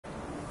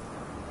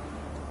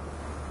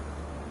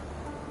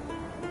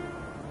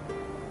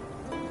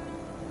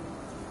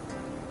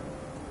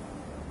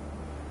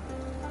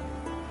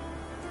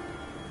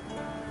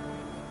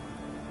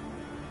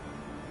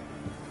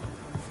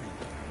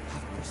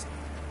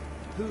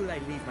Who'll I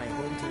leave my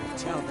home to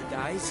if Tialva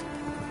dies?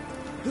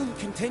 Who'll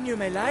continue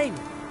my line?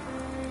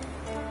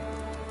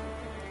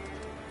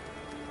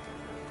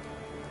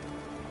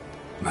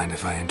 Mind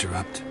if I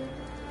interrupt?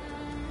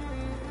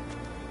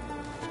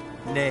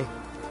 Nay.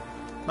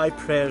 My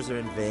prayers are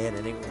in vain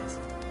anyways.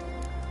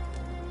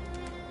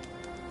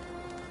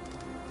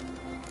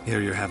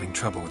 Here you're having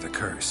trouble with a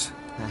curse.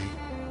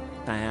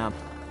 I am.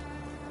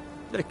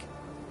 Look,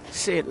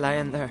 see it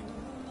lying there.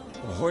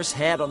 A horse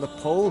head on the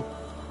pole.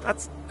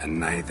 That's... A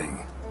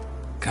nithing.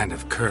 Kind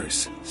of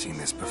curse. Seen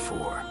this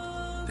before.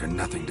 They're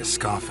nothing to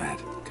scoff at.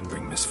 Can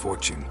bring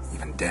misfortune,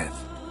 even death.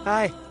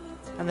 Aye,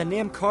 and the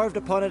name carved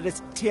upon it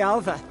is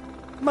Tialva,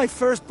 my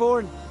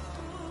firstborn.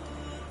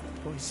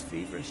 The boy's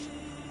feverish,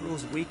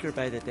 grows weaker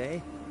by the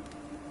day.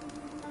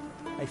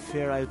 I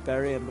fear I'll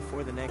bury him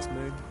before the next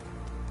moon.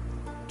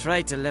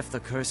 Tried to lift the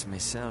curse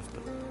myself,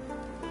 but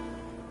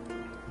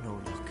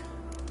no luck.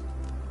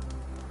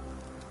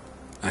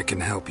 I can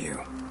help you,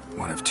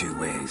 one of two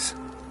ways.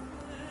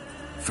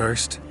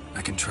 First,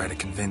 I can try to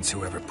convince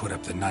whoever put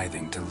up the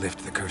nithing to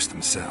lift the curse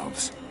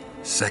themselves.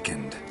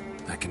 Second,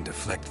 I can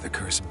deflect the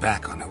curse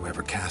back on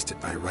whoever cast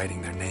it by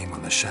writing their name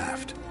on the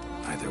shaft.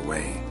 Either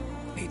way,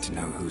 need to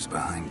know who's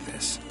behind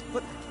this.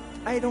 But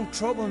I don't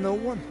trouble no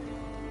one.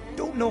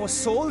 Don't know a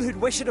soul who'd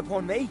wish it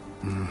upon me.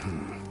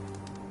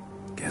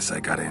 Guess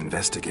I gotta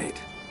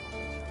investigate.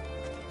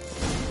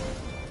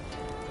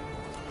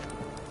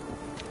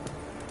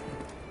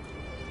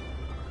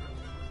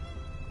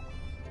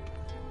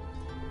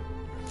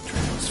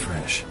 Trail's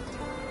fresh.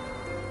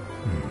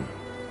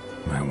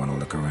 Might want to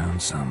look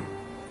around some.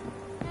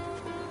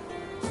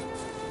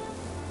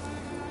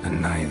 A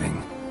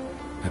nithing.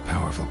 A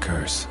powerful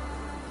curse.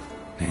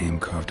 Name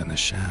carved on the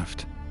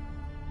shaft.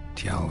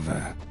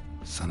 Tialva,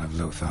 son of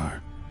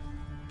Lothar.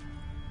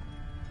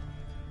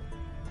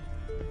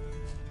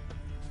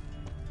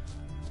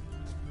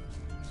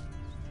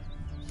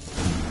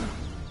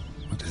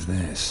 What is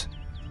this?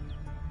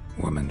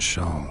 Woman's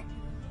shawl.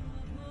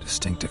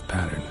 Distinctive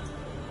pattern.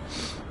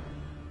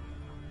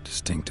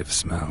 Distinctive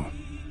smell.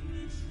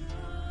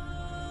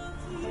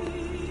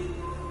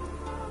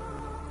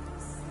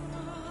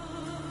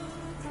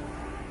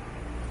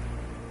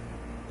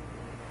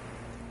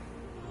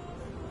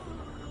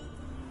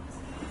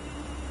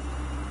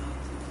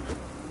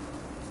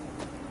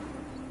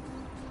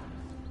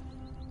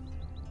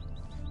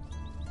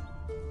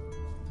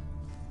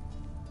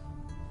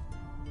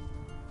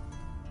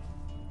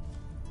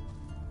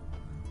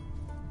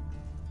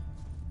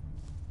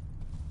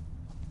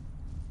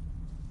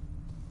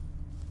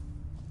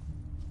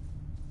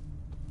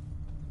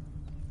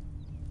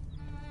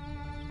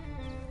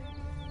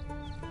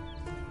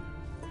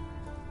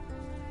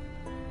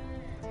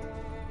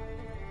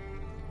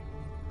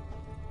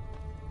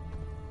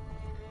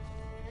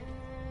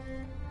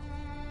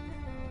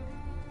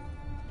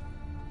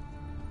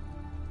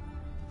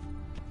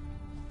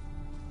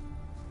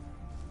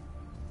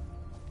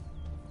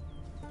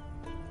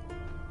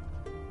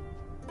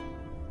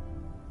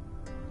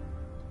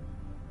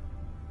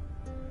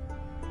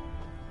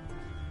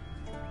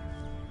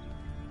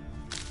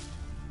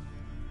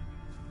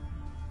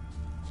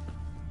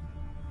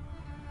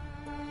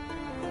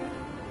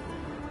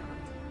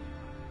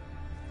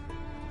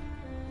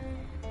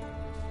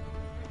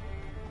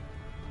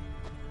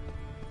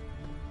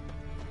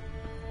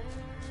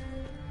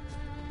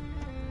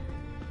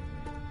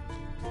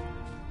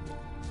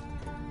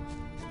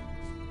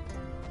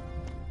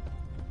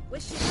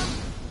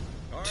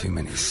 Too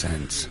many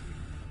scents.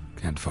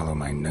 Can't follow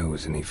my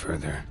nose any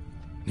further.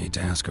 Need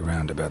to ask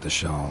around about the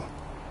shawl.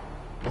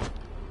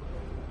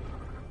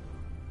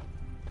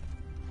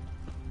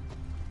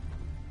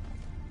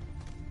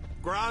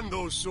 Grand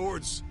those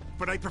swords,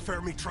 but I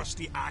prefer me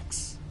trusty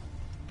axe.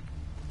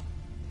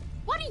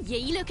 What are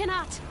ye looking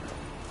at?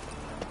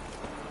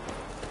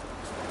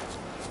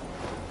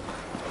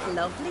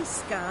 Lovely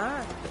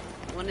scar.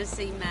 Wanna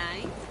see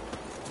mine?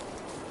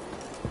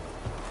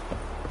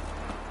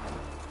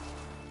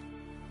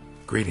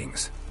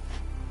 Greetings.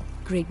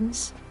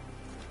 Greetings.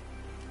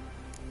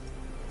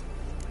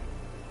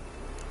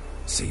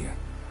 See ya.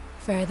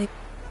 Fare thee.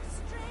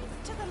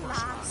 Straight to the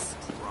last.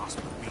 Grasp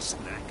the beast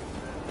neck.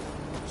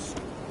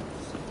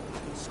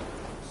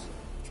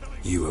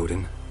 You,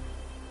 Odin?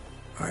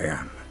 I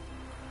am.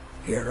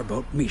 Hear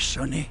about me,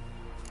 sonny?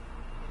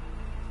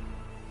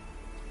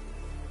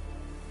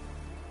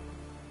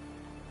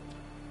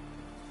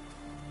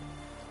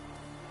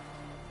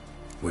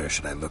 Where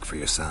should I look for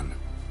your son?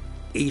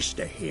 East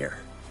of here,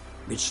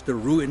 midst the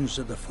ruins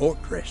of the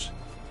fortress.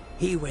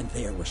 He went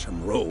there with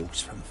some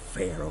rogues from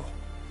Pharaoh.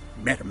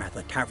 Met him at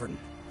the tavern.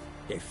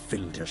 They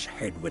filled his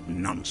head with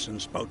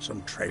nonsense about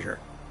some treasure.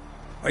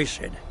 I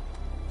said,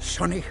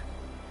 Sonny,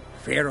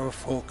 Pharaoh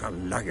folk are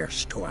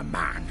liars to a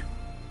man.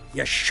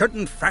 You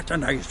shouldn't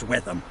fraternize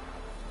with them.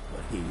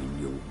 But he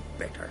knew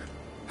better.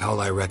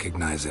 How'll I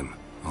recognize him?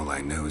 All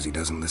I know is he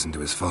doesn't listen to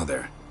his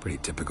father. Pretty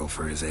typical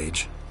for his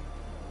age.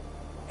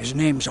 His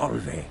name's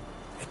Olve.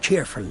 A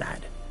cheerful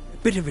lad. A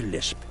bit of a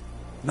lisp.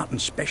 Nothing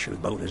special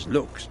about his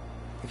looks.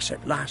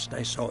 Except last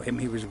I saw him,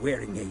 he was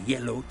wearing a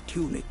yellow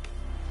tunic.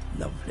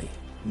 Lovely.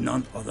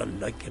 None other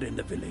like it in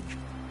the village.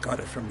 Got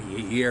it from me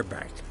a year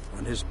back,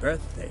 on his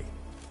birthday.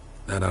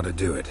 That ought to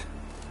do it.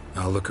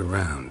 I'll look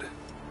around.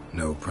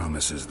 No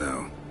promises,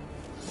 though.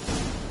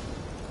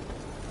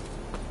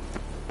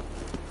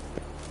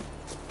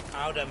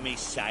 Out of me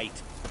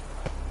sight.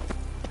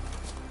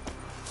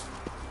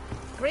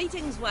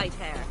 Greetings,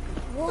 Whitehair.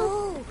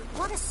 Whoa,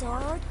 what a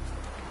sword.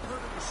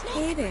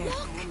 Hey there.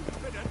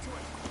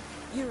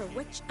 You're a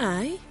witch.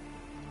 Aye?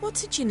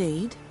 What's it you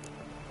need?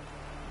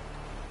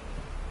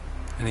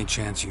 Any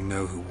chance you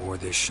know who wore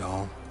this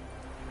shawl?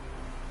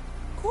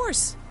 Of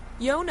course.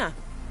 Yona,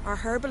 our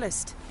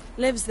herbalist,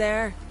 lives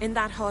there, in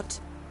that hut.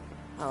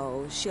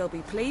 Oh, she'll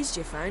be pleased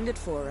you found it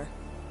for her.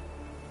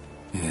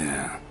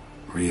 Yeah,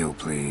 real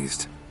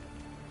pleased.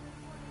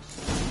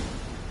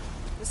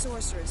 The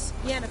sorceress,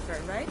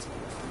 Yennefer, right?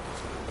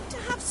 To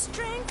have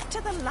strength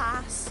to the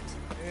last.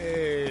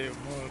 Hey,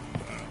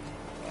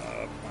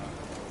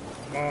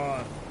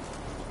 man.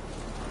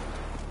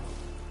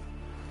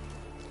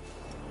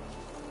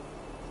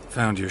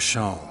 Found your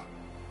shawl,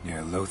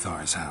 near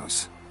Lothar's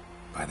house,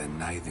 by the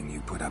knithing you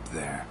put up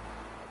there.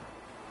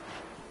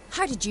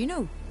 How did you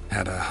know?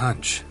 Had a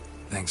hunch.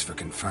 Thanks for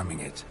confirming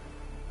it.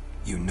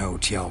 You know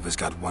Tjalva's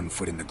got one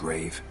foot in the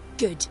grave.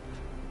 Good.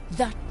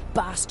 That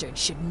bastard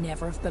should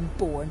never have been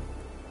born.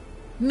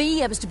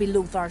 Me, I was to be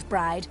Lothar's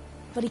bride,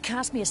 but he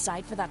cast me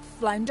aside for that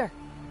flounder.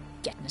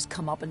 Getting his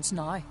comeuppance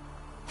now.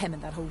 Him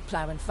and that whole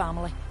ploughing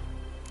family.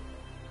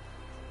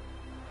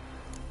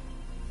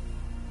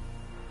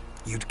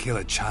 You'd kill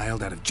a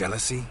child out of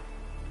jealousy?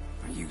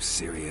 Are you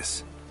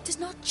serious? It is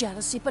not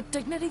jealousy, but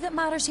dignity that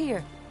matters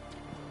here.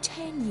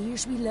 10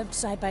 years we lived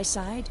side by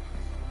side.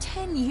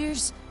 10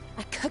 years.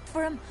 I cooked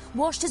for him,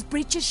 washed his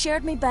breeches,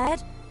 shared me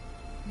bed.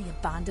 And he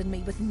abandoned me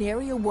with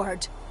nary a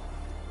word.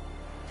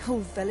 The whole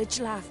village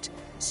laughed.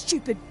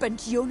 Stupid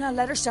bint Yona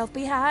let herself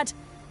be had.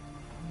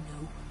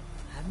 No,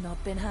 I've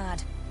not been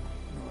had.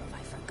 Nor have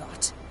I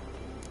forgot.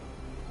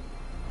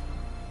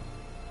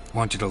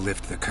 Want you to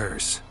lift the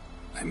curse.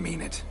 I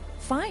mean it.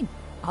 Fine,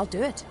 I'll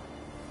do it.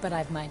 But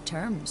I've my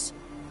terms.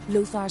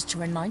 Lothar's to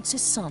renounce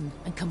his son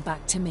and come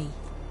back to me.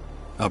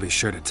 I'll be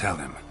sure to tell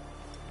him.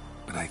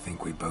 But I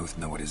think we both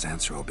know what his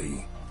answer will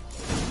be.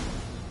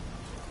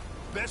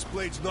 Best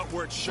blade's not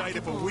worth shite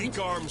if a weak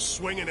arm's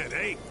swinging it,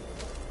 eh?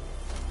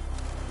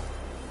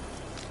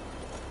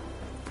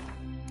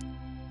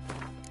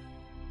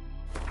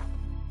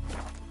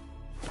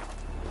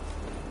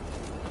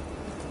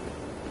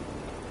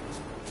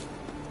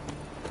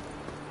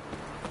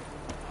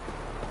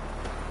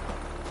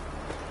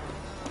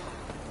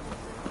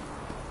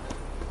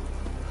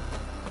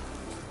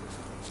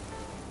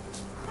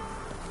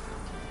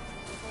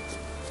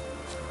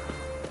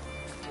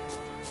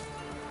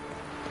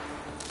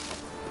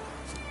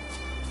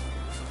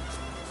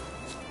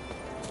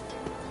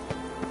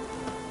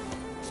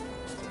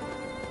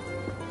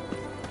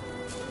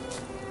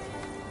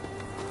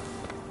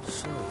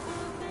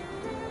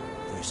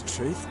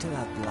 Truth to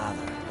that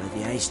blather by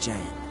the Ice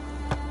Giant.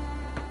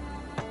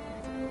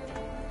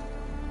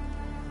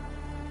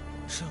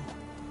 So,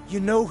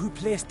 you know who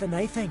placed the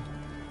knifing?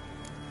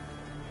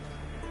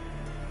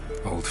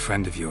 Old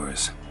friend of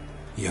yours,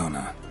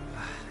 Yona.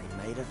 I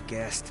might have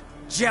guessed.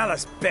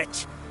 Jealous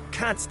bitch!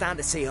 Can't stand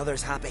to see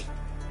others happy.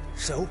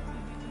 So,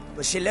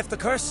 will she lift the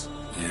curse?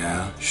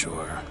 Yeah,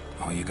 sure.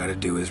 All you gotta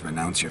do is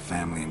renounce your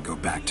family and go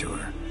back to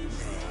her.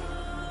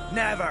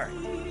 Never!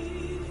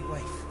 My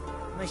wife,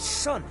 my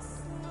son.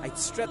 I'd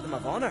strip them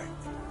of honor.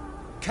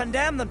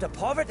 Condemn them to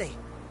poverty.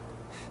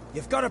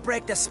 You've got to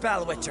break the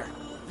spell, Witcher.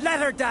 Let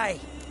her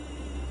die!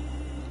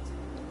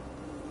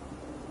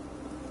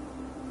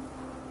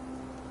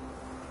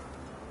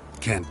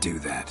 Can't do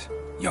that.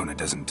 Yona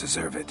doesn't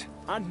deserve it.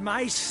 And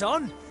my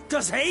son?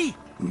 Does he?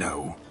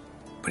 No,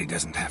 but he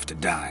doesn't have to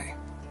die.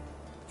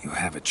 You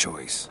have a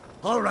choice.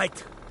 All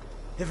right.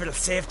 If it'll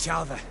save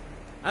Tjalva,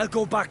 I'll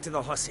go back to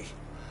the hussy.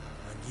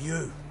 And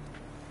you...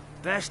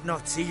 best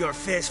not see your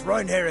face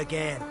round here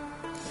again.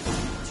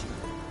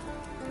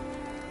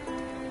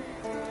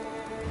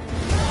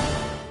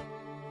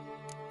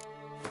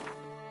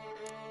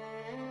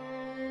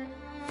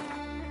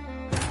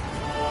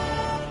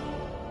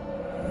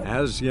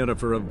 As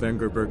Yennefer of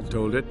Vengerberg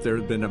told it, there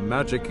had been a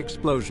magic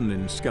explosion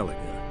in Skellige.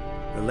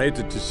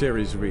 Related to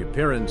Ciri's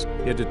reappearance,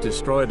 it had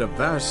destroyed a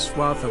vast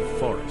swath of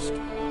forest.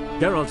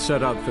 Geralt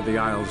set out for the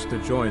Isles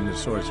to join the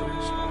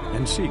sorcerers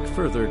and seek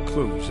further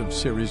clues of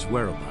Ciri's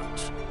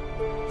whereabouts.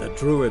 The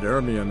druid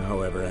Ermion,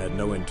 however, had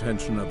no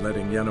intention of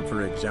letting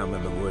Yennefer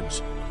examine the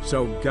woods,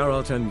 so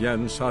Geralt and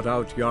Yen sought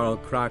out Jarl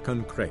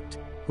Krakon Krayt,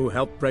 who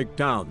helped break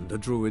down the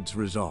druid's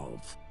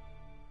resolve.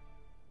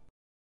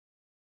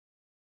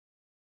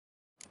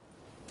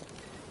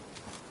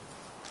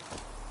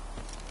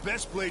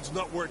 Best blade's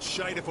not worth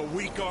shite if a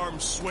weak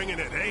arm's swinging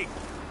it, eh?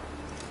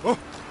 Oh!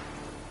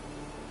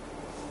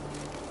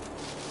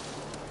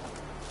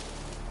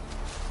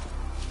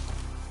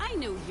 I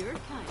know your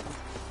kind.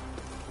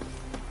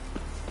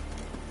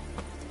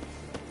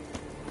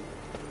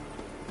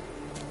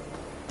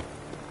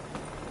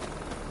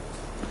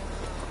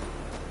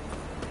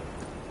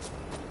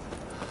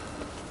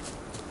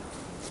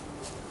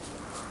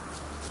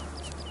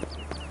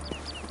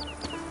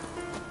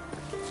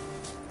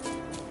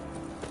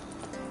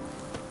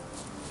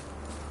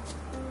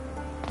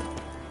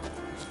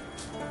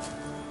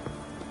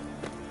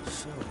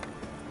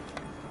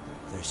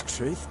 There's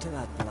truth to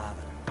that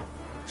blather.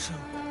 So,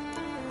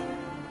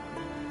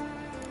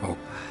 Oh,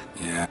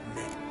 yeah.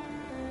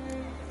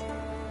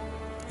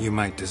 You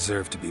might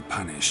deserve to be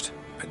punished,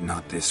 but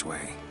not this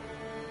way.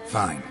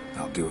 Fine,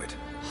 I'll do it.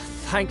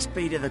 thanks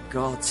be to the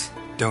gods.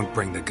 Don't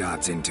bring the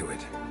gods into it.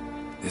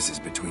 This is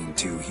between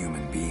two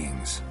human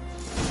beings.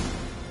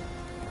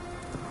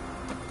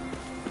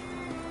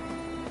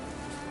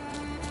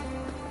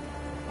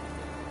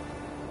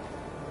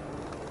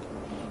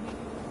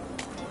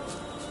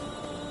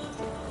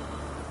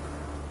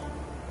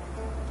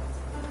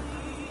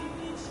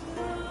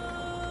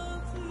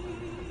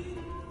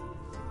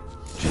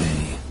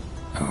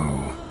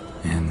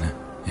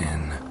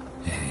 Jonna.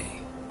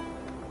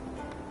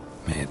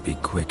 May it be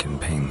quick and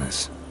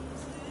painless.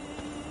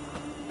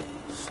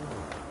 So,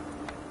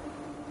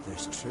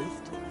 there's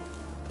truth to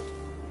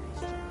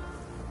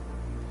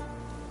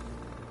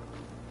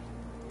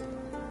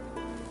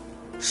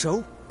it.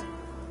 So,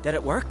 did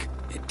it work?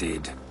 It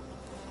did.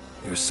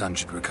 Your son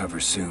should recover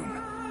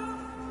soon.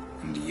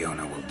 And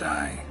Jonna will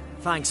die.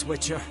 Thanks,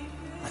 Witcher.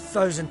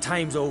 1,000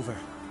 times over.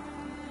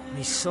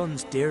 My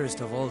son's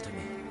dearest of all to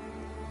me.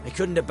 I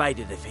couldn't abide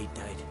it if he'd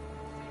died.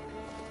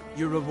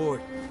 Your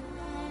reward.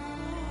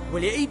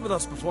 Will you eat with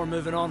us before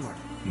moving onward?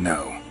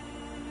 No.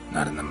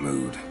 Not in the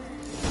mood.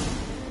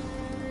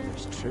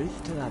 There's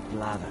truth to that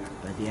blather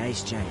by the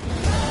ice giant.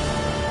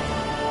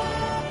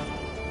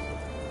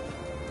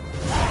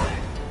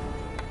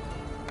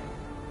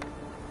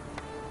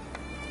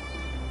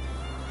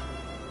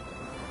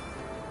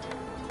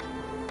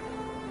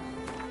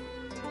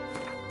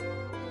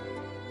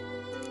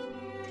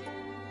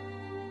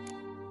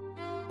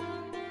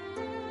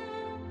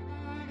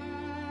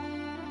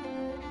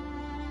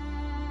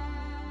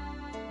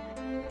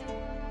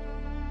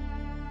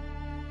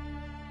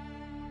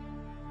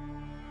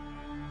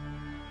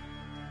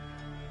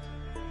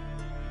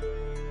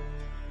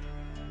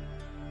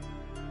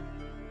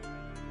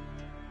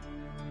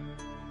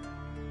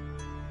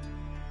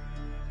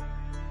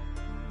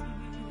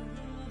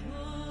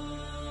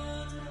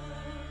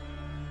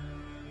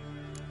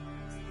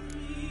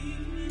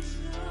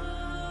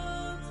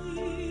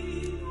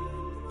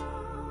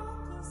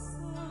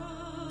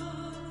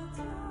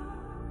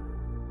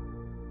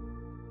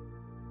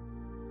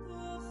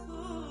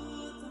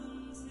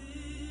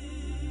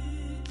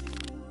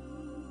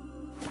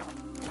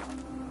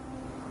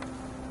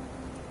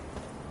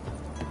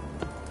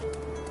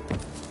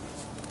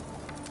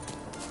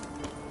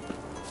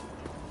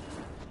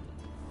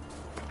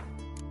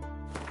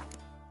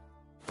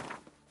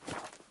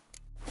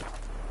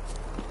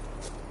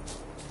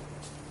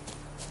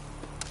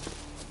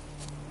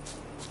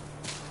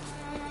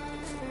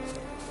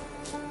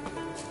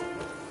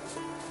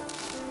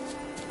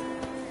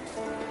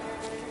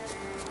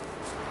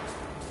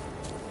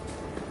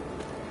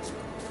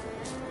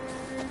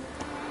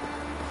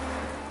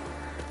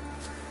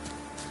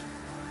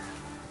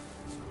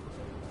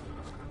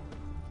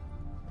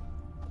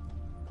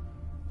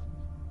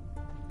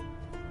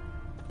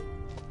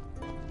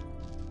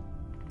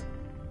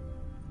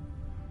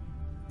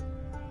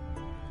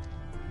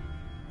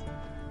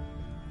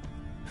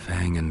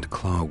 Fang and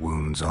claw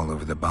wounds all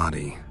over the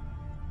body,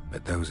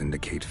 but those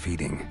indicate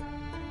feeding.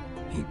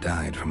 He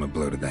died from a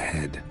blow to the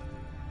head.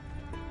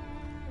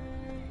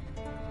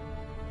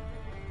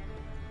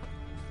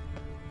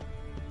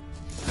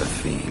 The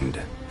fiend.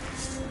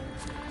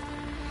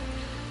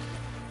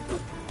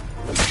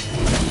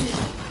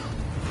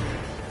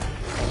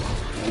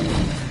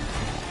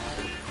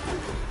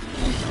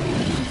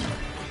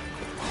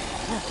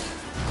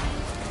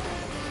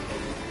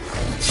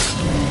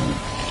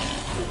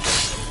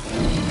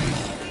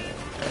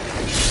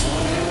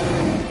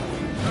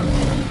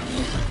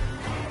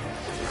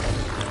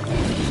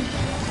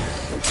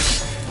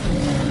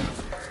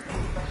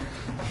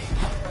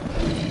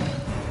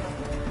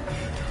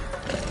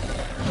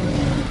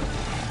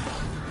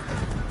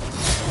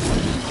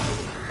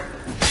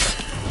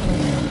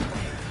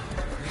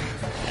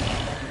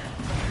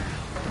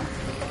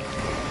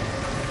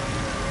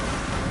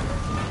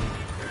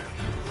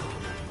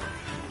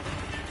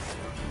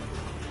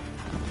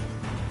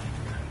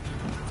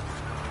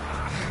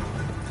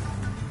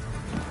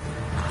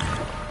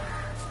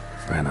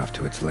 Ran off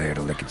to its lair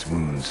to lick its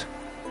wounds.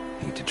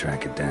 Need to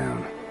track it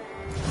down.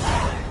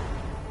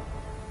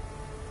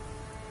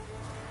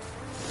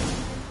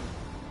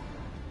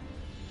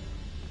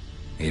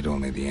 Ate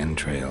only the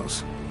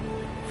entrails.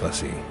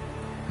 Fussy.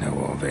 No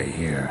Olve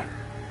here.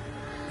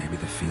 Maybe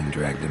the fiend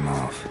dragged him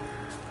off.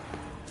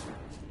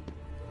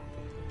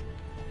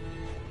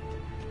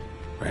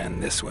 Ran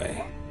this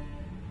way.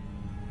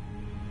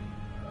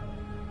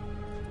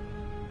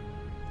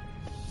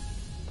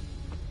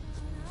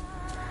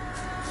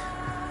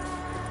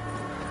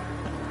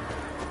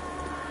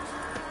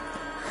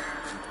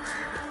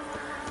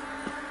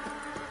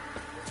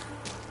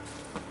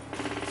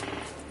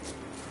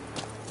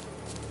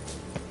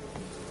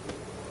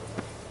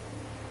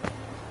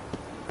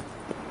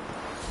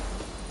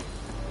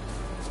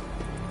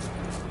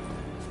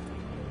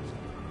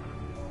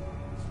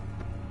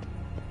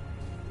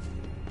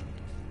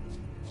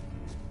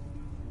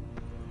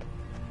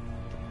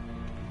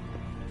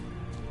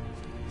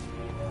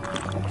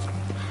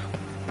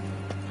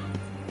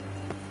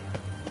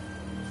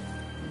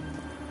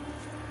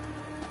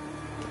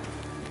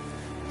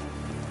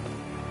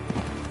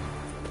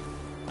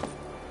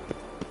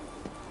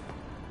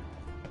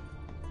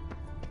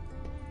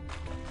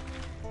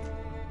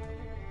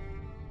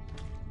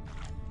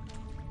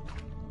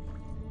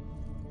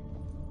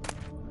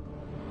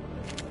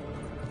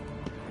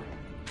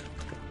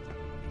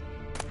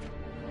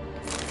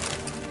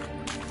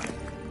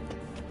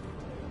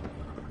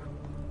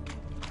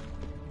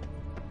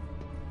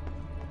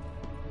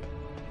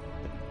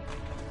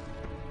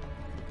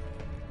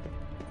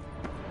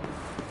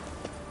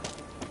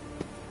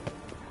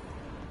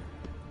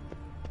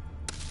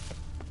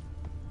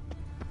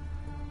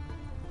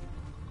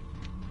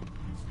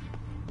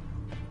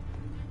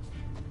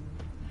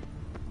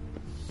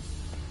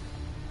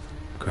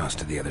 Cross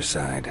to the other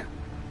side.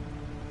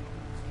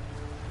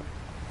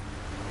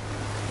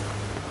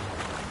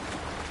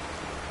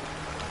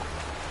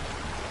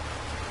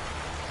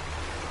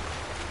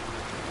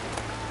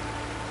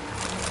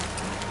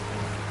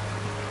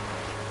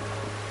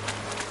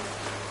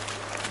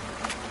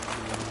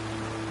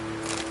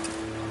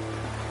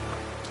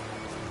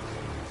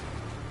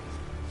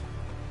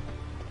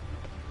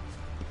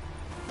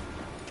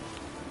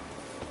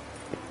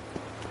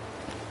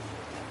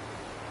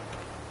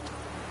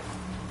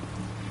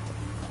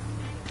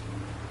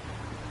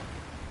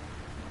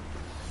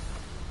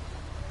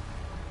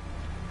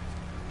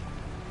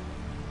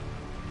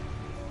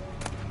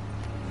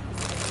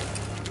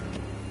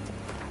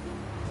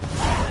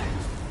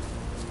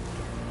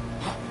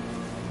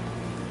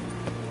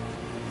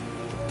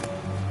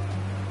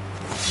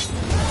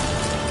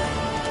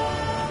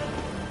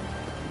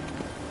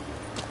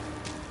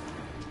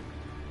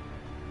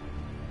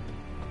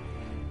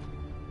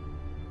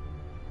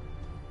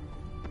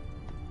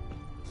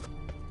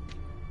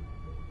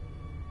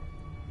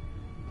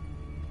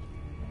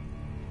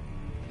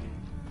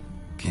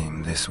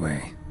 Came this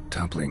way,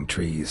 toppling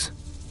trees.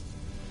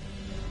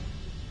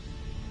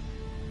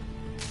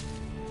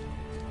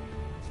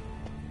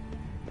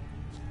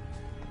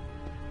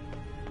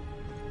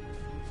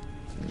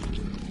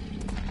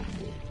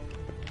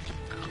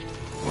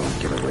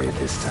 Won't get away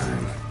this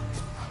time.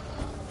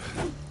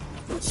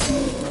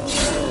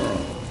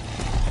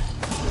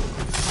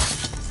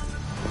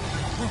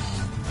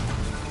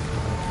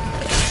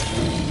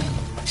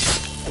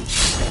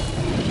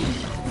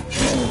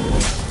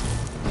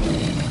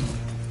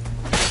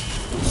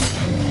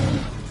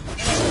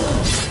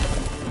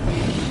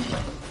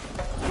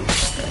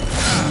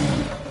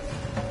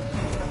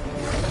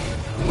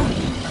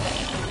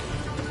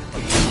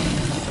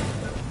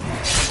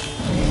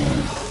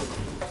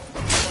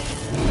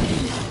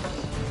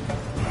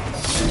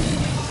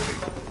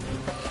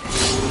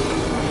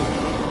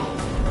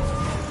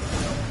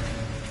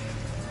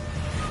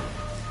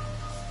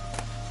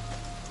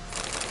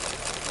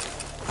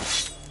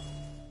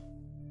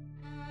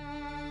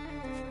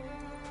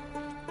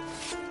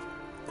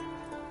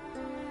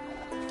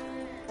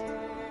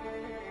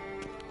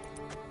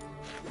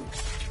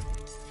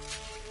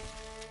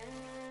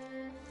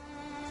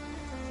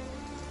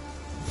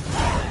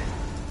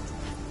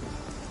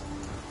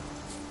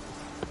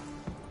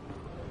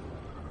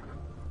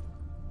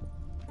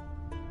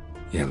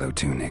 Yellow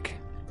tunic.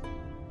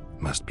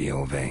 Must be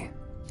Ove.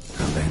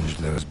 Avenged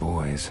those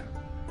boys.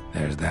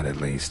 There's that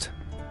at least.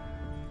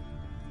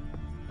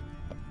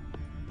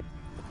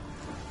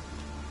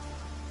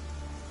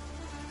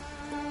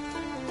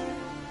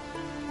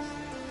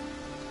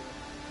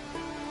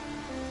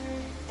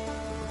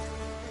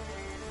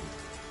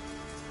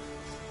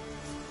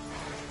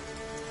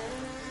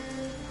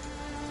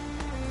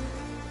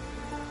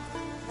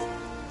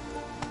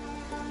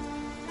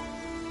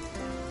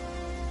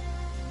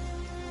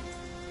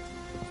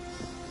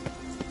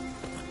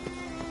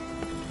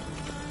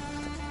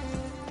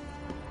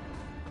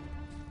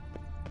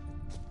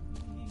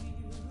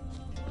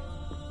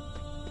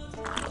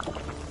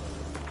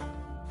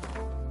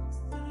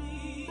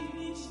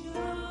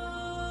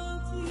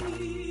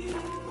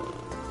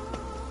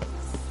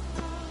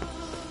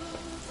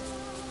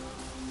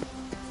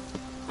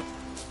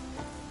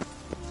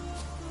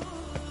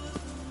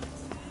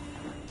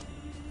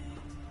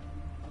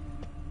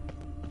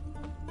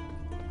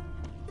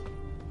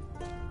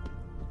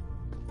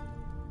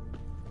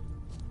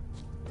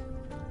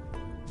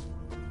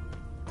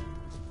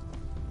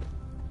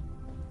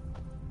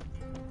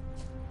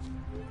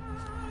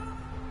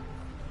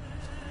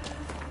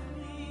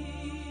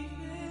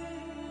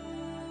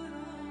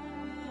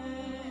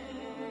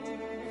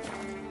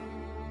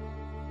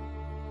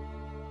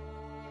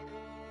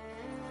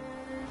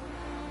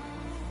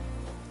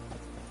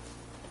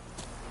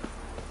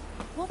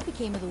 What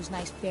became of those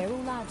nice Barrow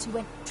lads who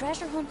went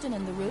treasure hunting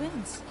in the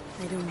ruins?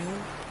 I don't know,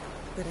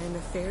 but I'm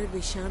afraid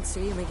we shan't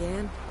see him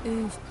again.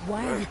 Oof,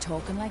 why are you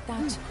talking like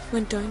that?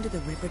 Went down to the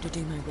river to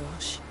do my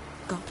wash.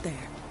 Got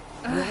there.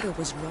 Water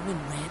was running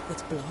red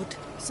with blood.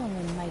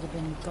 Someone might have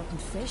been gutting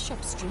fish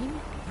upstream.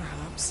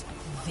 Perhaps.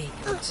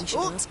 Vacant. We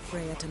should ask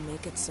Freya to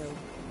make it so.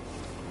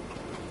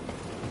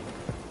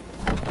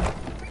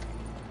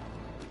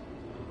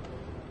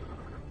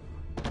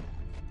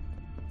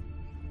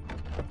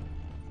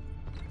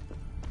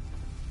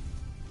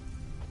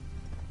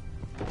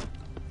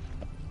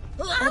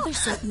 Others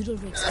saw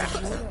Udalric's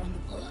water on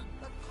the boat.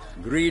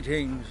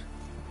 Greetings.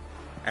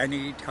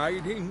 Any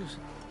tidings?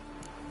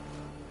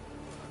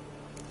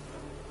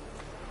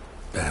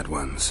 Bad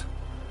ones.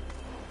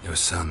 Your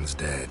son's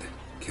dead,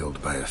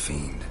 killed by a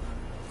fiend.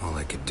 All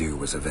I could do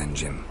was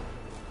avenge him.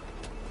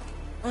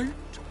 I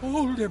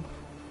told him,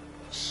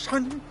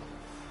 son,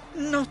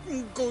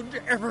 nothing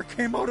good ever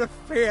came out of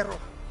Pharaoh.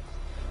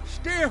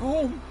 Stay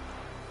home.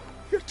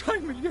 Your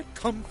time will yet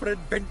come for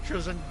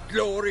adventures and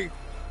glory.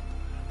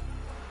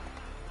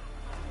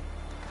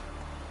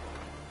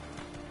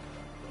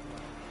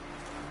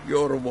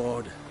 Your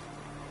reward.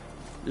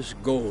 This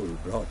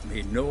gold brought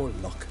me no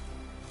luck.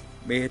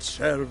 May it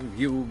serve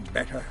you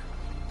better.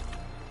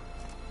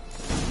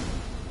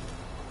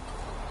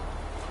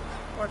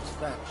 What's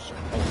that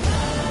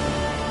supposed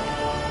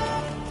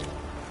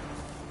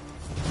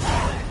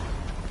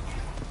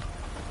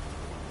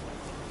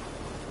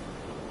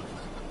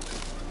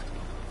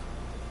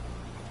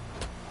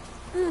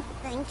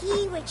Thank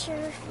ye,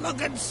 Witcher.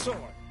 Looking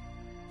sword.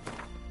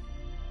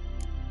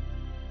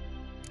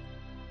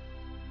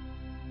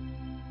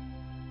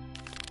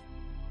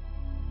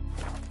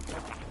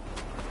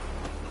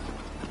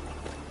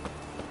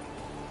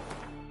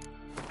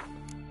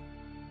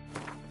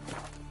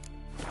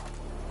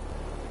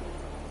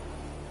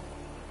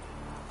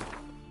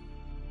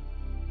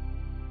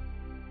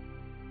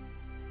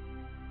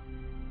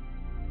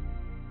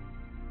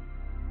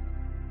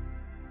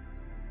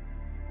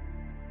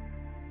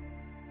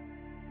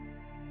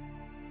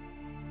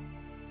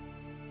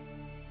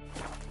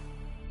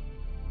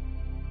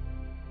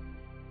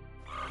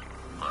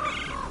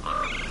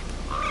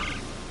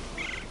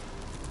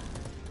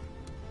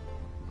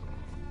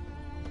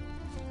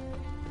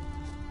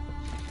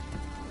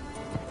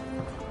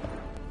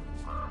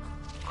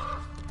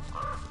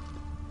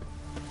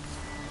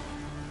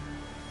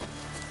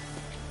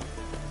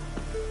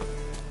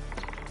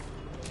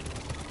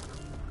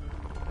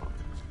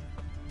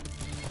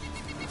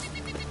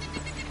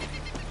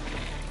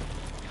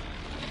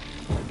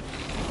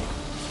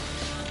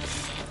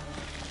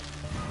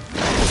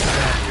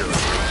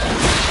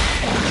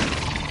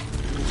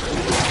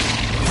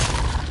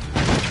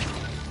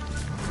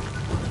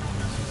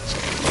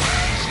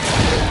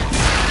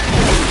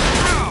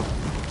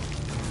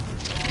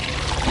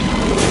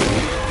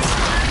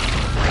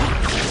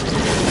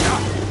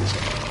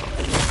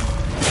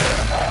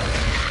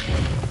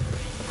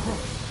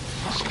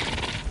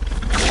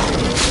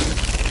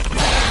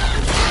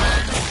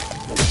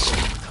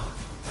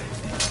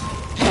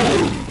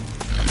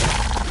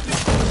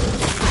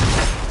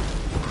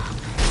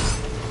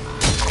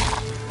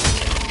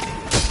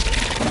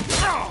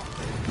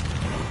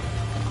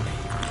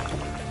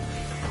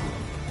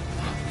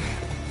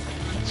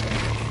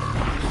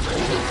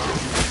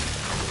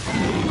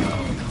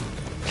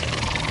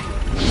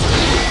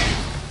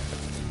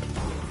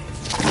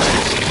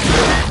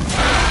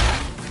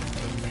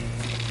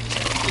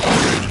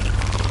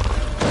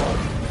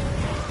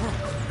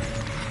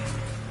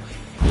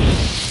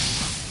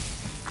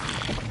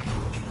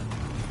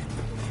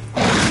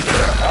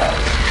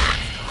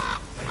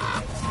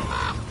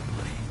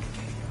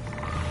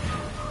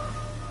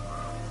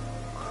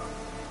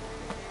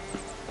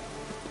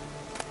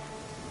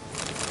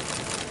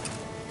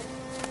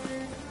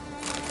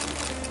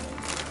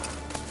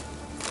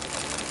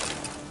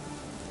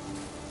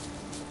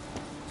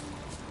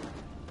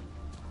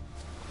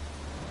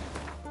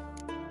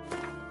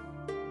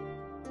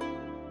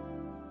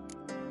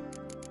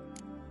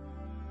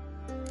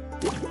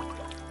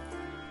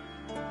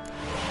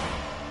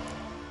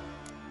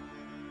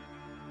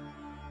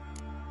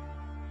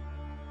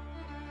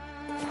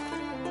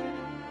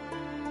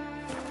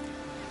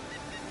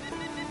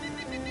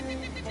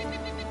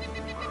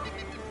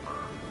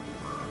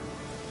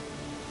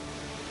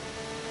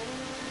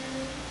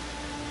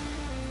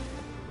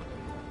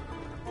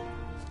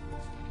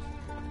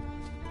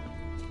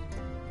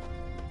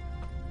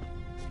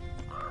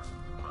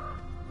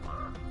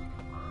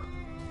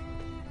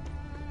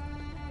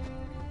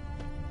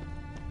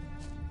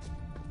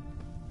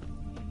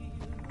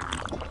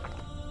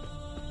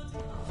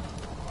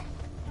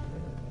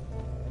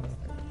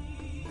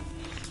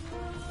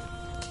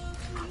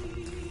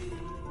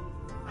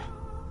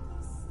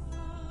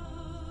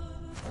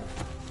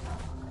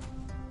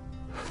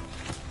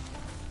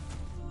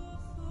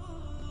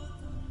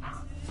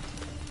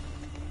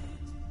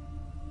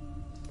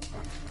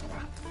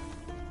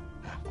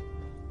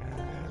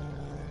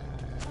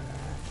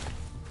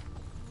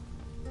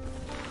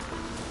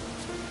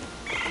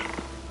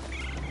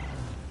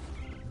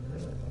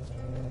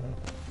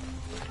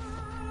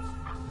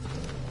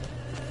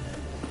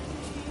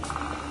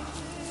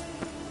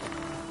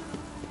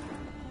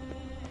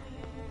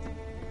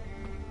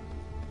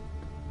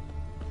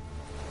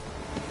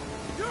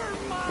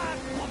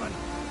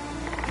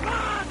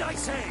 I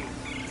say?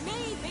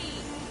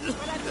 Maybe,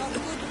 but I've got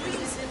good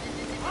reason.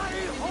 I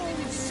hold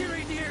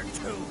Ciri dear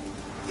too.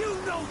 You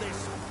know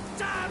this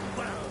damn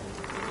well.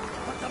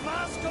 But the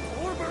Mask of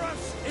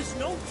Orberus is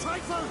no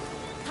trifle.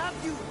 Have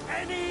you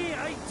any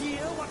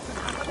idea what could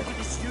happen if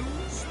it is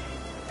used?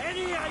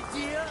 Any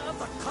idea of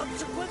the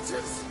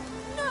consequences?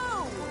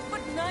 No, but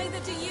neither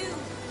do you.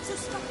 So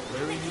stop.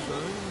 Where are you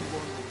going?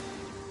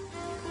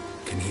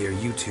 Can hear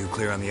you two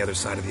clear on the other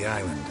side of the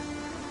island.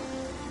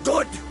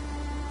 Good!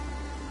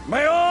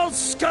 May all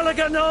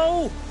Skellige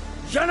know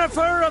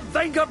Jennifer of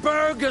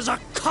Vengerberg is a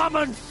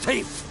common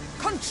thief!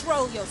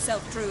 Control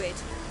yourself, Druid.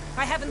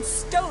 I haven't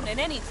stolen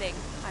anything.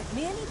 I've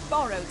merely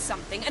borrowed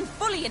something and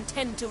fully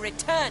intend to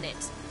return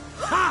it.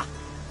 Ha!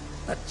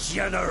 The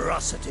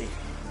generosity.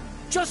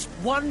 Just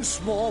one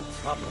small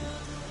problem.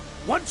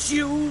 Once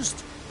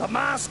used, the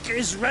mask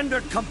is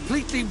rendered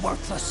completely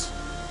worthless.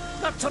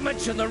 Not to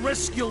mention the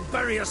risk you'll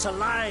bury us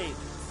alive,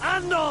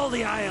 and all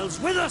the Isles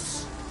with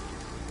us.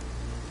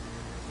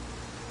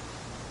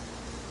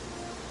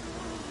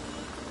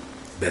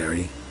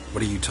 Barry,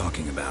 what are you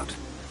talking about?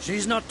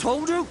 She's not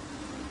told you?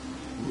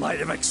 Might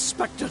have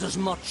expected as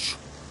much.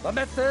 The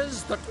myth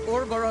is that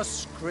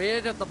Urberus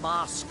created the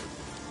mask,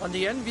 and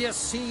the envious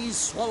seas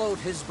swallowed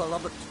his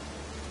beloved.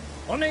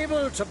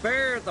 Unable to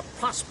bear the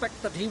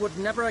prospect that he would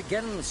never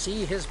again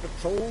see his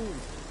betrothed,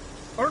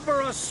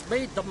 Urberus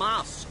made the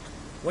mask,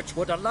 which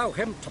would allow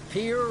him to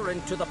peer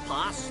into the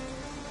past.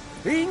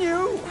 He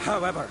knew,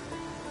 however,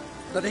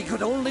 that he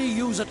could only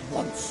use it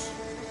once.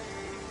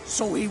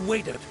 So he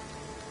waited.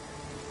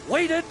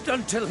 Waited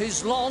until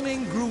his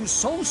longing grew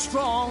so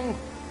strong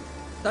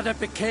that it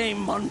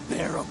became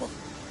unbearable.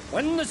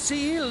 When the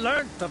sea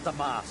learnt of the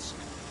mask,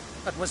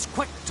 it was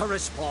quick to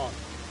respond.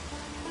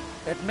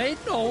 It made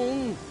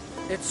known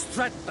its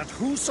threat that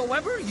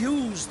whosoever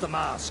used the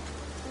mask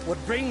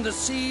would bring the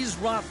sea's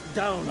wrath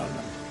down on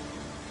them.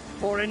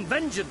 For in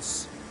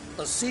vengeance,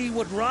 the sea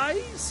would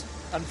rise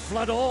and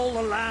flood all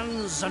the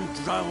lands and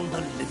drown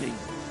the living.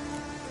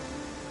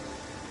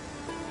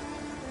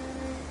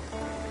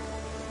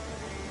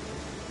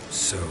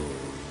 So,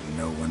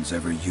 no one's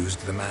ever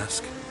used the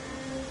mask?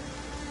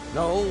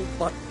 No,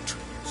 but...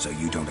 So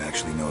you don't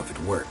actually know if it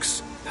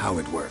works, how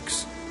it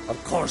works?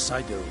 Of course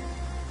I do.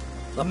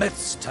 The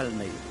myths tell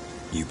me.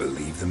 You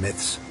believe the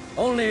myths?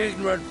 Only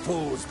ignorant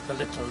fools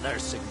belittle their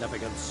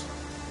significance.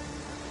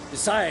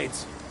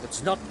 Besides,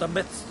 it's not the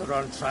myths that are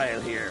on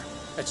trial here.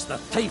 It's the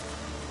thief.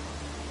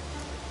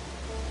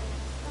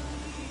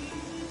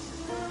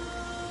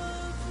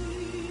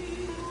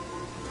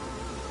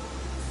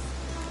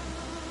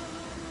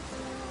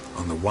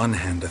 On the one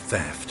hand, a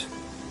theft.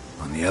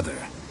 On the other,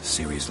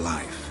 Ciri's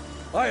life.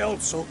 I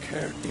also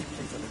care deeply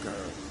for the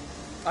girl.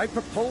 I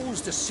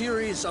proposed a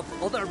series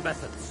of other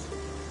methods.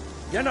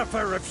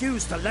 Yennefer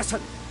refused to listen.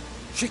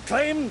 She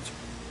claimed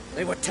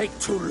they would take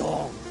too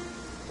long.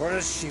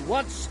 Whereas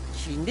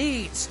she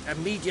needs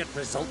immediate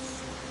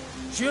results.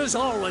 She has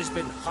always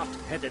been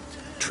hot-headed.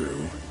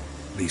 True.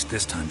 At least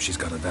this time she's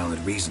got a valid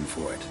reason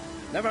for it.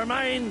 Never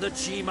mind that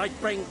she might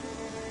bring...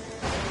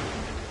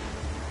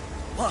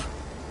 What?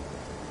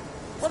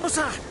 What was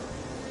that?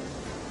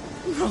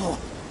 No.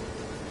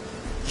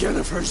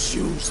 Yennefer's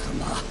used the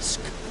mask.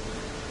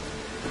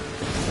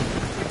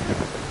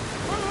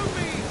 Follow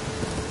me!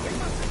 We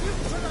must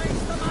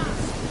neutralize the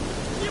mask!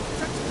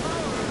 Use its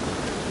power!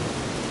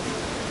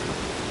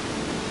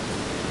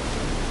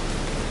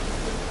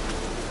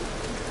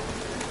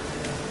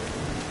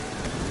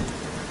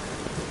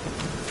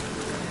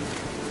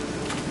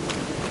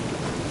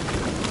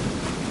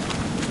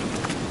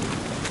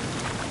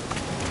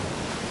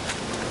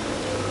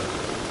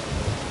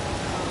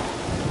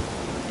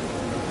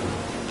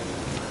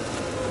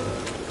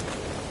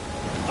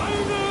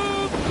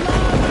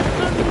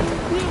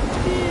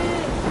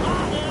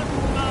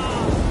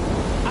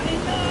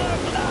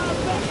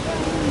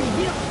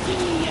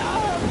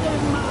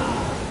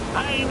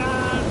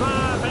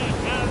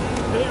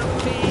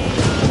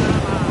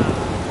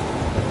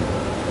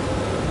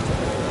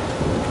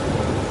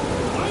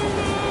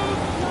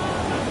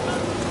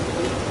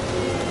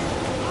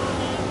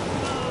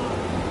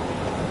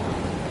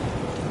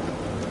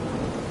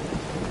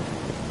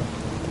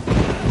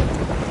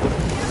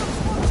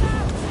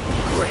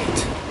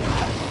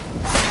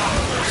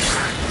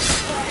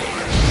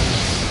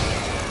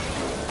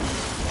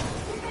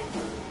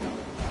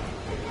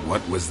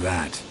 What was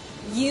that?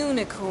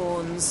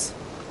 Unicorns.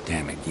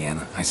 Damn it,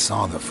 Yen. I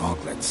saw the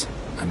foglets.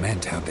 I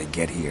meant how'd they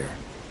get here.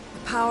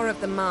 The power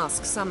of the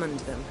mask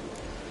summoned them.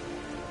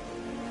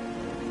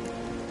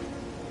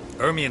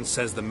 Ermion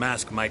says the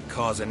mask might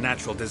cause a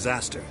natural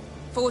disaster.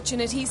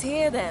 Fortunate he's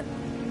here, then.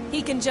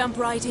 He can jump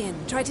right in,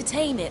 try to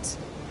tame it.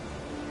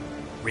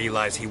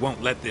 Realize he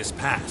won't let this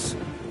pass.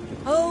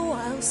 Oh,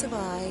 I'll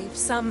survive,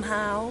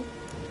 somehow.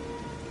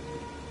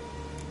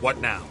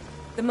 What now?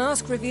 The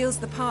mask reveals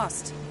the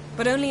past,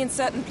 but only in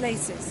certain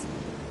places.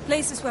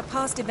 Places where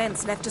past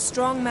events left a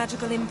strong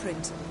magical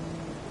imprint.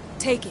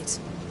 Take it.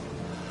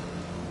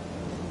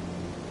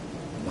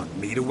 Want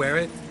me to wear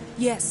it?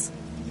 Yes.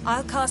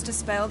 I'll cast a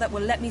spell that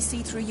will let me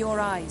see through your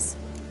eyes.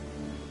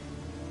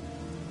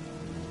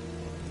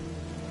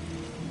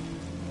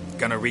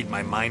 Gonna read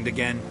my mind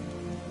again?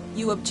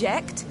 You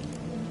object?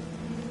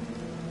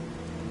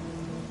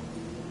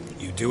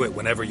 You do it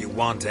whenever you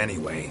want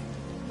anyway.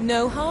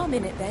 No harm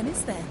in it then,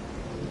 is there?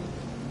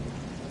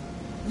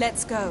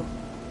 Let's go.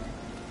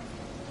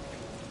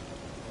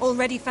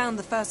 Already found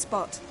the first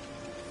spot.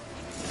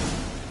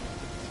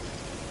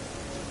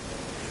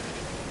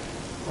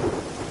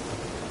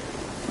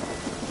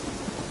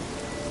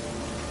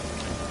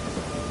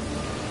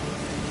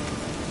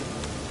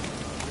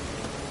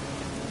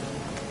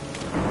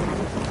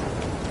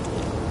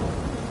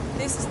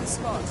 This is the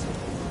spot.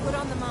 Put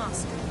on the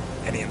mask.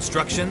 Any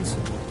instructions?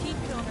 Keep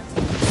Yona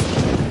to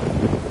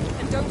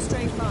and don't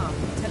stray far.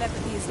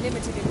 Telepathy is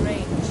limited in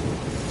range.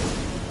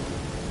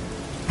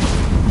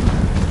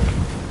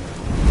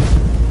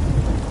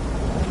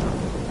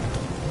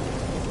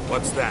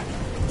 What's that?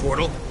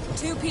 Portal?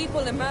 2 people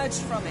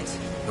emerged from it.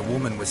 The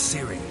woman was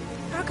Ciri.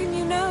 How can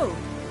you know?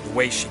 The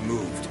way she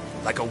moved,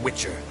 like a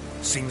witcher.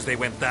 Seems they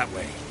went that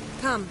way.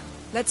 Come,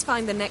 let's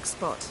find the next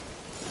spot.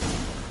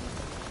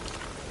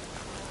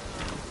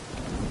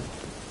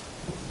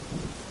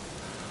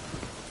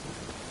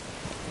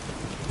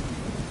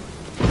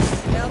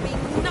 There'll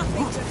be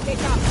nothing to pick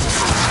up.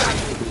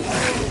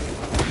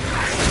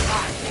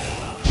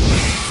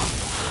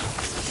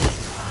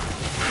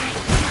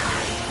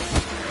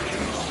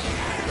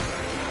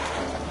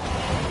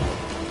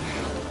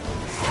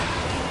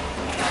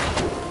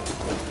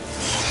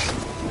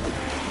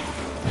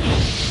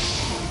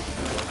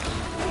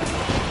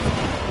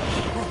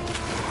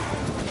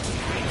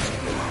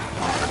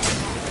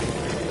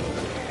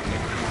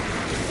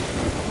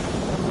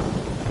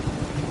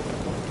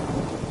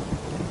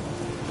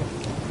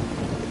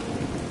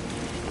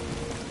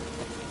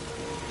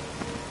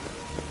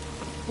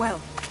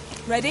 Well,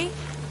 ready?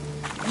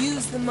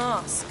 Use the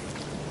mask.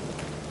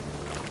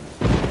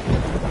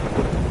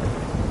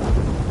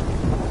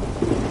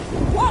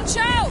 Watch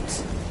out!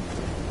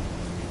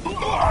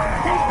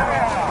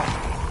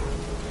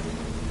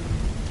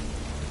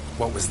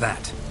 What was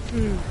that?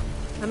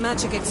 A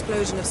magic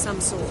explosion of some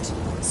sort.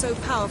 So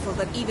powerful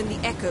that even the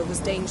echo was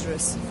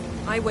dangerous.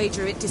 I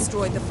wager it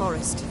destroyed the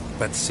forest.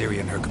 But Ciri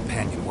and her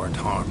companion weren't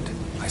harmed.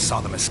 I saw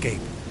them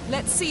escape.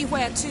 Let's see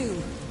where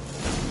to.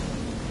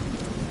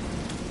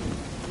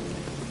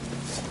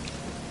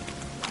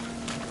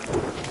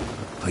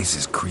 Place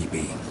is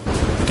creepy.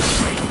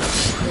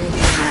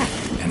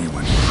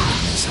 Anyone who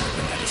heard this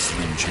happen had a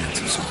slim chance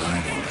of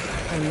surviving.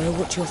 I know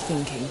what you're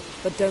thinking,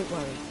 but don't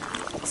worry.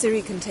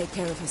 Ciri can take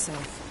care of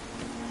herself.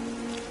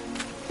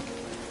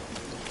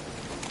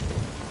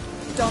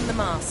 Don the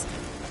mask.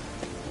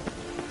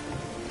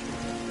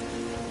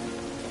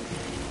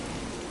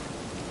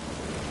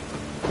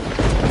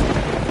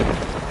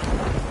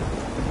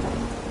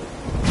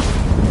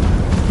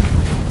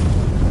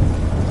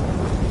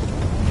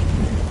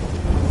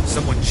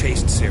 Someone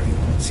chased Ciri.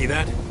 See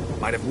that?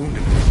 Might have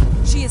wounded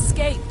her. She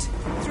escaped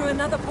through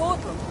another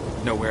portal.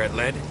 Know where it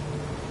led?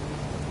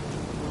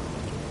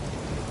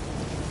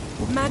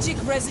 Magic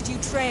residue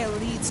trail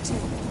leads to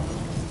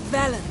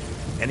Velen.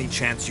 Any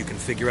chance you can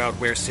figure out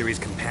where Ciri's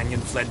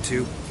companion fled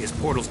to? His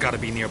portal's gotta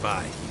be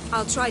nearby.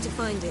 I'll try to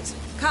find it.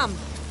 Come.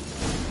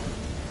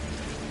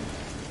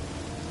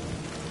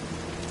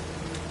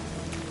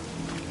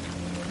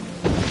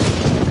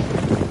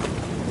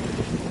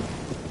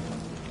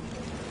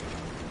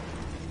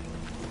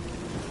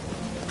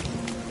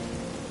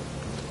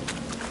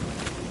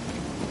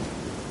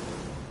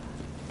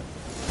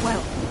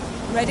 Well,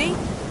 ready?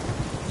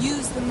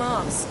 Use the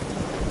mask.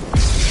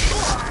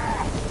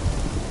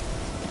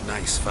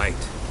 Nice fight.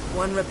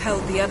 One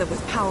repelled the other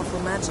with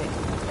powerful magic,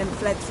 and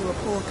fled through a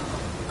portal.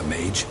 A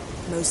mage?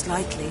 Most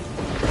likely.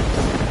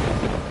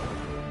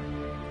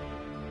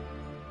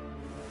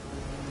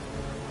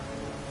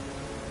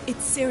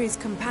 It's Ciri's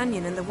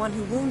companion and the one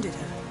who wounded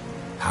her.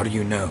 How do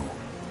you know?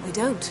 I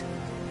don't.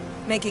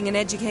 Making an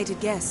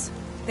educated guess.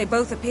 They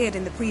both appeared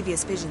in the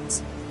previous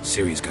visions.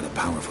 Ciri's got a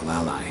powerful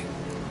ally.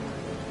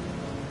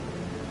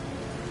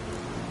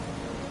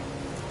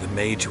 The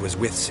mage who was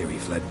with Ciri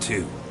fled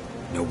too.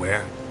 Know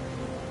where?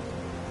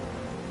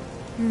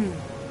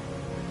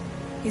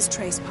 His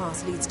trace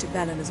path leads to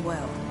Velen as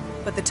well.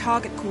 But the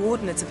target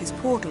coordinates of his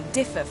portal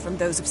differ from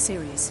those of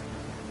Ciri's.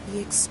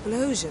 The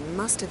explosion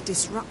must have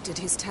disrupted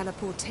his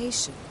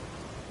teleportation.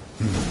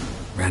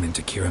 Ran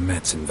into Kira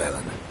Metz in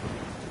Velen.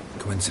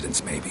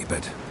 Coincidence maybe,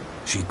 but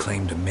she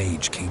claimed a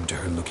mage came to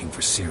her looking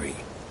for Ciri.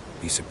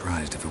 Be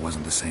surprised if it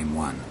wasn't the same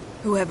one.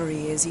 Whoever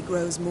he is, he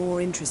grows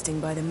more interesting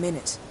by the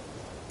minute.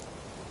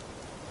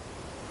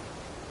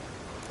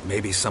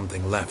 Maybe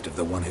something left of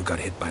the one who got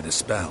hit by the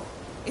spell.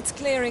 It's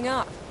clearing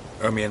up,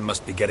 Ermion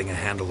must be getting a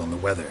handle on the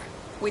weather.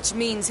 which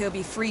means he'll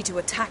be free to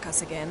attack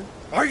us again.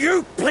 Are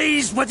you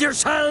pleased with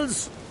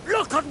yourselves?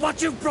 Look at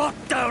what you've brought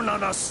down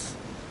on us!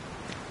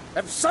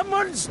 If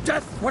someone's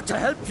death were to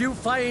help you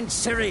find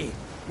Ciri,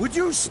 would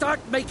you start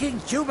making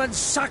human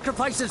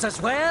sacrifices as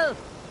well?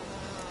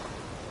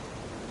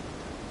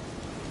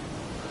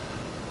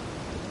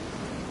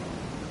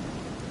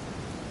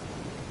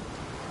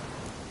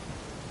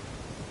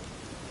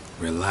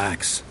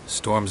 Relax.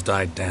 Storm's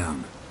died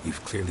down.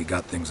 You've clearly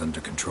got things under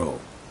control.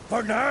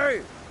 For now.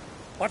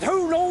 But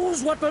who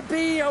knows what will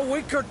be a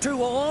week or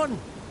two on?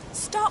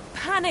 Stop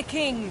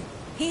panicking!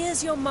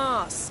 Here's your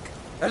mask.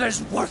 It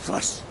is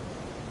worthless.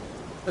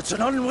 It's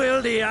an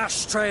unwieldy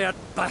ashtray at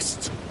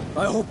best.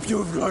 I hope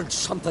you've learned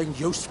something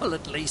useful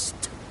at least.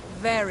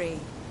 Very.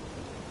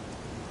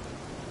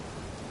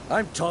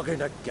 I'm talking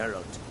to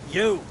Geralt.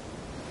 You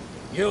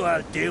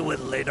I'll deal with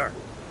later.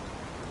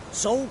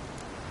 So?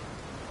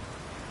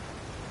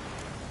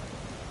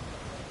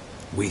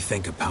 We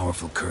think a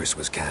powerful curse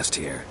was cast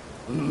here.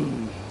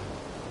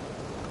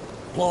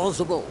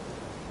 Plausible.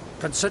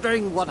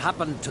 Considering what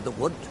happened to the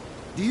wood,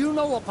 do you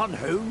know upon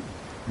whom?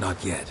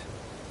 Not yet,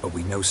 but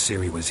we know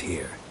Ciri was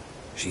here.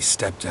 She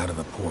stepped out of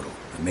a portal.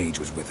 A mage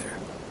was with her.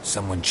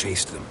 Someone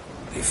chased them.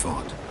 They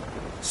fought.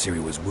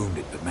 Ciri was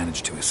wounded but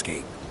managed to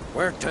escape.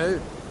 Where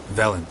to?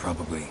 Velen,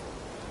 probably.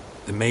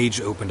 The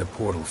mage opened a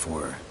portal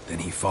for her, then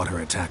he fought her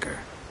attacker.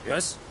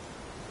 Yes?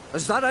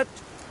 Is that it?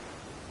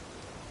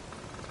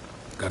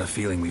 Got a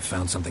feeling we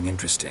found something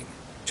interesting.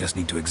 Just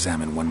need to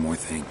examine one more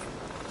thing.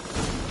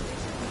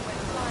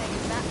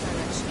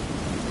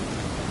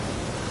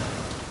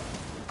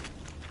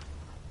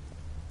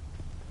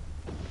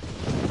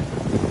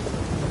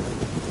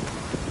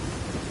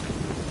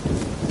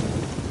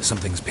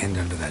 Something's pinned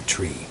under that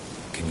tree.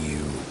 Can you...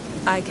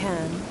 I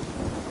can.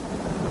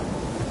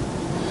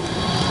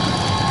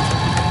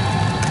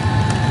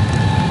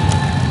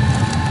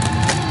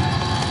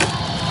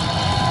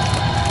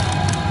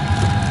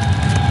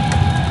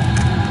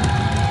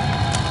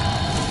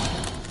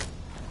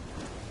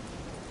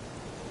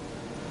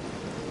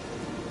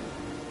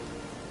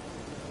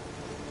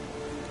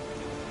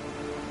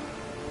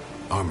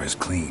 Armor's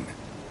clean.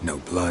 No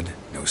blood,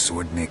 no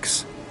sword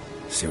nicks.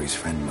 Ciri's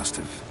friend must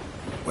have...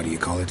 what do you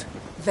call it?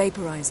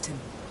 Vaporized him.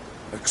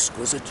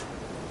 Exquisite.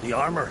 The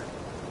armor,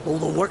 though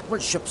the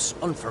workmanship's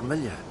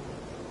unfamiliar.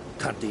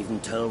 Can't even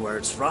tell where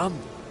it's from.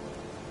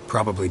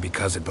 Probably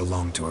because it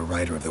belonged to a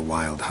rider of the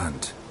Wild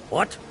Hunt.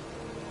 What?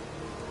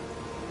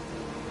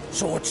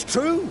 So it's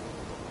true?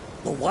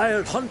 The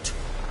Wild Hunt?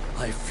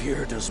 I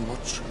feared as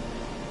much.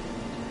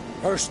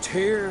 First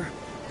here,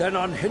 then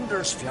on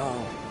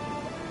Hindersfjall.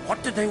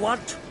 What did they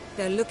want?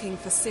 They're looking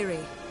for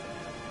Ciri.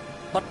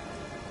 But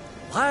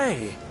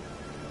why?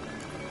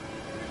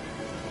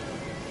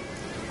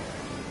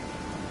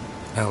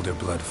 Elder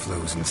blood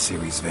flows in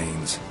Ciri's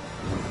veins.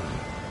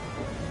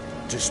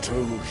 'Tis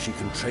true, she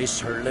can trace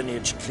her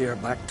lineage clear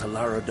back to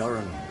Lara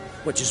Duran,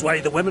 which is why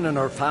the women in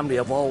her family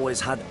have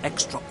always had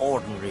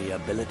extraordinary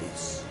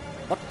abilities.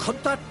 But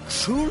could that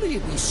truly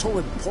be so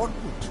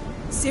important?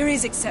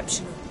 Ciri's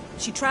exceptional.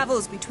 She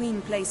travels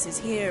between places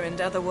here and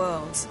other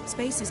worlds.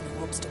 Space is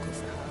no obstacle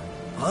for her.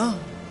 Huh?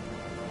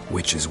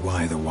 Which is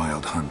why the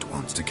Wild Hunt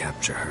wants to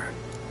capture her.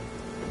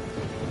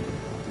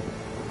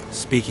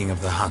 Speaking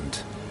of the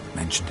hunt,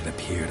 mentioned it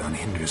appeared on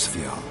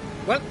Hindersfjall.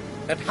 Well,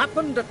 it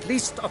happened at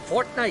least a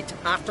fortnight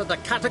after the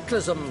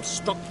cataclysm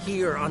struck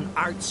here on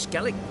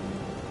Ardskellig.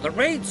 The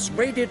raids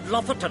raided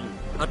Lofoten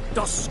at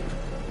dusk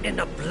in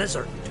a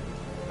blizzard.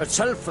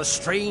 Itself a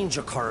strange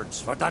occurrence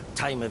for that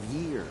time of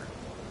year.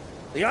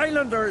 The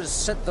islanders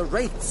set the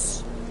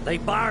wraiths. They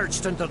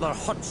barged into their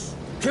huts,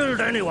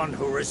 killed anyone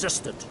who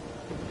resisted,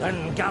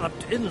 then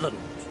galloped inland,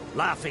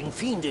 laughing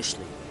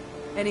fiendishly.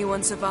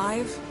 Anyone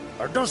survive?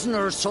 A dozen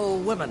or so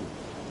women,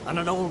 and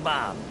an old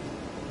man.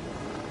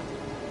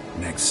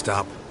 Next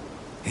stop,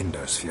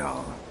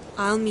 Hindersfjall.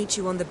 I'll meet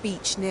you on the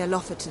beach near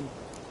Lofoten.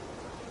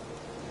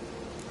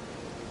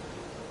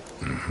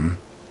 Mm-hmm.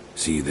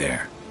 See you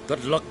there.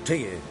 Good luck to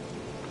you.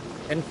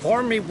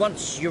 Inform me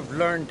once you've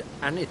learned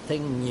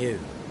anything new.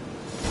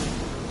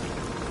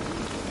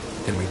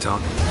 Can we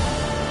talk?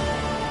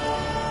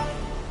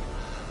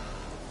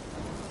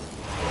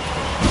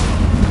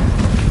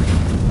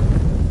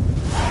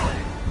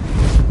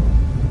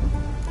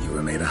 You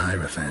were made a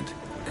Hierophant.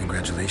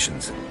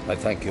 Congratulations. I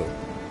thank you.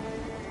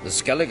 The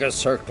Skellige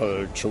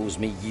Circle chose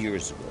me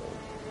years ago,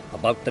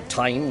 about the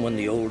time when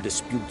the old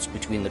disputes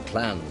between the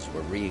clans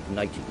were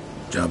reignited.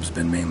 Job's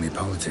been mainly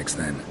politics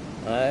then.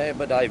 Aye,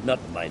 but I've not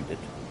minded.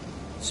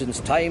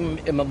 Since time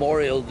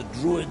immemorial, the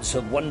Druids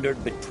have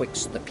wandered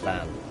betwixt the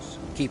clans,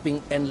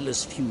 keeping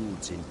endless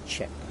feuds in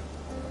check.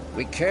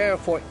 We care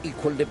for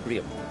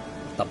equilibrium,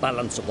 the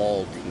balance of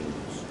all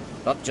things,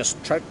 not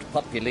just trout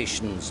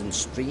populations and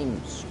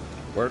streams.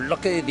 We're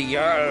lucky the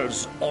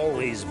Jarls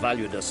always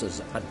valued us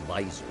as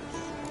advisors.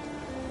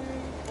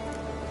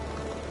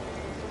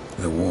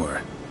 The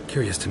war.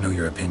 Curious to know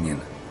your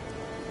opinion.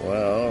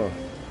 Well,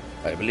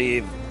 I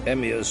believe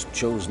Emmir's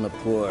chosen a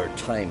poor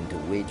time to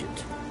wage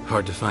it.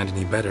 Hard to find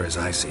any better as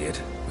I see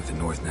it, with the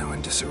North now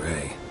in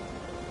disarray.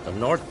 The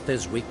North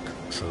is weak,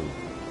 true.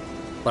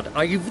 But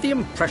I've the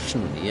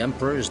impression the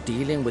Emperor is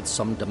dealing with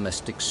some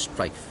domestic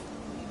strife.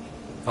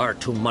 Far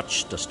too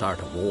much to start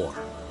a war.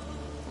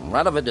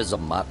 Radovid is a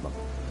madman,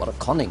 but a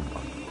cunning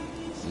one.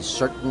 He's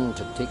certain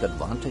to take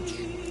advantage.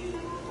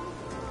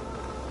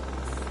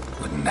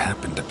 Wouldn't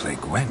happen to play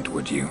Gwent,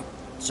 would you?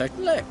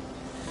 Certainly.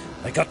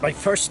 I got my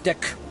first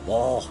deck,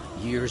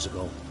 years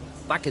ago,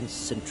 back in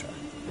Sintra.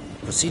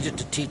 Proceeded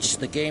to teach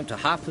the game to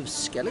half of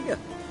Skellige.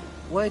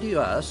 Why do you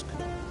ask?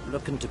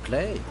 Looking to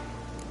play?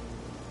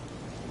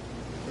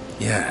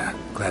 Yeah,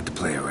 glad to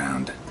play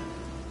around.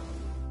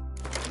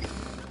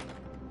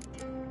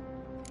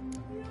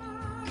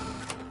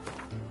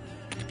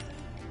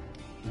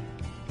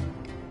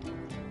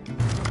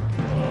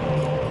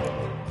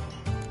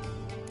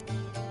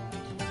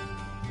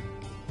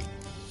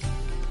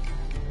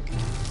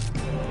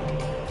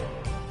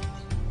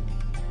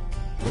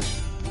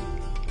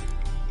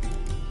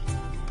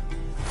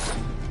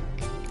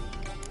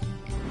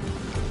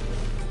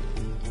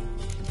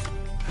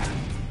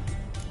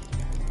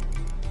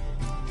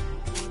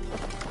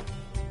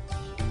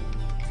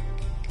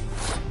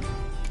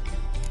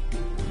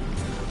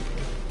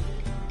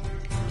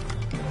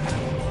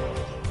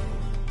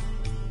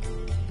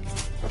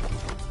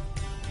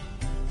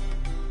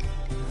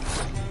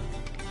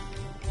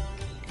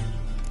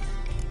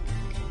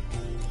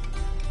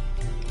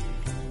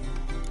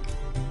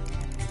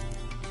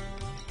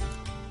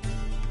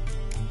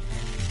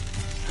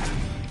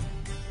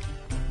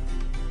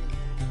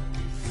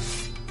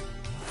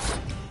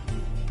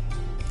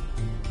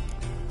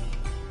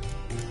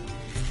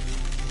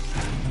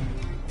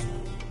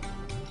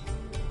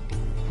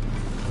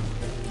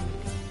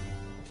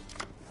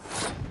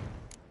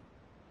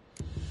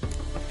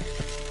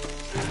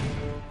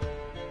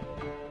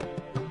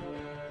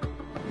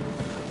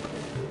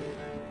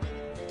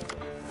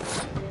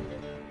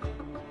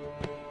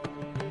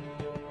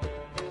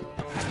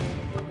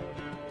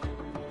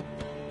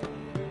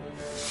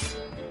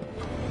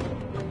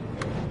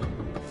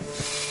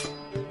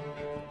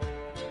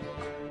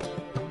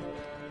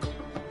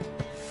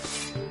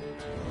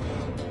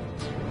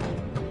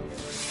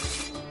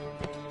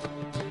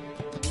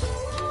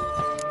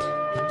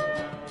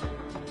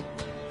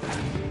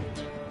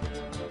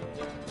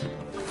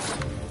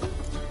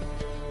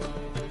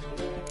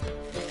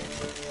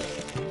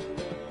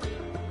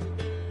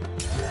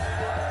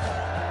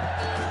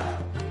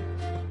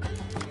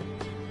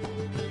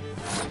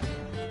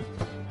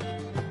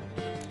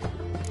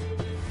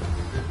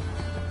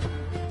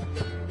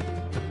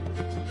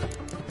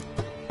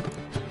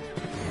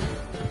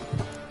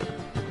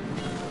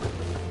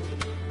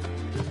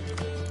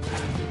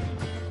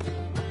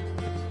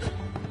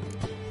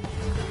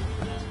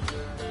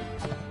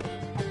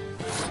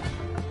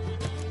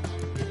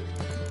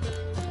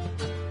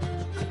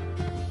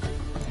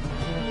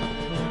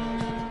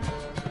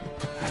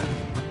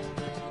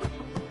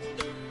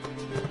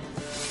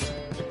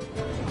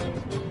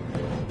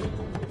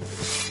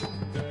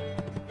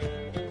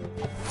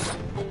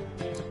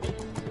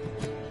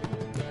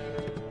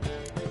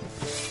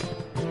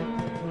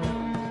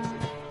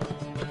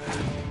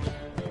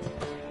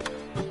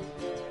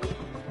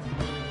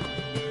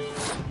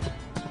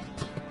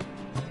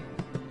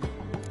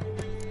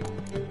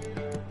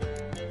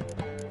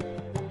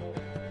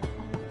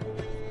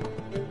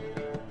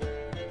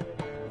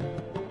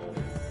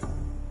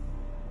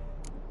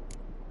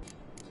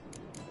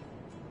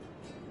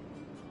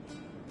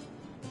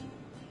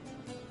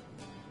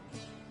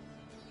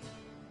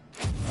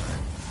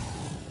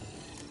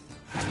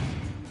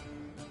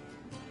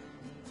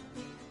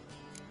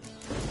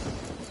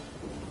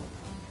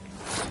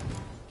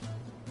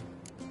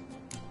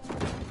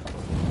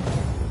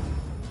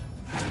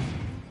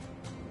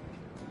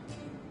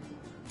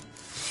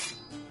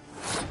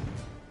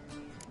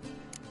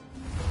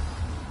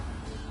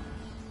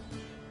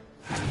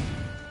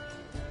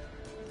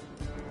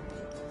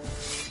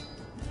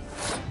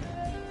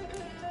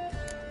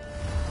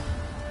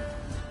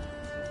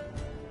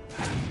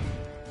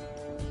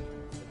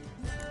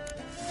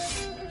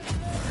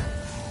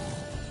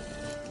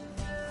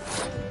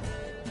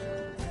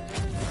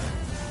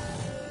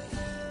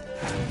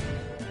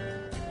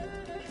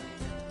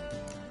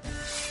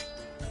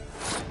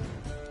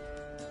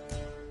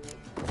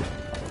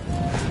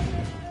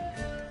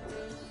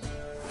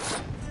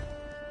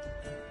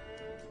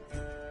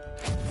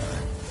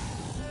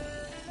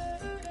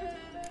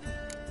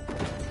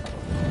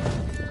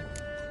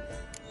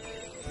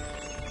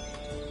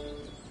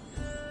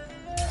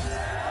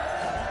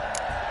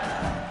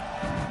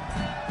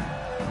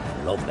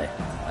 Lovely.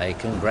 My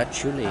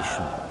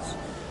congratulations.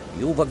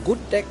 You've a good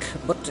deck,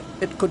 but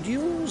it could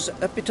use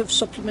a bit of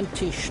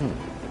supplementation.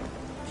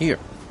 Here,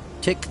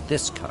 take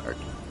this card.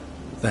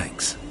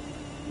 Thanks.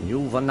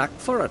 You've a knack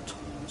for it.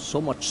 So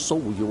much so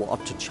you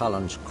ought to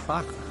challenge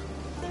Cracker.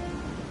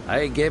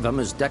 I gave him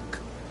his deck,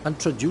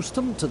 introduced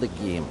him to the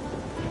game.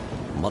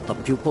 But the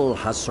pupil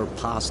has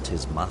surpassed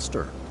his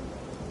master.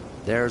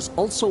 There's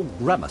also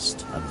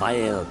Grimest, a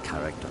vile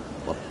character,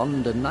 but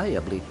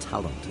undeniably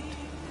talented.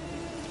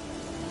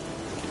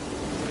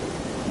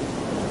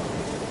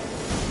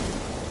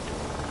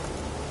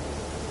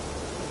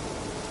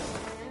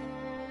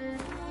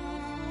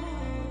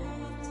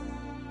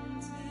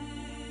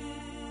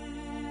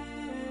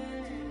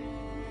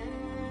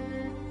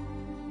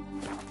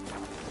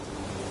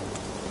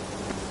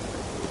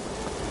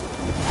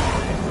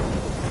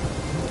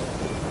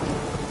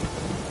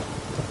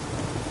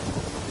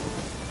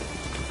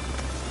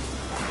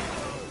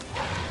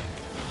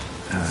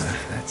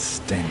 That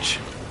stench.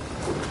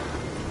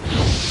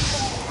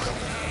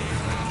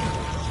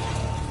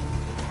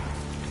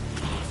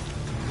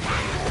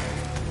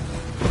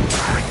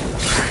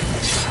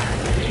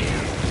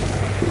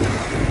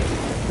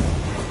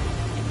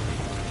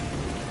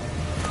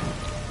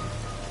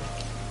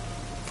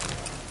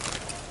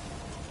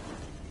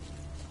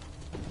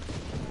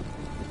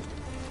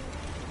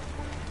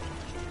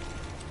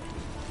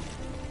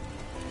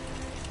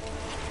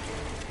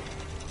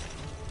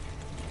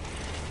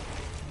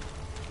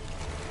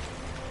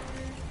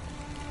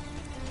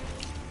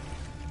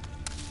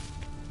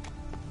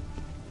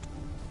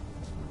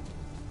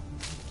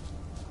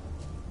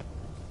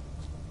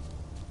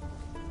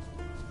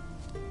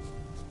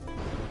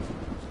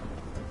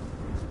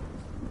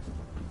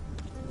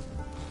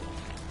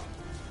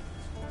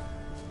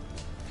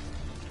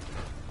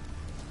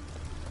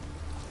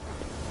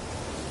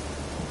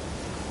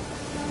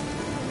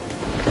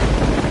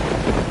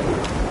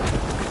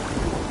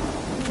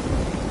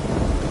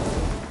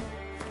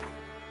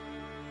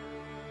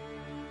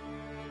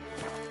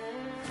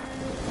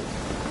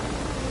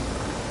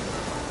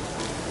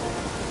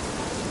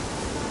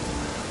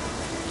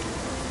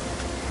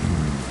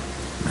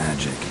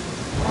 Magic.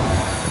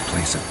 The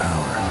place of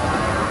power.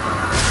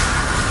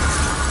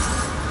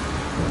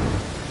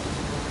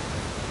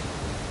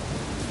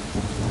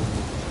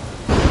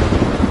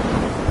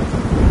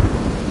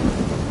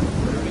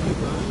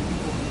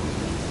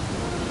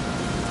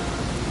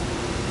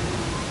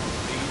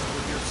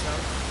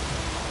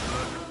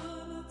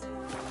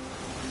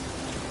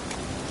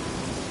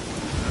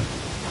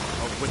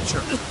 A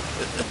witcher.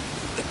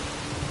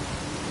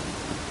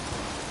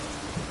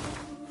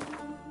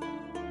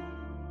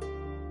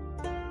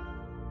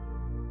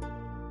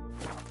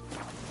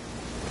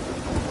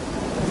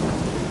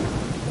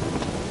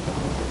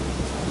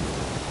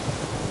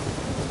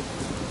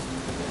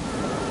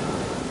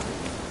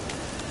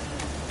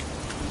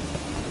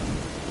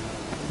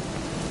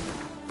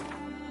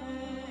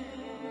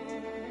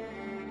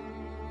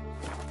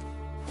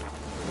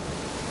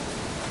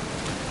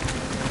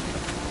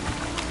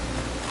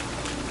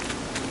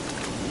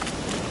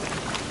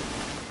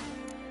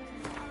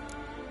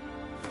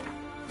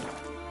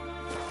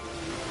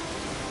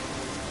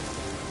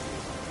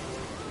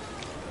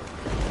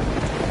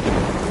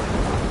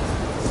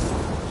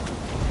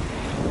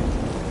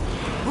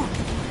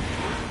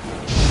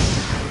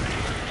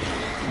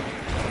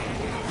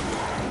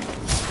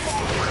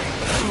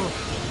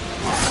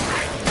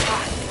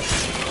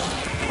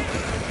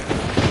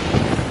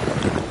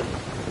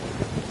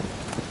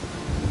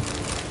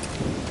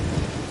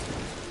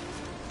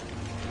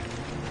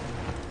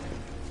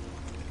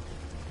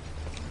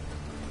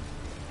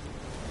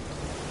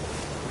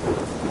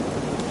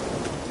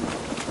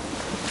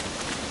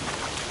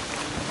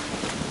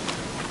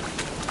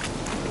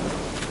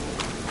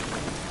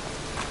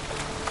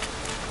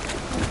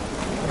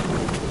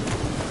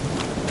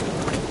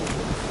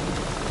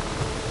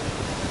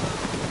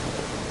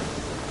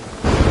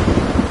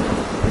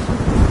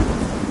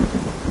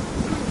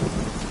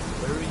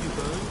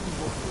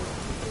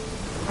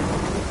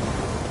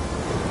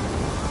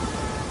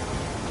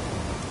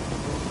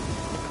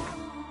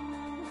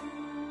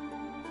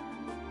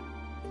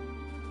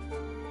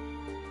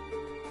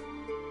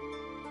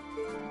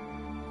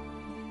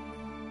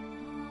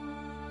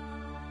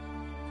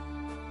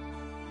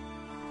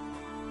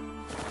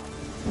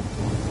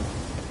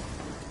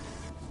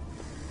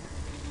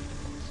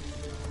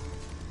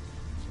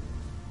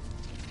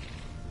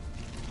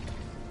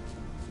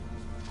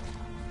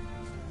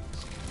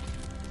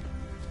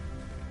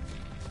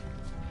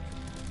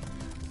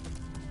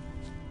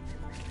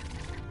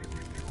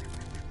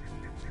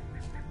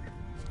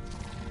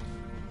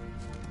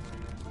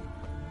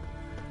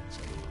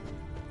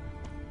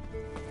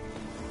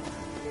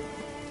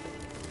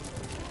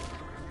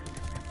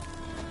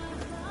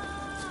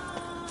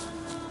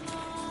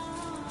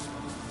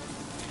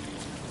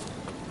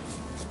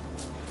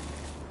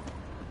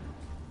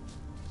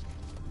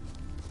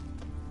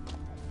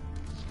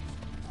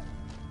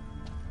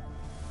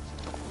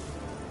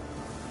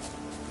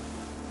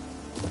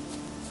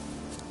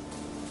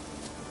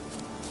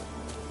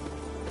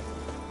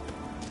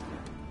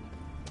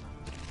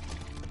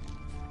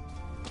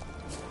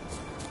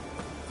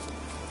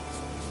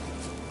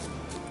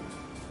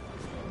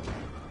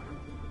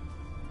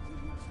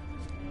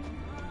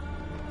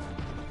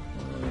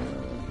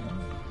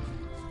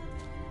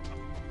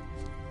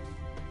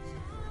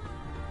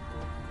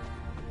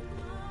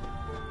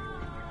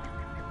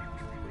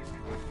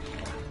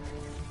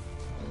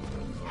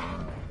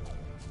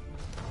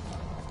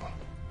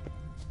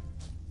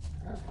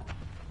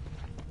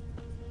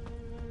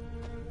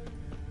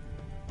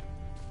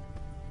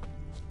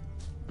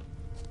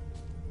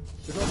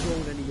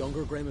 grown any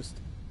younger, Gremist.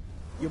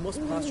 You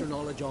must pass your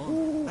knowledge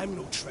on. I'm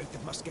no trout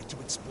that must get to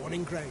its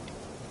spawning ground.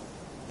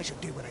 I shall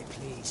do what I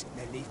please.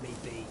 Now leave me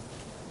be.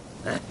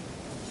 Huh?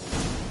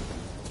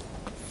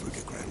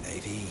 Fruit ground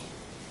ivy,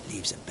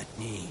 leaves of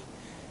bitney,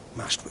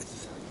 mashed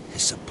with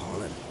hyssop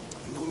pollen.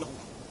 No,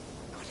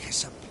 not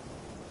hyssop.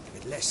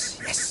 Less,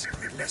 yes,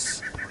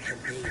 less. Or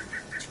henbane,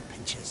 2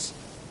 pinches.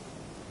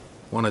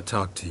 Want to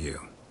talk to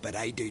you. But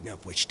I do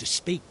not wish to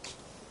speak.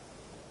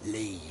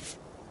 Leave.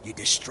 You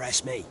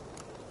distress me.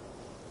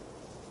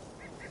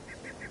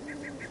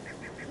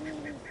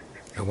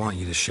 I want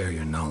you to share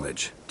your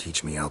knowledge.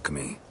 Teach me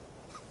alchemy.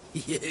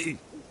 You?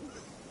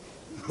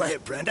 My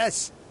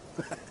apprentice?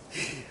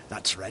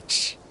 That's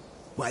rich.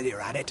 While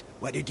you're at it,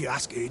 why did you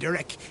ask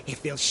Uderic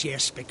if he'll share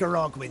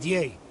Spikarog with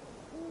you?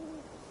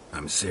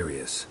 I'm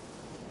serious.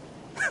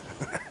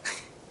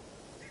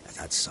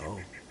 That's so.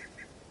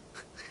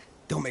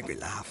 Don't make me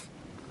laugh.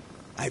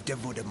 I've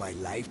devoted my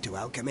life to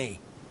alchemy.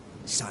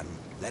 Son,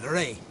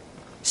 literally.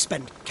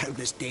 Spent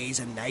countless days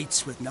and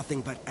nights with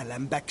nothing but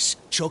alembics,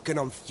 choking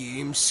on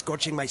fumes,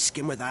 scorching my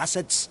skin with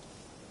acids.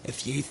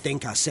 If you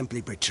think I'll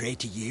simply betray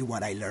to you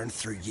what I learned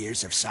through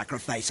years of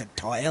sacrifice and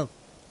toil,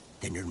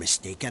 then you're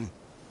mistaken.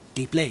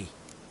 Deeply.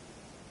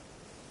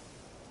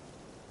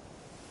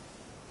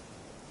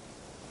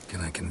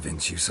 Can I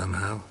convince you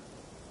somehow?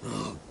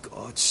 Oh,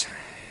 gods.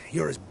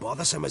 You're as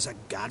bothersome as a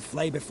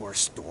gadfly before a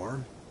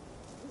storm.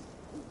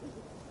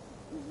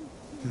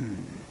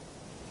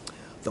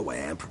 Though I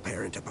am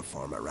preparing to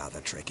perform a rather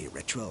tricky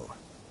ritual.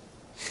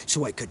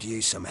 So I could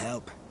use some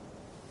help.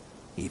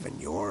 Even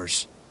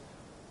yours.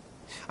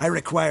 I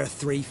require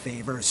 3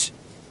 favors.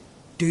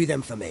 Do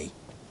them for me,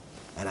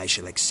 and I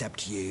shall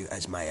accept you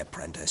as my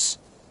apprentice.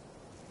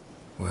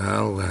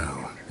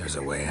 Well, there's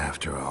a way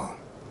after all.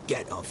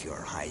 Get off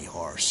your high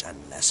horse and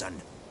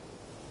listen.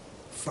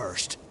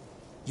 First,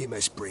 you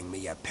must bring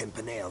me a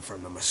pimpernel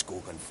from the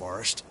Muskogan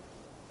forest.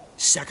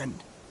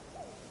 Second,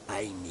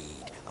 I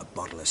need a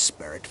bottle of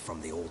spirit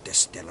from the old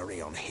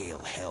distillery on Hale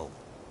Hill.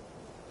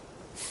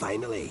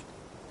 Finally,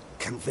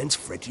 convince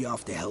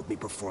Fritjof to help me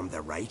perform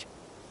the rite.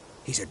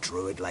 He's a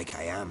druid like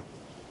I am.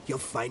 You'll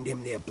find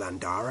him near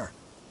Blandara.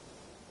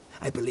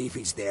 I believe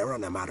he's there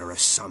on a matter of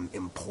some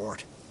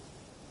import.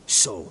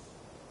 So,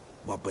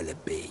 what will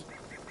it be?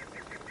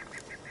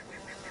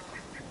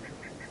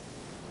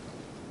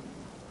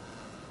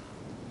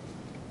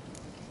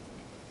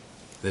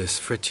 This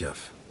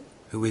Fritjof,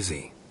 who is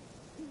he?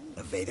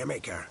 A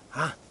Vadermaker,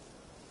 huh?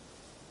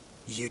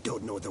 You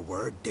don't know the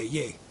word, do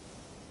you?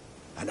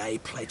 And I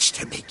pledge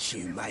to make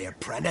you my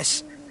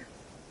apprentice.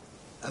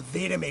 A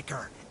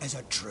Vadermaker is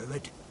a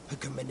druid who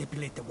can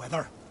manipulate the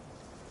weather.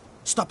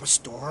 Stop a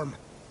storm,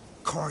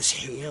 cause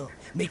hail,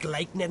 make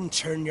lightning and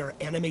turn your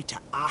enemy to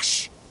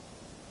ash.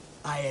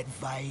 I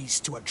advise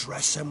to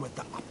address him with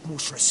the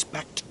utmost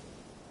respect,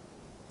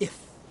 if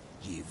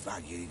you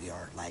value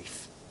your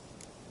life.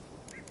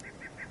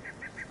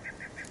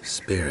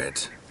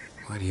 Spirit.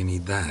 Why do you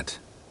need that?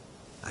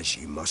 As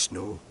you must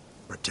know,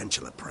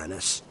 potential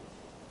apprentice,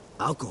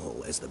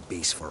 alcohol is the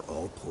base for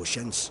all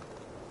potions.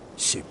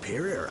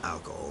 Superior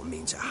alcohol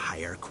means a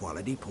higher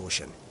quality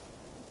potion.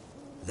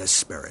 This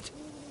spirit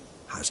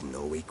has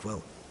no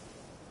equal.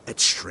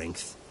 Its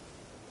strength,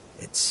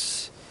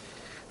 its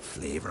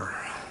flavor.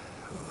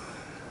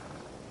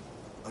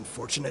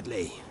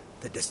 Unfortunately,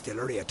 the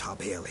distillery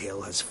atop Hale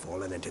Hill has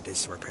fallen into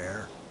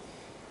disrepair.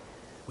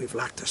 We've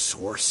lacked a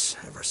source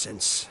ever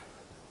since.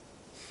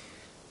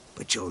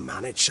 But you'll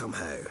manage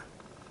somehow,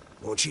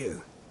 won't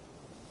you?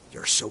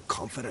 You're so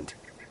confident.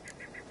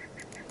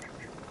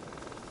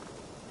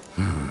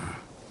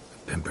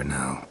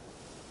 Pimpernel.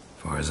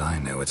 Far as I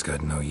know, it's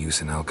got no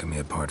use in alchemy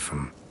apart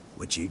from...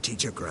 Would you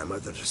teach your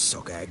grandmother to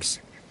suck eggs?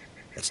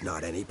 It's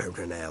not any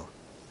pimpernel,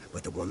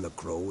 but the one that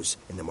grows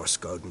in the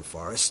Muskogan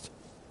forest.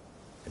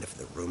 And if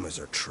the rumors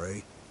are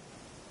true,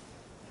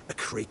 a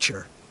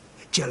creature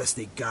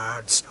jealously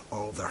guards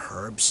all the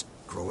herbs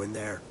growing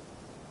there.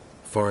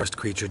 Forest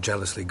creature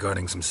jealously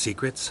guarding some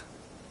secrets?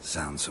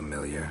 Sounds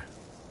familiar.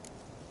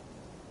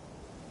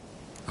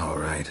 All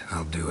right,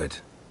 I'll do it.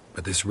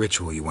 But this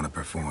ritual you want to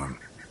perform,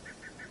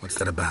 what's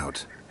that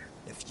about?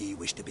 If you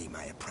wish to be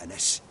my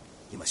apprentice,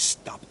 you must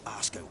stop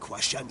asking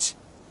questions.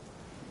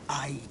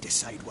 I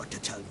decide what to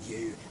tell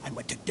you and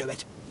when to do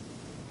it.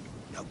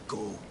 Now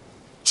go.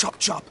 Chop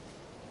chop,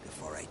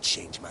 before I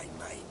change my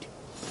mind.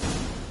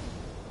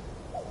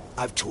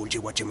 I've told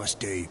you what you must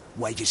do.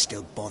 Why do you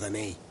still bother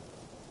me?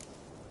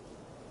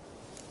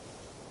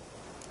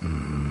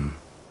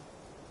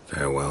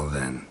 Farewell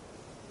then.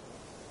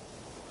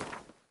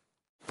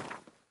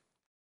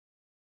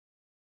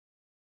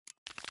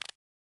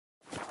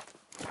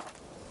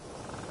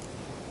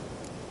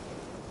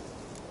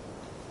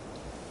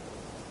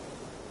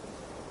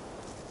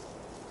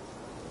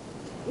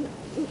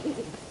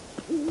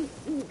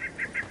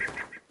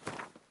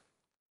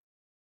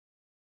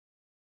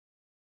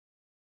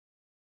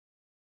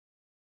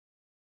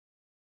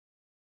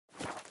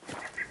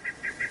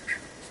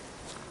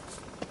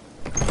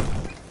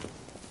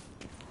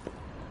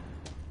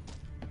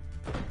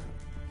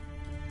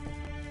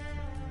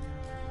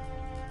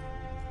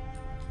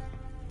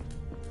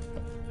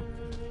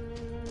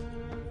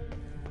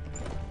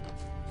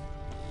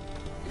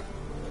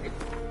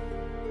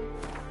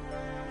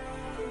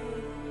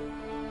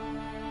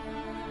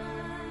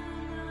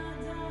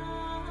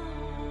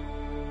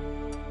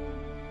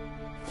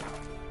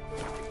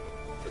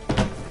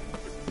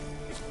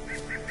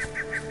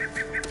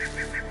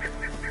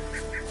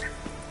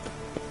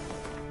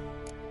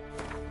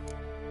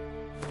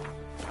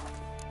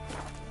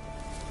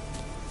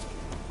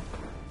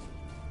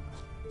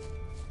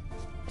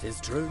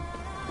 true.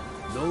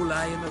 No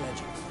lie in the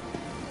legend.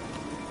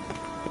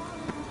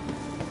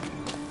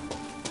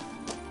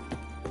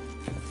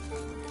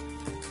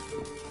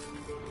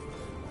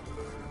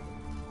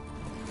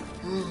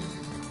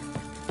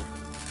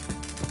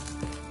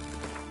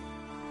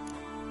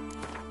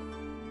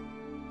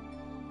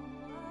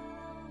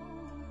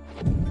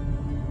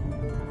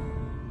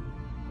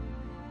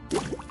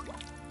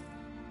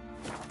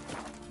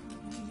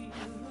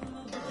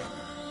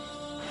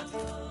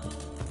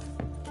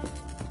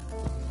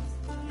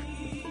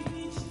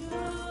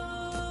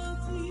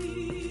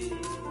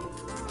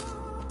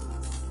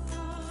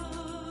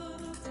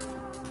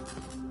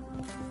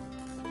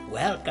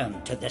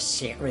 Welcome to the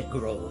Sacred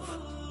Grove.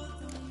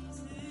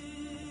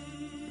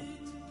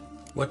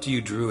 What do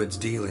you druids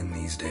deal in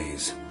these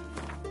days?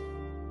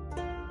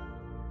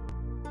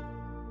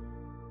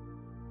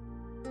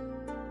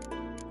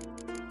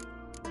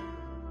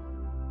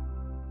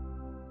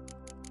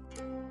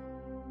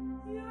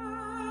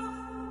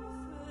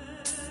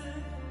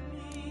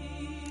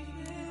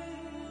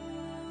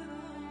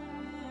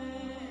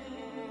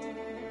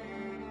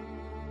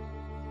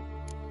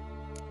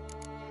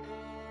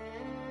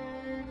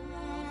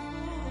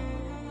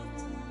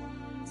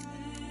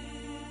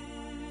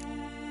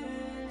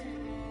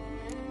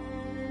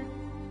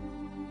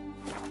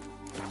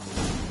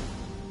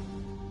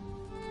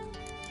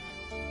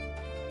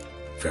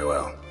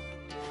 Farewell.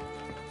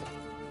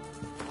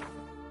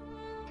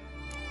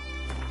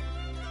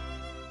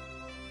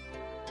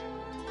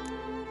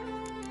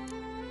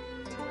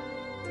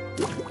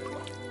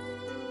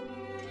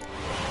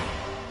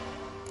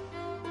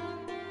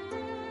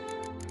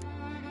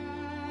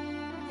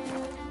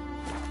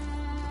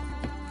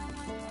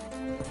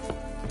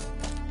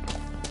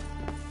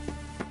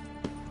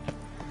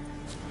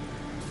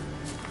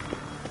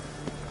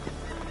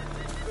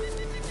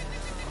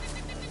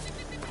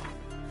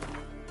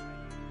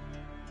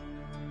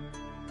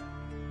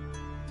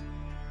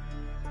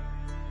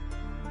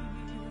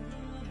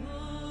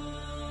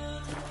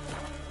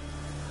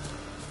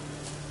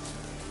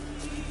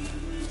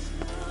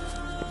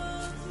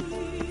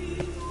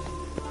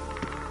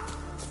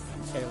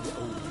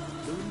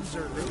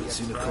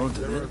 Seen a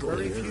continental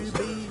here.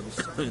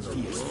 We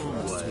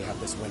have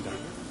this winter.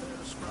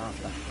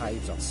 Half the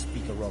hives on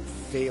Speaker Rock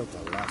failed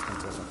to last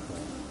until the fall.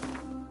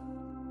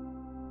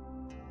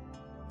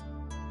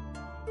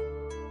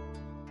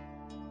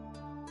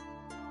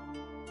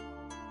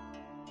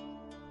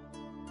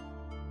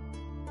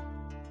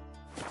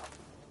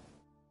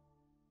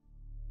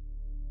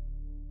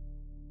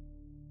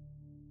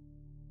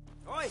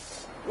 Oi,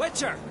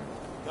 Witcher!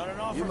 Got an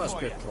offer You must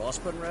for be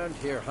prospering round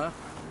here, huh?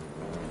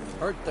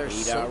 Heard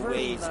there's Need our silver in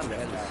ways, that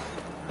Drifter. hill.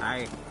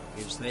 Aye,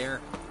 is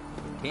there.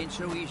 Ain't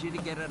so easy to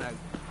get it out.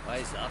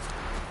 Why's that?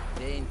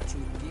 They ain't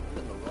too deep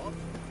in the rock.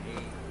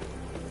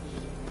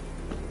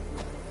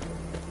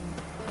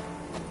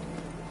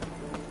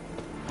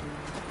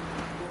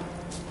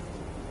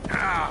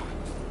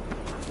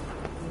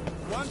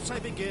 Once I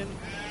begin,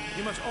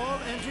 you must all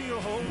enter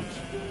your homes,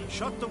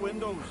 shut the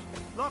windows,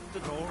 lock the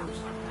doors.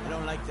 I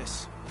don't like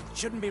this.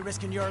 Shouldn't be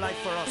risking your life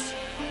for us.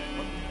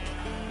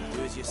 But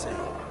do as you say.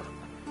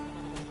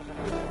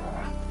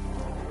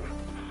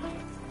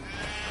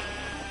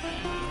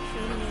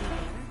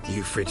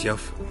 You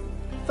Fritjof?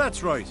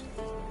 That's right.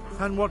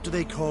 And what do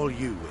they call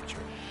you, Witcher?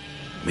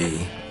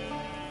 Me?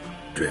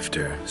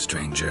 Drifter,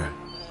 stranger,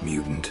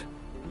 mutant,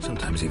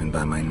 sometimes even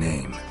by my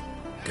name.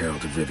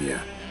 Geralt of Rivia.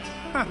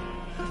 Ha!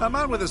 A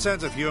man with a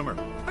sense of humor.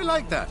 I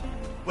like that.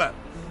 Well,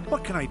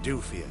 what can I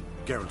do for you,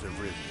 Geralt of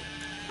Rivia?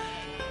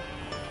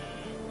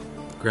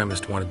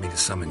 Gremist wanted me to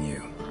summon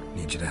you.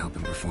 Need you to help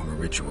him perform a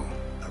ritual.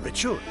 A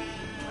ritual?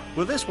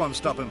 Will this one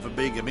stop him from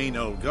being a mean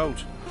old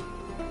goat?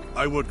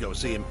 I would go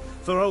see him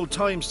for old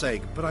time's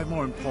sake, but I've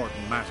more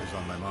important matters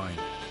on my mind.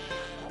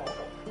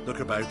 Look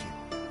about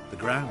you. The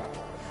ground.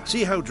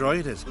 See how dry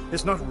it is.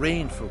 It's not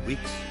rained for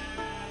weeks.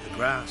 The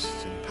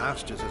grass in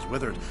pastures has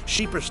withered.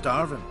 Sheep are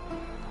starving.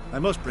 I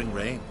must bring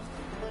rain,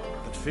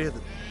 but fear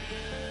that...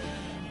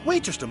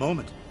 Wait just a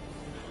moment.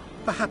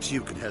 Perhaps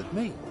you can help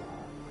me.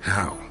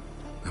 How?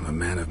 I'm a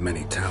man of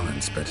many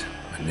talents, but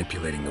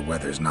manipulating the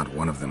weather's not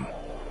one of them.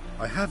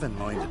 I have in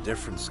mind a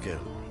different skill,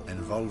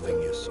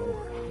 involving your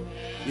sword.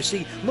 You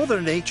see,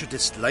 Mother Nature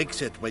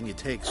dislikes it when you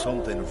take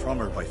something from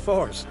her by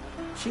force.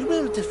 She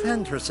will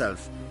defend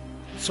herself.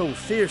 So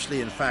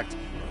fiercely, in fact,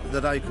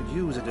 that I could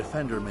use a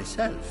defender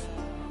myself.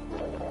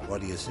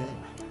 What do you say?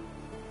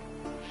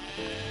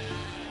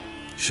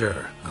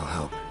 Sure, I'll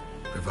help.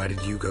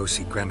 Provided you go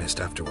see Gremist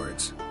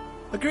afterwards.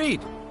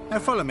 Agreed. Now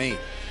follow me.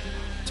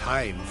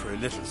 Time for a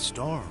little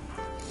storm.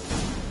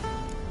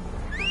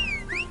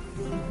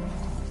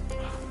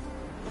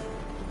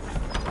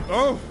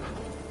 Oh!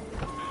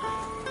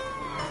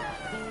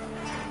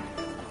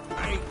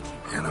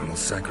 Animal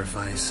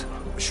sacrifice?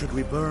 Should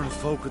we burn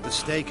folk at the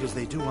stake as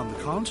they do on the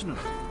continent?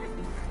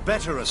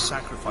 Better a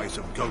sacrifice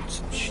of goats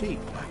and sheep,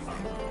 I think.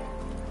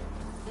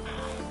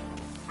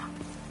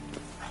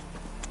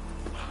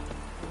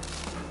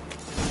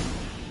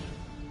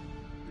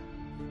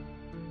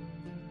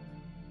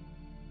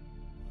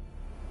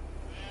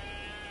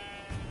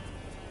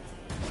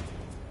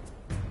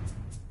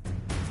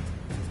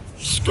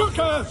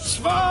 Skuka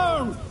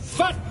Svarm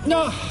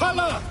Fatna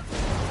Hala!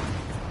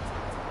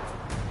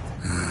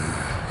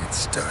 It's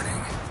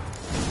starting.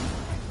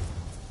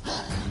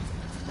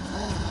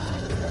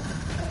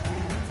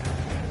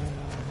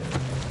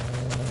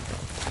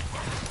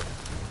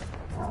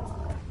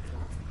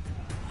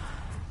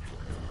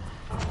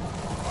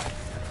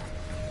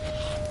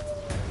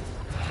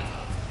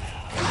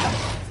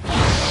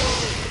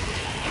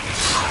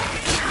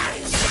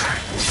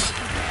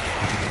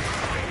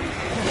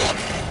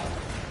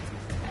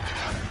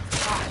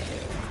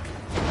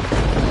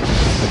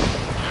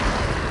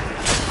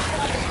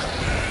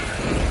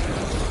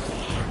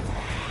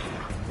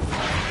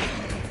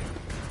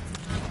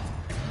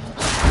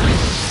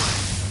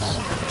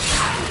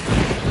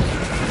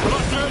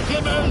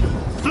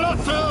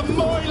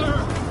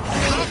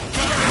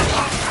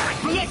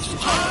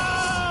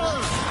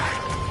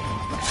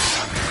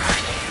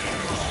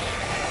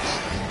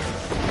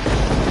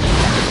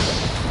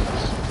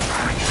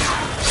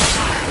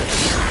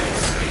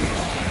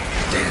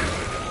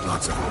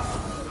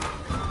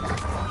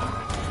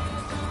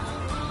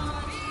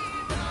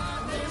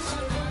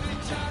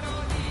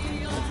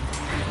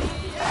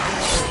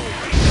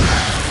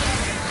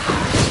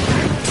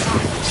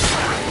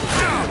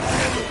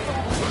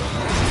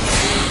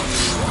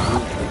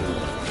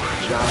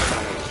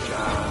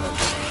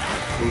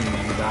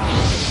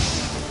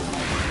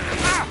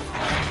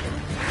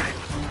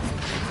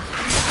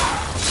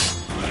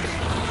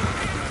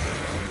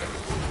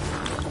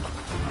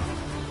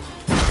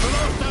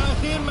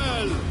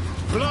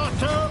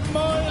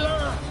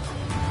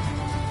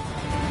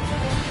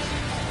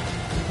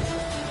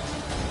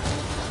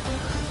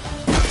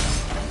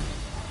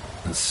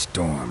 A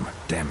storm,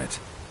 damn it.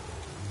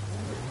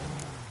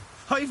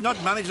 I've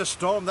not managed a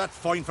storm that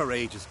fine for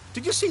ages.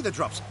 Did you see the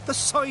drops? The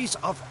size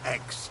of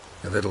eggs.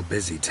 A little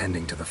busy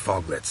tending to the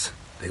foglets.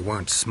 They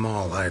weren't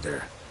small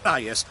either. Ah,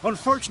 yes.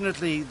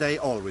 Unfortunately, they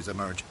always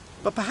emerge.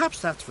 But perhaps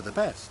that's for the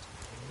best.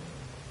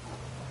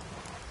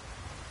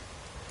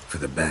 For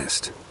the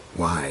best?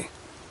 Why?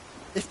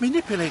 If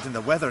manipulating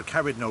the weather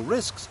carried no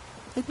risks,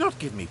 they'd not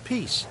give me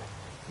peace.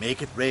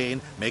 Make it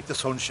rain, make the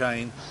sun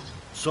shine.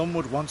 Some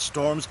would want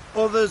storms,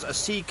 others a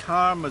sea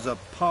calm as a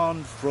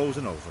pond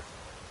frozen over.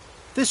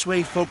 This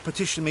way folk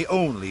petition me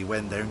only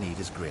when their need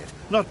is great,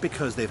 not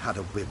because they've had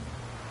a whim.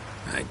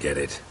 I get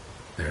it.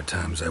 There are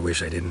times I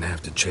wish I didn't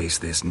have to chase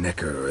this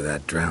necker or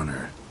that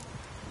drowner.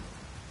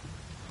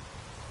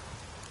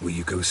 Will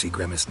you go see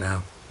Grimace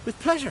now? With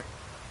pleasure.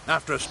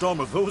 After a storm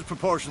of those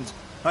proportions,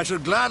 I shall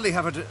gladly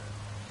have her to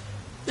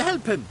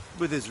help him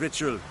with his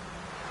ritual.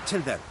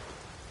 Till then.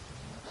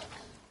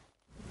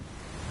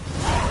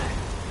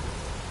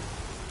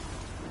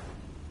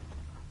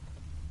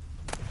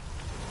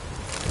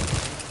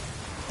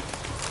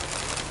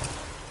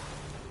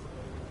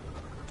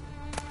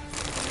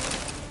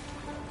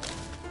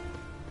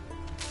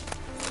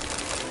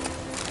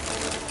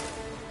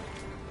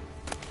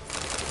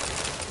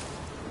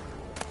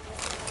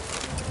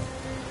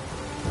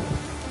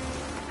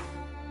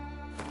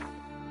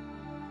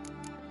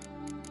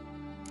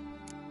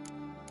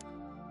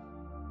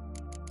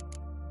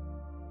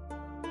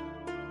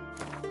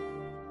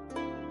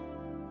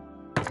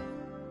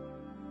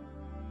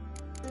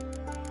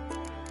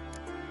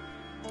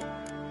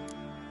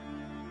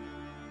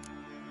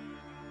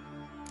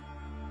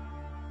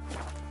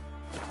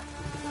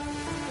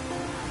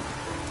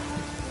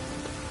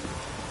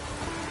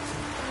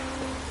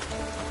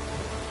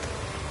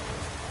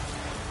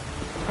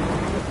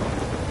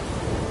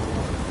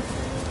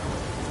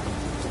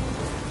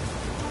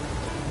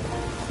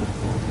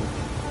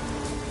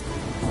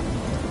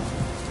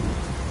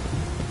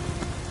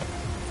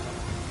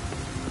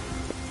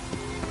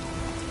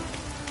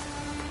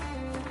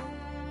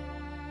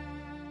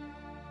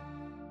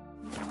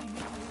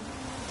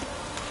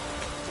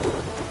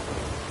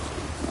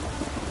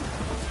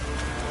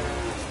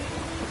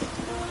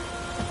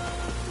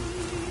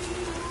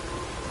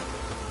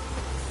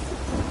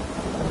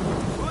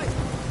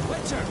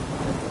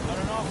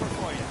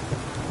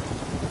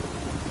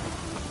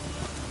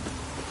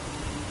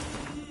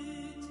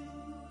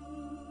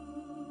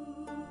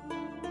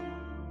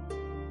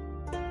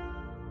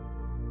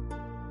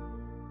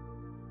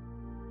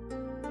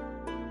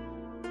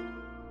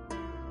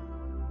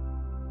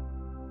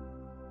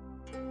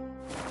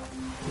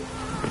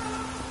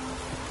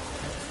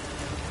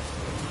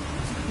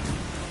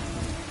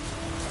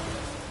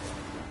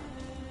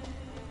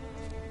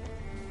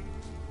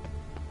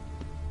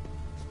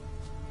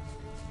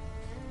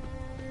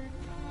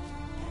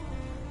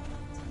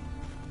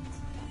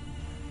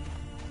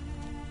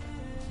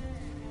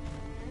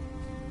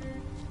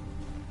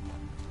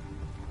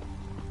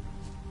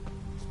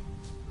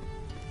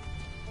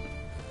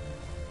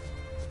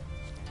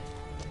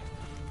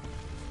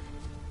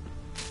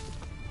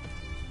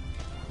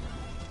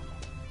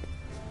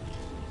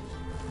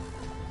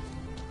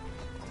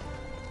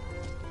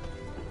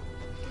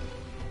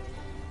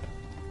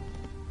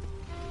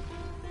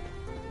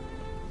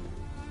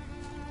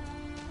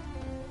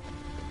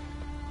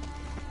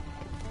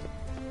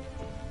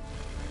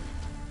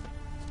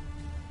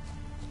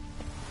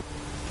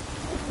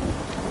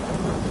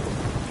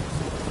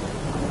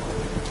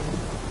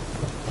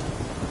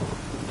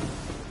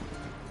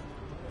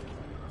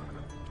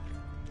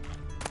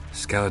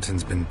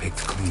 Skeleton's been picked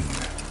clean,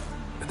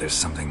 but there's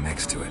something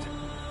next to it.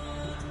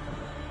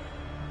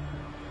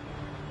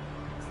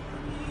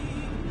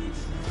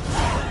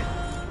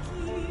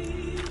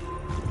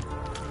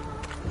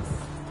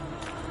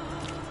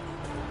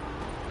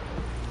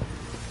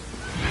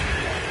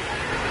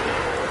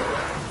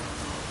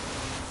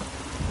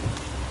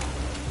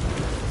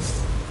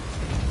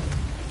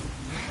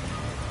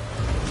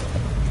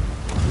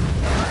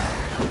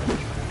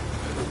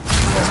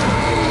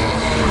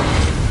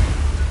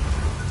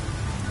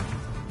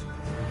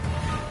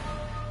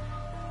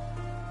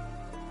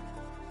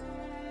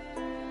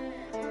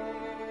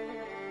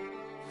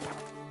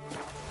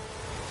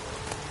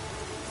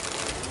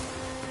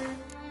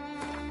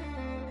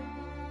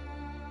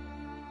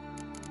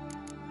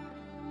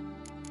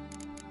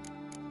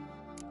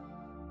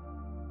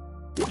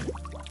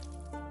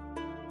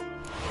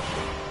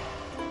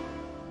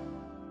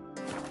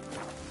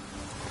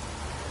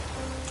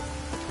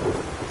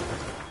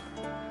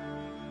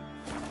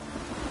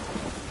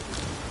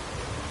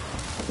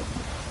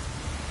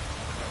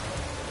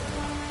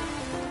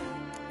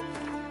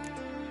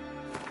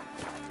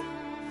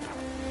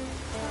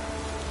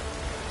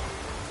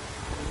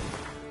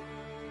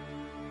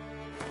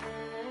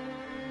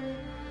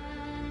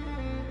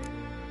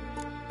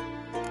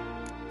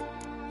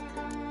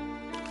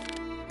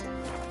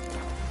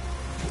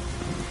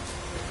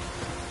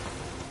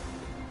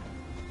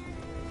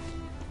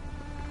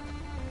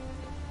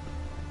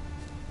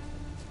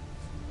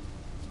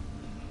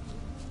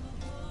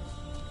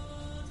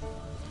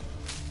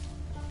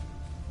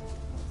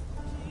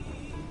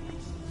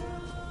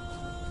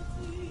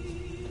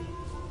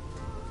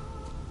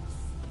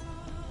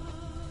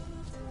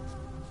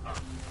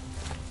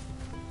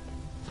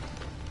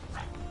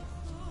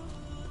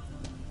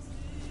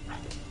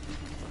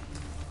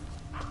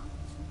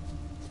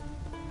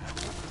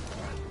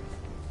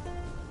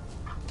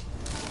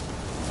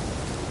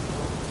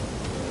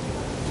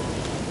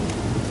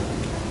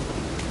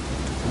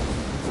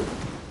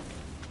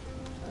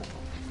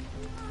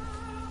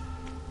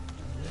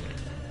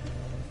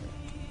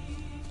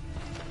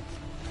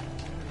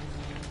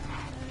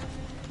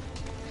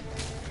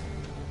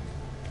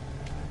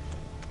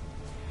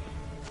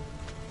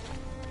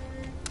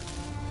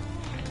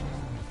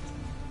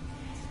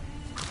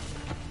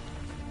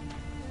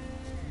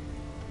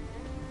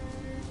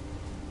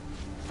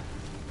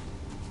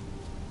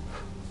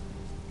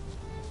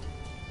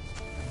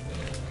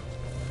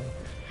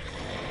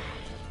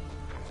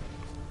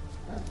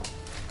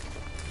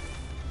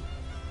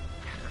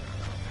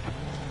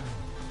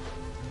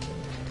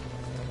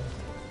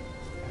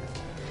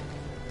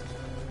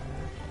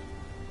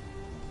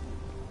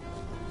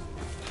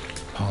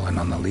 Pollen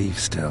on the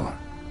leaves still.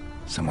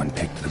 Someone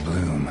picked the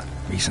bloom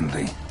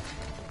recently.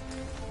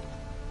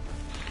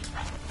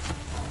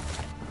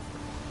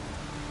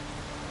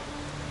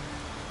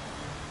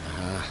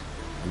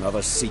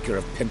 Another seeker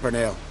of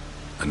Pimpernel.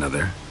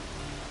 Another?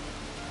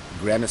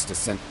 Gremistus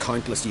sent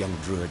countless young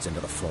druids into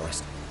the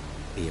forest.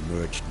 They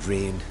emerged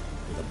drained,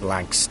 with a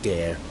blank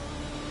stare,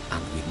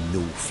 and with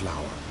no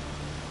flower.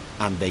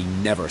 And they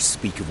never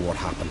speak of what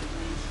happened.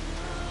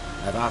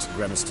 I've asked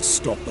Gremis to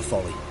stop the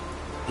folly.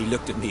 He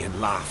looked at me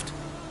and laughed.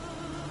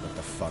 But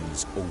the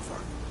fun's over.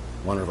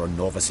 One of our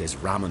novices,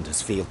 Ramond,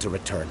 has failed to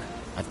return.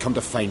 I've come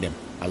to find him,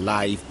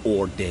 alive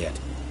or dead.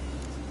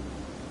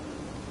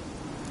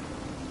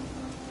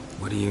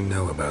 What do you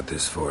know about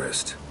this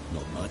forest?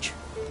 Not much.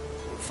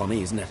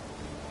 Funny, isn't it?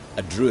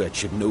 A druid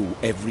should know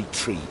every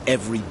tree,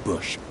 every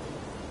bush.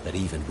 But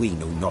even we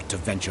know not to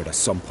venture to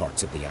some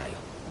parts of the Isle.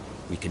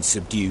 We can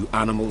subdue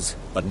animals,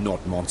 but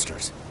not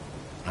monsters.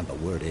 And the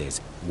word is,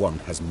 one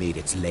has made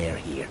its lair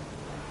here.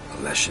 A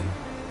Leshen?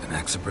 An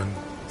Axabron?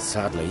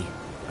 Sadly,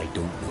 I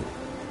don't know.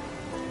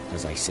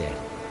 As I said,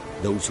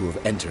 those who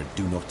have entered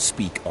do not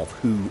speak of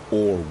who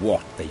or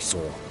what they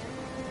saw.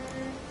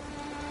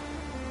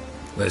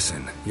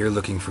 Listen, you're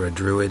looking for a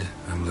druid,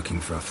 I'm looking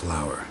for a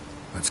flower.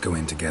 Let's go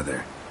in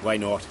together. Why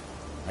not?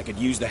 I could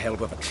use the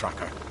help of a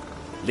tracker.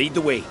 Lead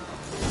the way.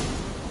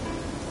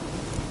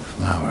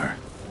 Flower.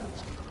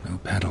 No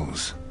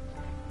petals.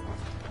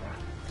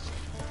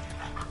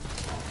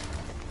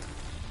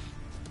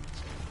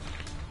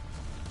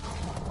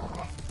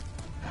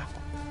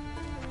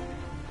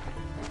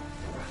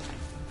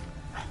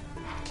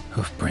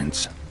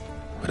 Hoofprints,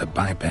 but a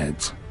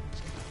biped's.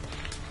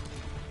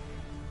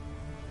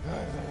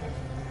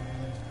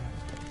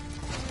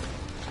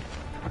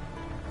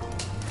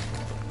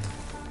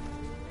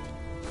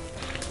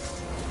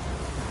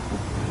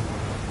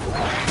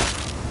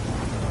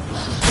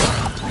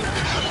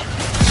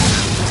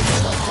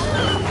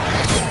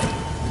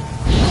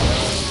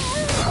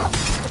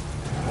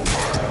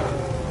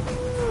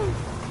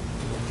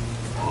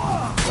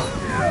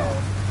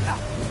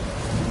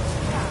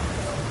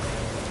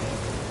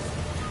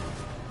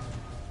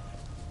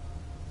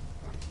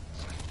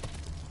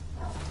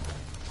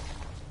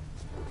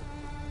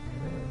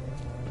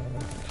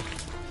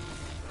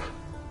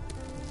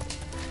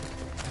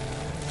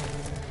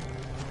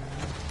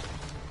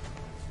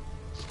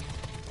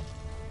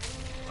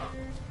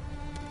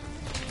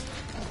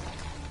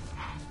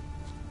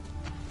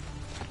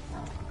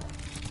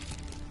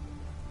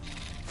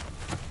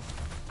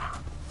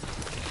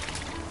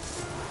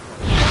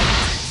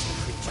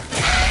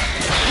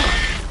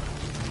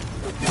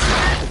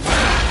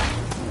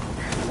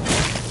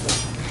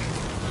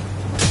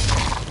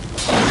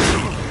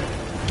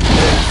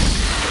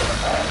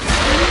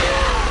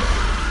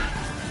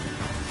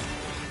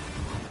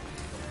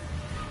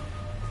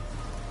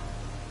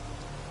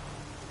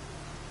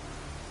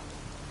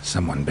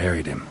 Someone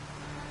buried him.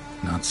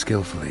 Not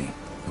skillfully,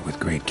 but with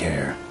great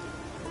care.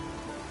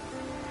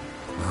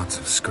 Lots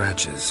of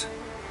scratches.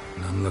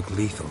 None look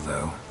lethal,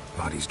 though.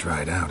 Body's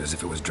dried out as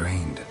if it was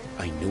drained.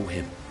 I know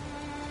him.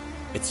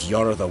 It's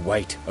Yara the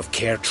White of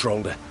Caer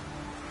Trolda.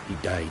 He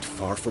died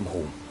far from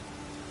home.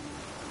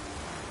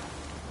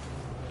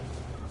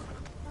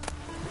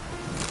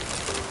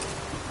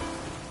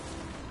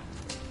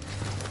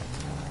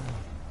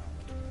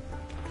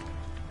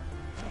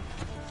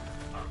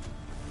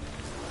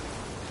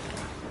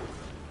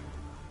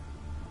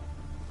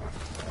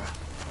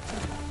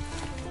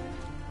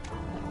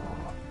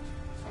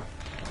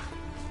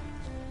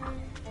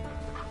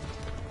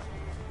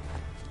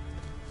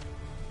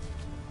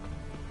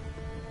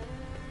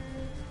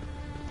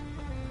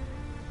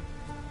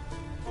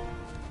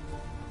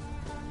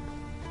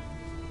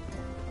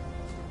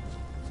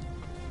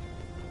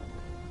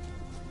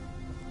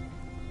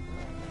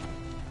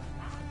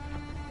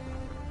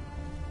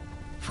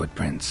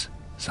 Footprints.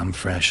 Some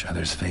fresh,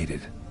 others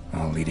faded,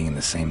 all leading in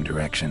the same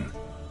direction.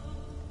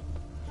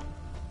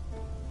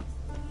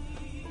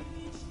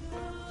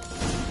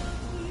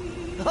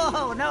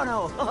 Oh,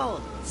 no.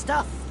 Oh,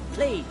 stuff,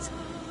 please.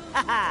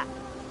 Haha.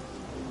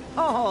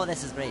 Oh,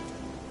 this is great.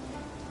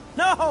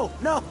 No,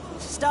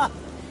 stop.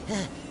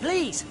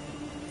 Please.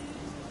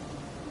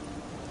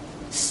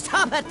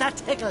 Stop it, that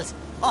tickles.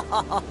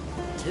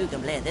 Two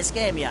can play this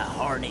game, you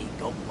horny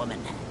goat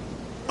woman.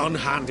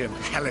 Unhand him,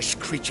 hellish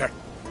creature.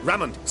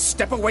 Raymond,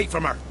 step away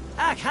from her.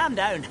 Calm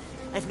down.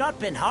 I've not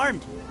been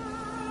harmed.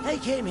 I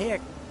came here.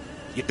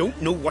 You don't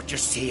know what you're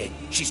saying.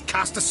 She's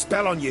cast a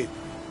spell on you.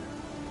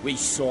 We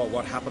saw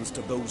what happens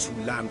to those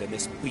who land in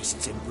this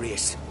beast's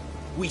embrace.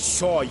 We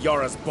saw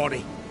Yara's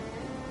body.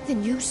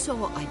 Then you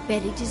saw I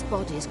buried his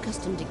body as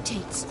custom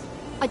dictates.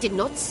 I did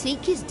not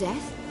seek his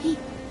death.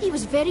 He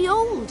was very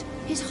old.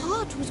 His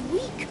heart was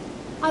weak.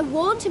 I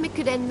warned him it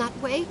could end that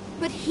way,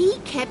 but he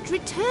kept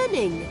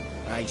returning.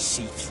 I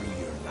see through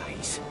your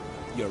lies.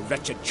 Your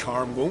wretched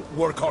charm won't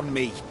work on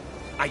me.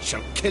 I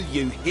shall kill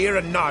you here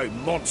and now,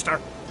 monster!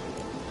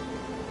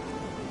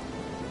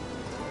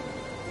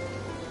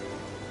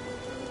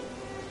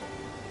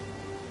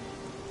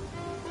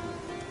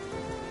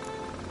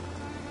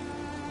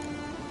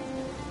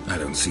 I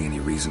don't see any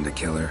reason to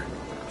kill her.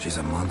 She's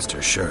a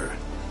monster, sure,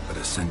 but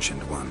a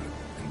sentient one,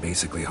 and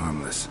basically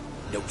harmless.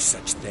 No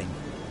such thing.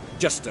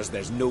 Just as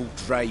there's no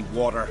dry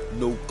water,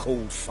 no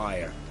cold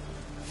fire.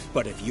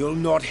 But if you'll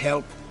not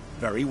help,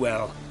 very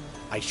well.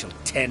 I shall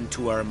tend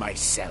to her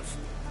myself.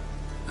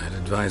 I'd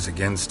advise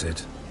against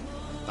it.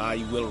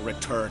 I will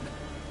return,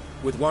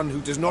 with one who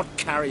does not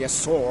carry a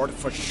sword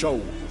for show.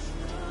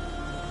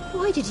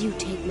 Why did you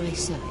take my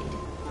side?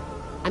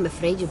 I'm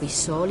afraid you'll be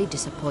sorely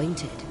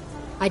disappointed.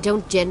 I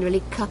don't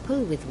generally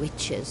couple with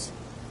witches,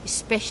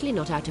 especially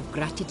not out of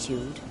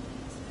gratitude.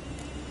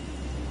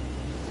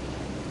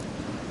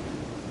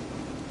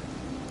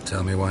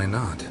 Tell me why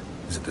not.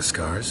 Is it the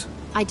scars?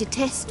 I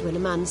detest when a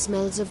man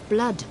smells of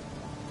blood.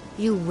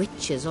 You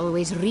witches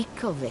always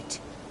reek of it.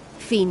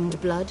 Fiend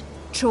blood,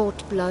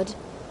 trot blood,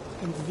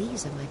 and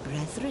these are my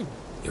brethren.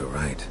 You're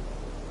right.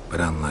 But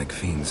unlike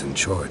fiends and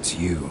chorts,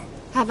 you...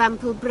 Have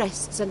ample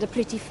breasts and a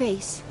pretty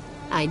face.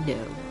 I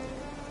know.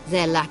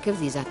 Their lack of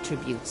these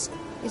attributes,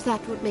 is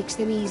that what makes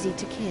them easy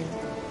to kill?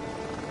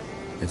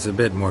 It's a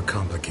bit more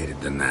complicated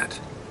than that.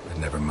 But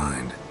never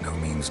mind. No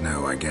means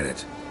no, I get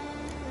it.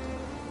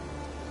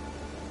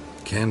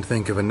 Can't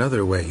think of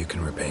another way you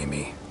can repay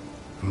me.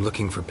 I'm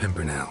looking for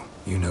Pimpernel.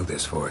 You know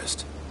this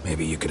forest.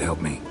 Maybe you could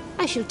help me.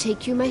 I shall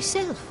take you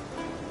myself.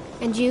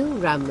 And you,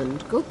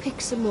 Raymond, go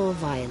pick some more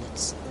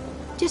violets.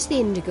 Just the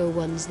indigo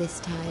ones this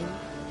time.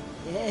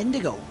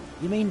 Indigo?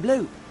 You mean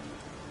blue?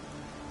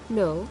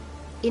 No.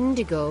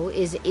 Indigo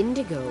is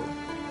indigo.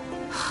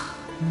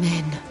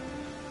 Men.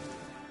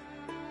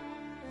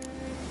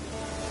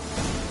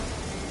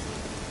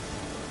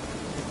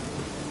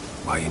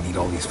 Why you need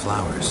all these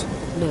flowers?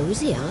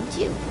 Nosy, aren't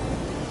you?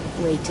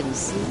 Wait and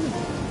see.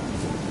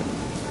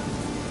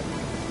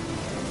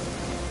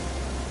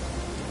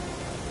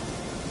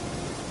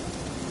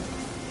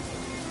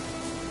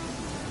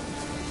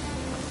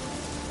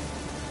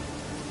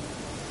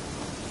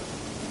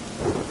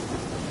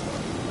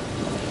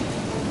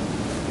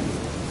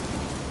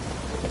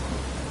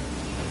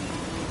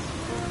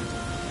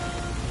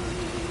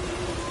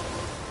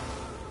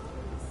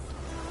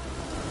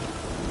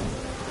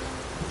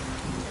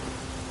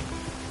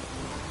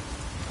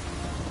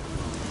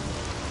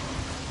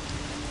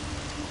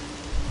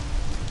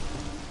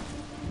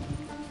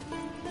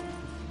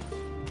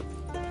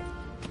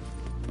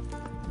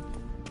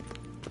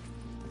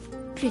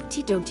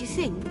 Pretty, don't you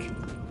think?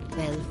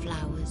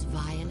 Bellflowers,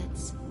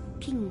 violets,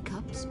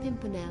 kingcups,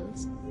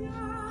 pimpernels.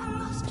 I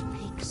must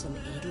pick some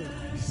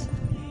edelweiss.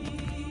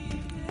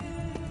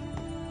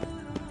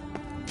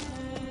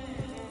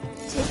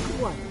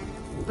 Take one,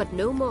 but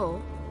no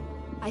more.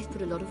 I've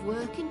put a lot of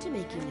work into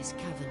making this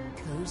cavern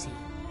cozy.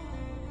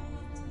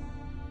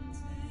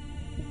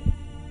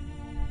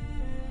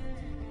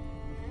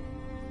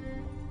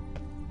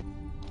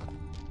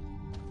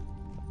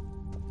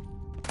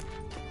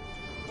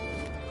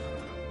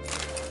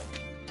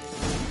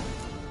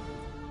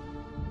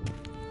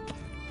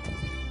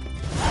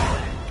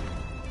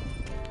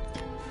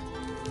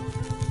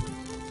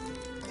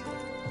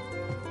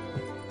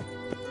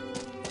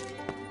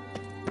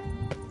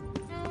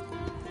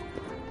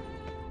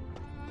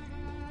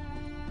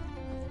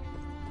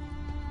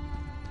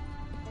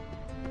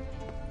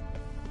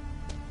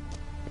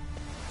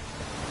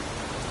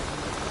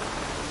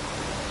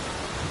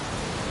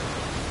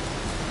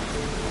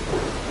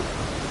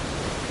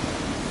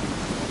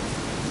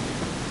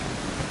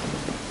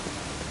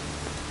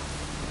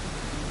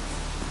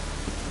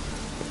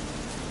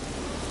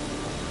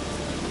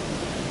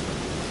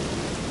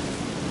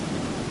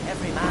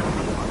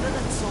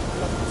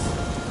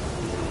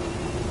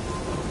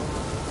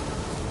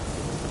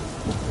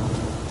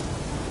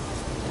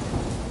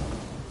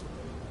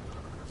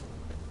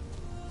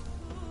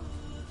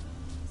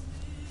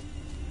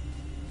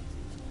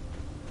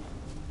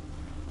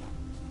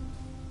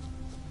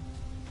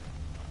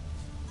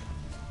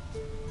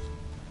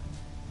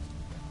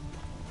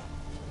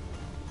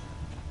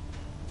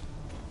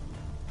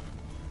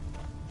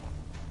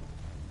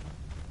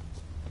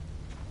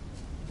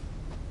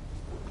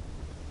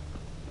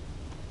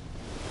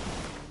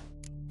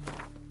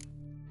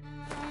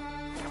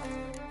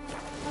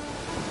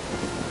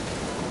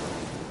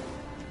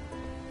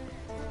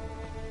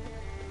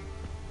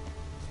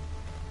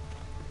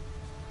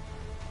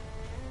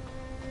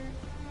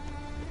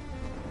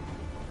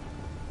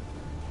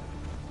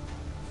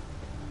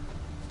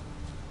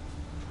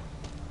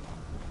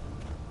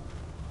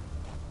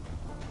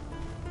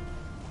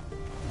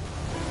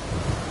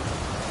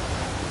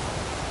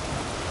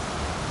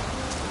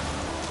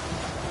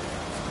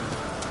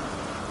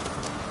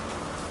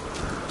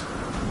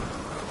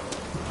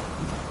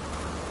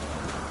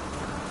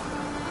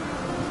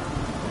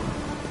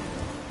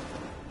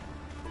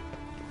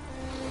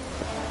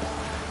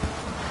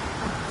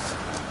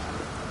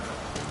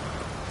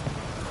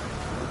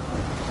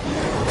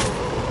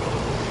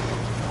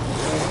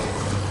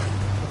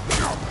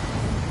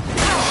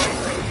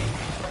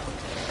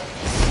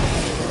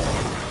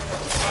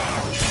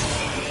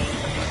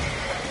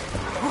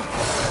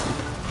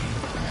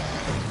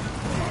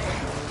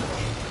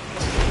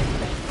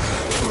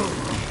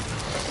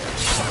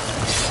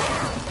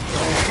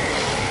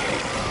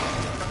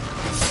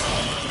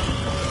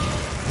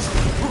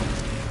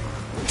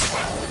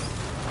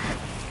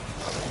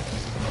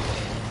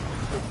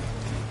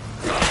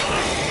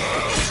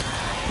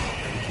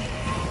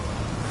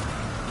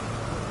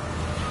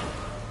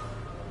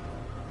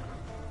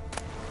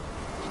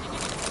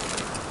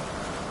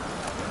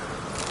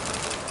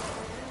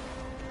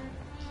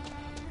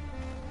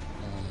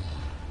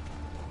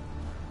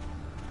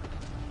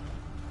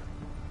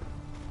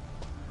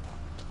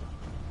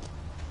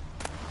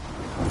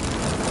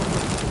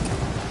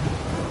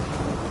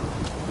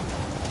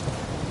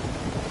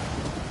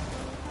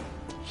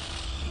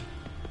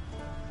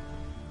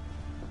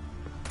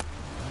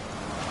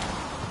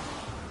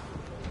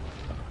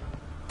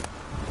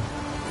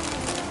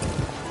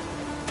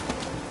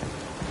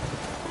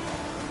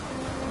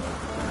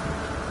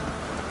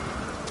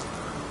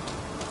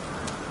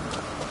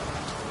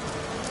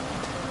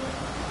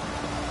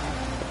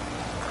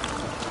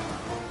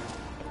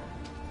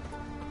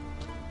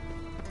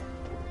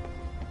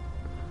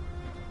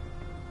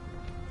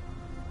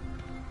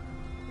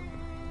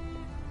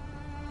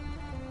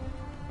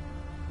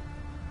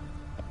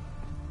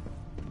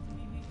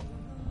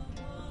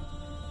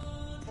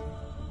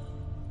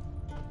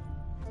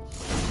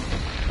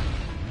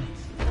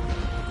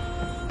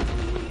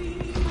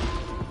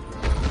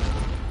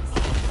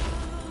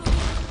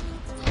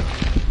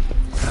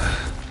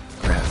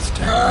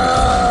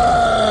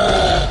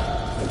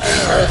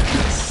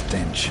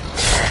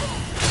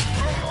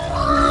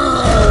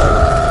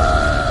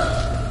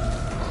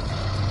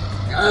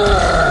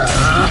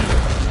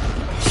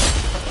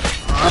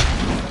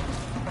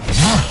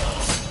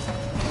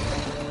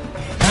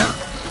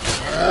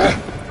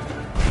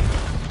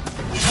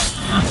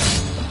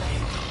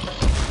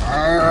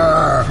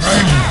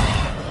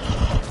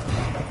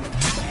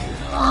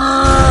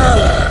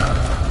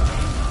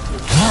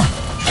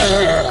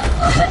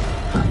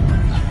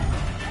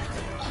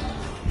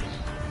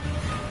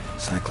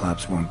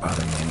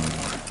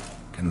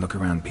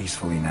 look around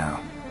peacefully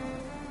now.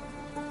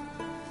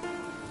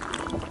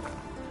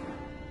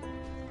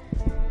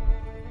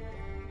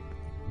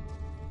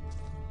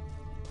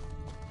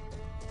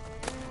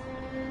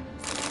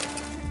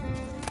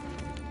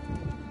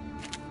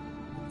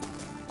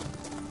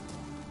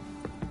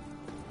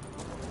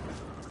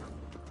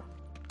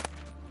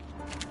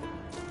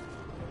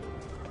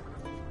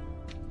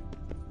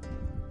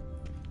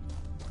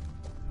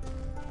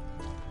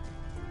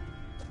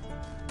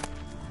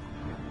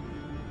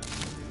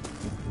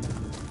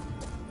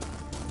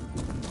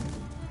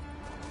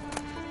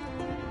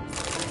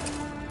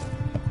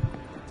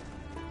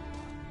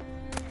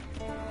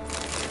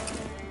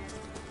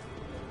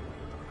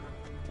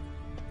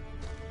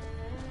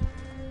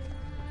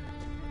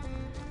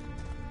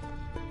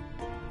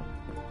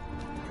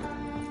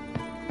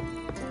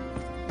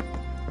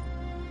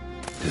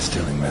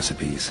 Distilling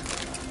recipes.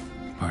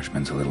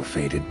 Parchment's a little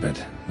faded,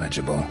 but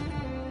legible.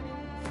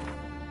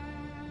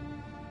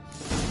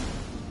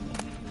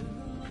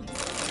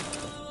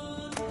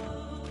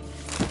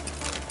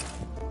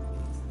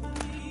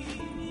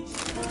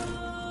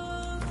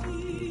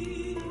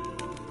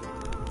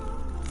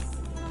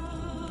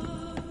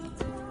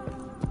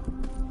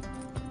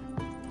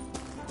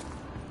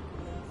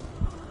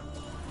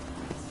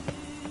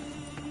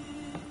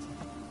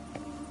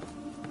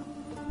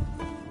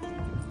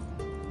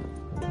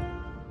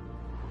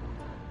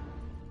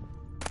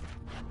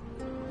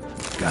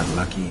 Got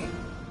lucky.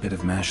 Bit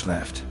of mash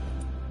left.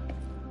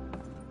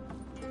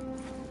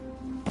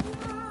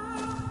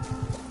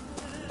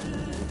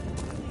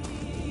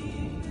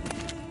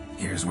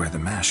 Here's where the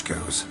mash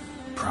goes,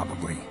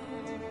 probably.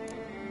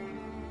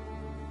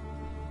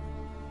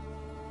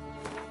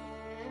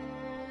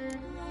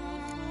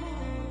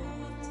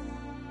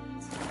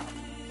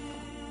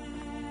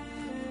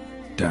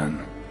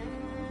 Done.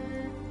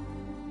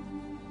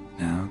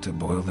 Now to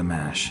boil the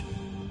mash.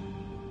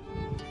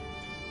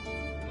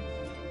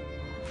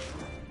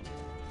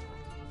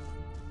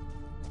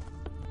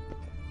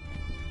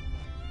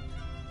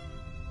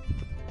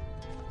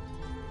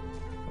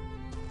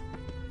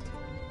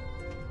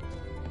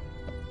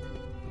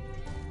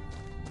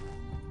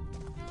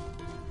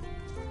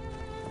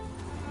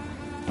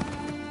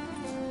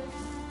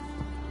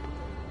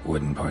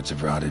 Wooden parts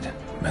have rotted,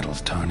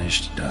 metal's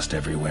tarnished, dust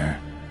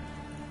everywhere.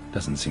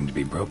 Doesn't seem to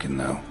be broken,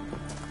 though.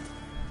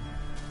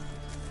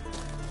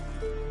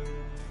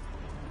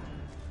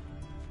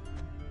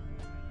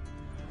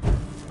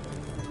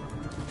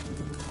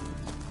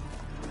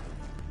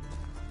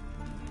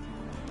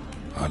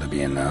 Ought to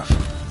be enough.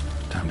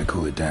 Time to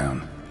cool it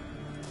down.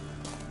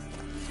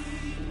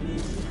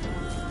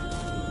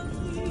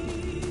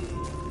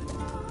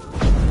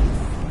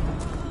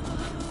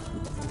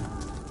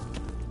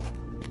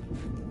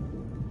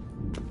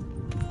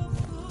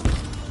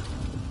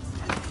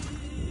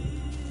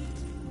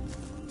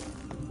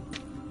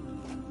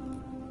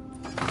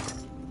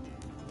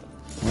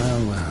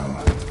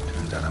 Well,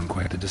 turns out I'm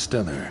quite the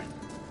distiller.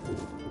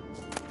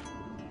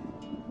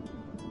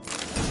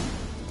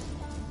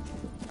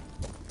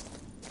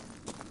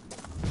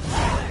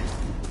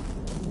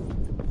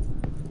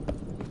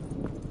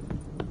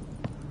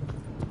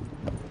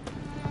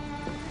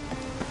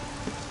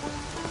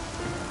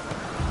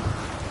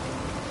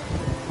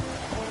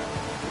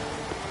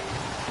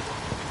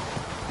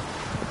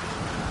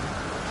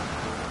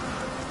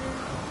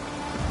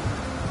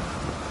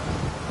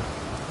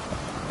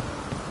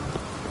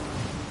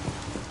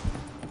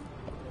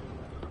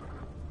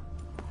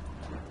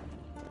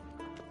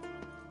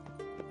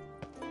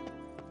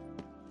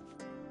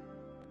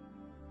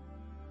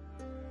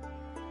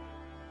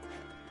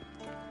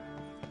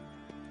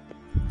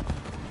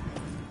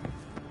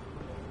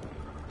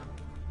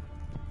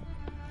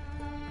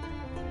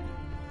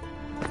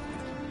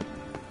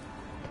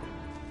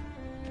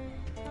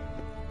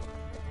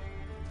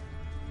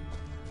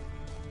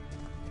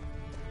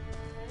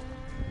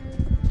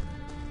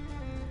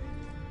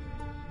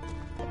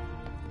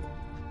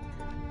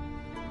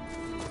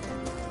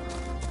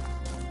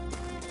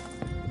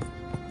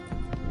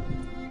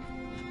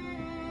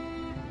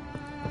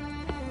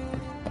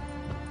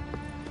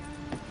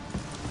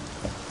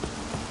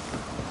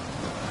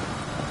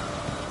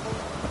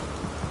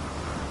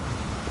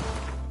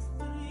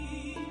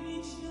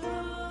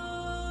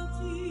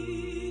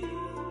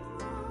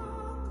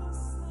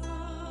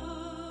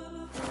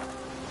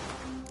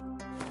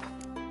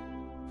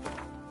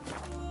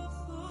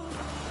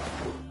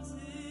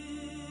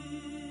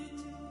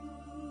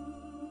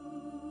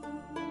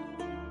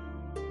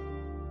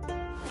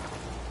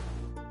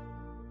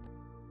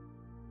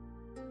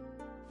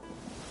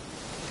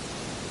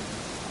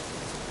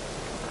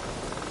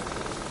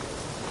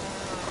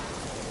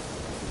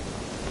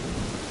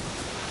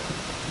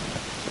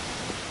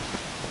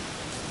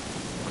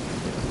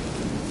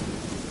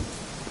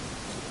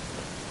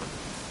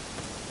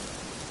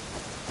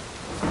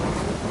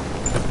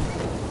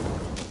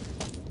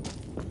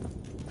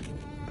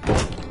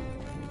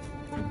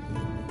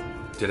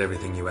 Did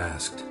everything you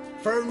asked.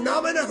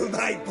 Phenomenal,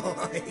 my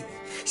boy.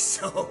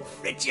 So,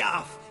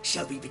 Fridtjof,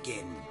 shall we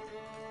begin?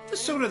 The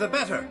sooner the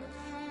better.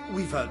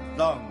 We've a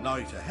long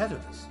night ahead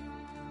of us.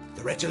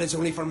 The ritual is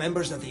only for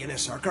members of the inner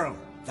circle.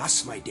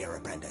 Thus, my dear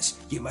apprentice,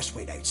 you must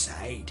wait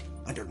outside.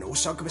 Under no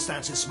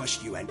circumstances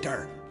must you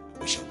enter.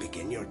 We shall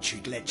begin your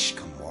tutelage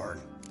come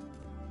morn.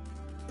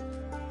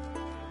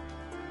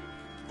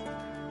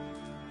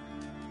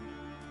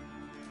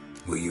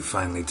 Will you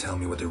finally tell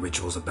me what the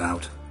ritual's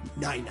about?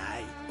 Nay.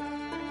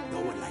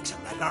 No one likes a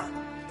wrangler.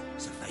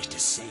 Suffice to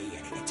say,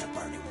 it's a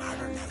burning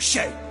matter now.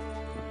 Shout!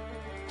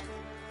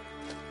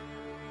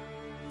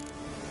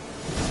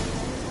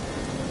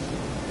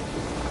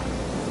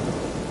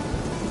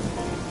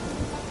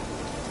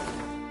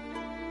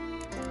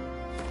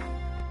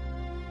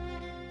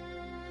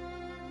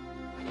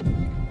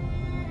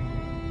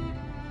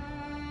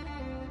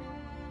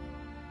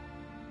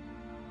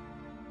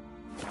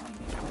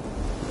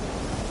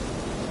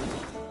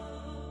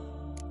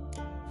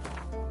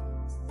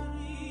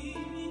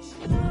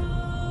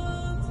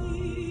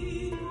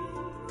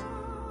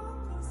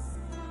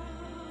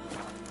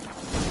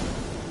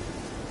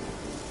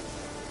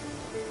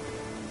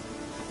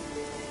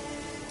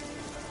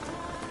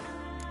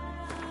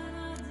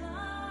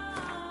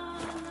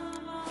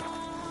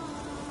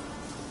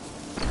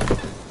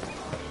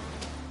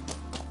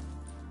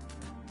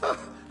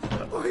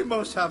 We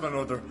must have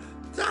another.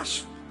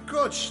 That's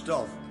good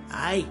stuff.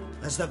 Aye,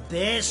 as the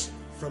base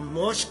from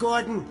Moss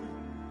Gordon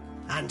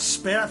and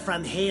Spirit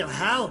from Hale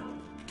Hell.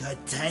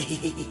 Good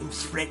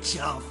times,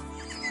 Fritjof.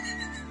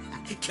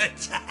 Good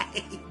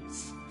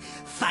times.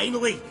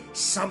 Finally,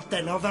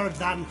 something other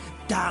than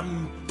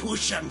damn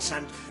potions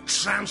and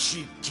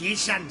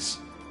transmutations.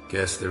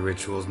 Guess the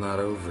ritual's not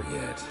over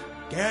yet.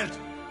 Gerd,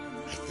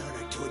 I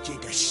thought I told you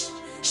to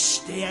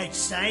stay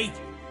outside.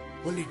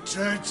 Only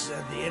druids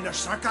of the inner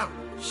circle.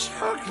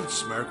 Circle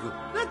Smirkle,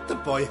 let the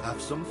boy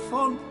have some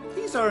fun.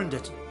 He's earned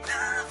it.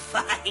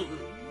 Fine.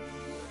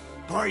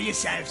 Pour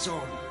yourselves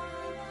on.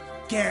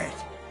 Gerd,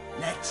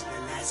 let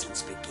the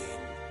lessons begin.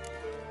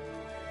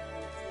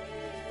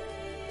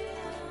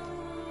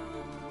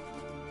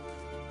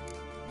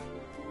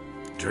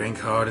 Drink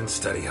hard and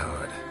study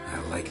hard. I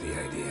like the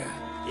idea.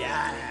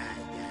 Yeah.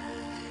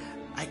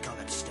 I call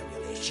it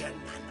stimulation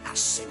and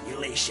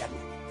assimilation.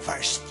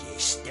 First you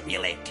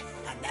stimulate,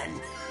 and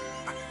then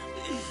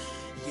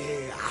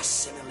you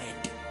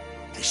assimilate.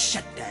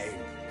 Shut down.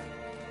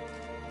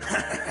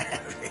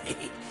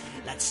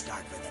 Let's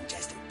start with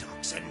ingesting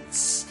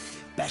toxins.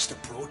 Best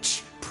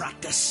approach,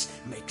 practice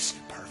makes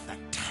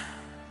perfect.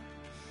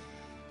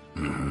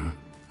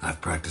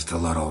 I've practiced a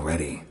lot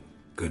already.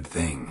 Good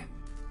thing.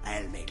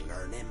 I'll make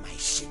learning my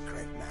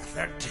secret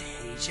method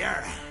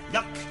easier.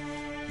 Look,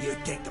 you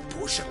take the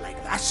potion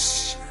like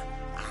this,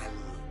 and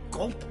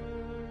gulp.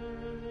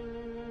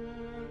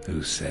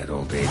 Who said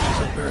old age is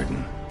a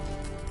burden?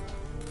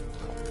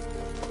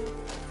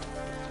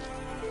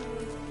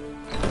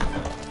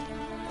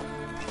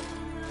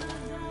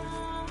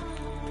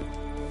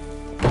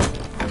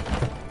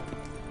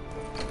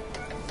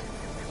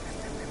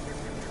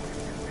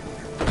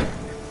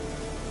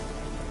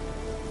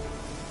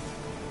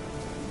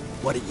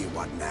 What do you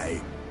want now?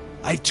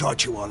 I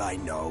taught you all I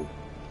know.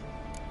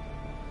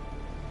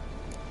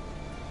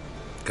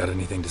 Got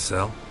anything to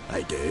sell?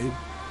 I do,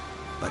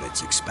 but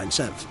it's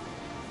expensive.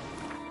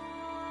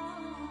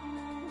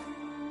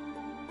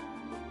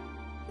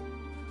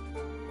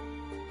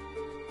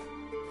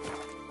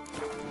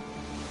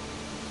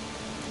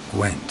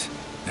 Gwent.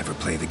 Ever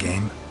play the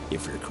game?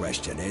 If your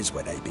question is,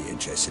 would I be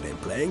interested in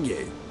playing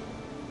you?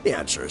 The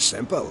answer is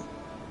simple.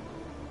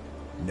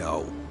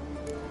 No.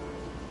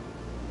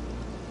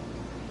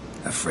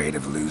 Afraid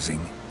of losing?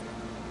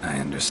 I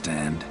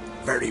understand.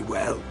 Very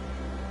well.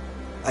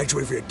 I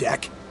draw your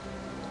deck.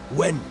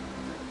 Win.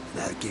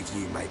 And I'll give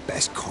you my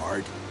best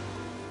card.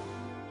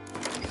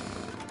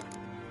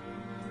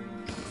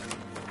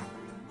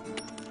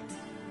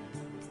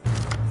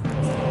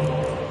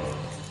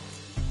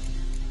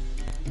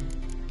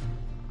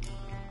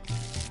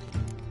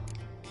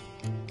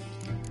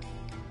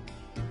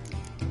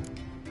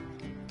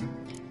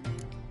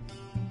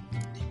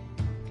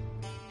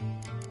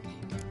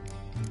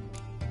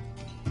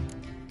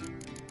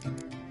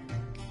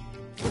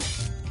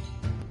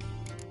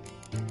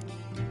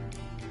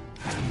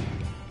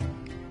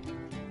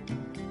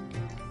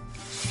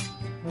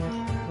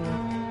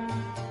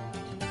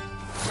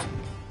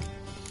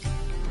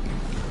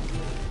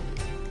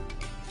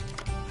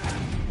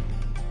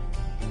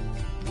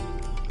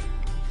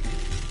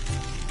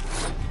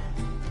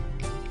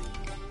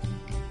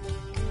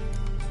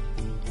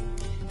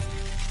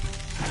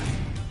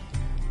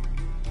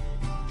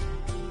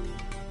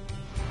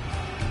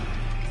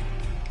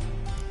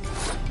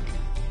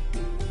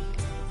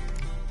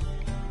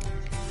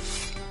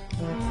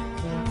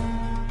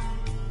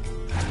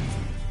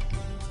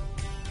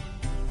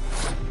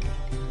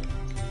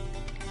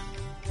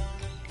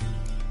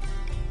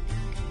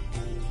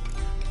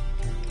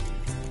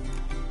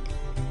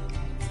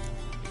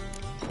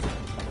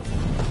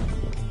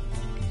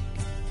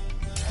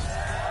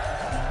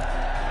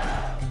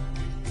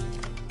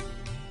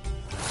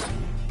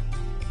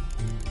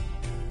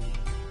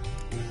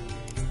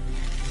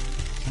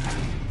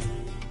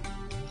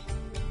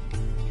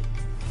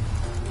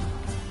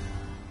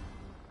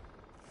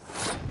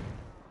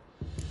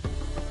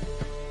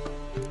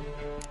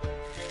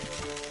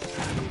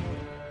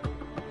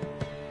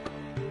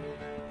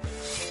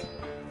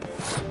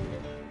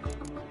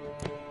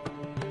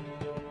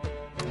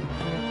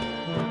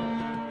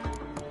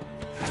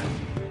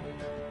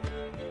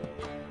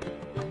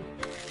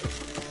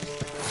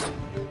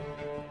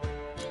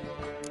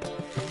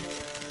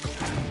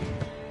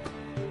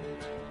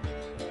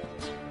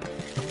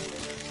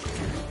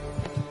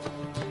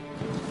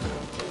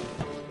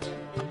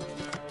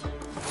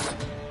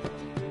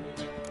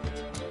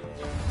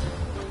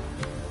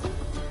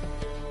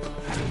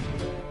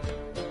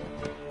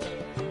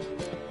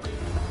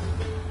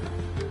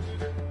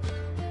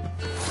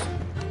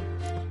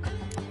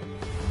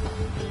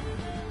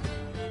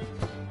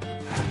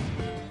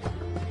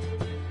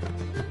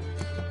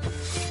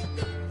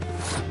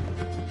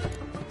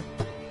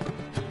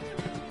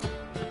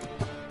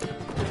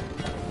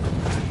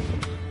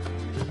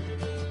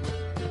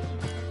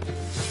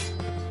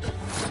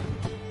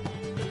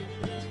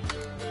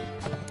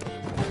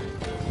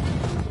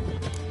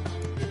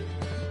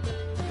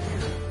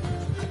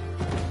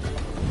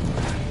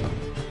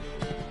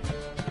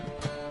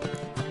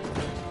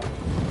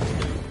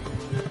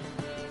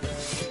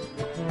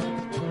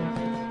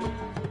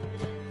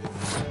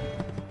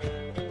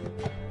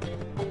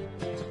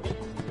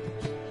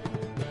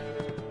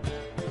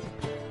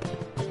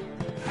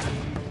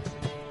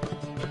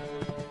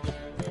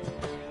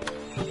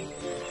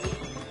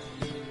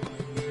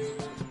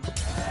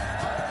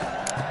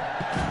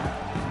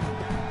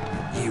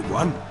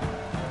 one.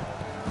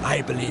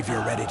 I believe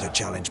you're ready to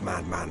challenge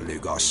Madman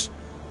Lugos.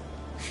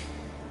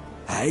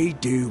 I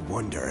do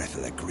wonder if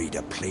he'll agree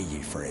to play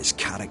you for his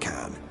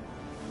Catacan.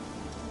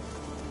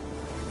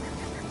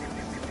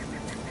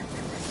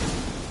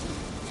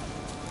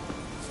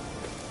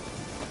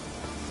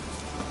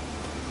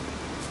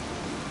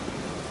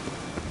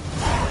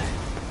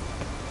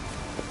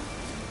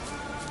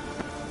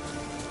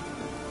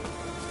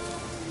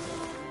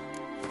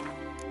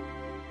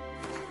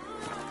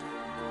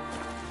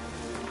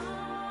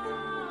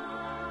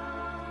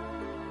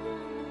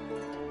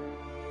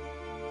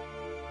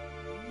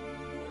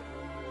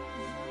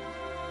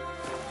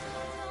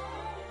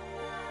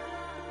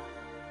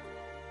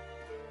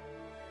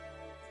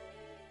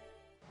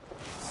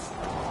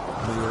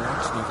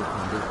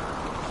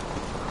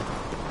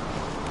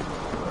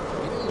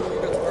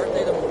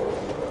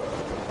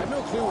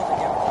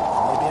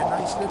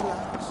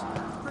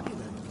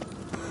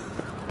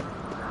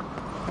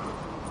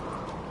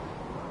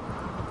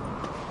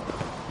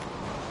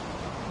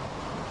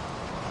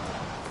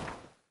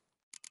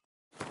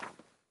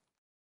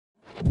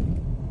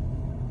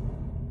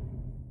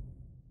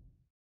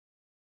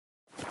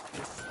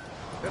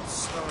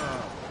 It's,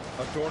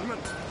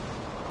 adornment.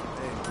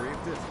 They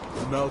engraved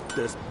it. Melt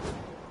this.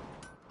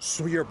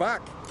 So you're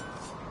back.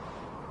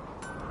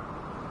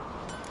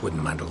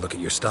 Wouldn't mind a look at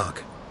your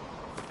stock.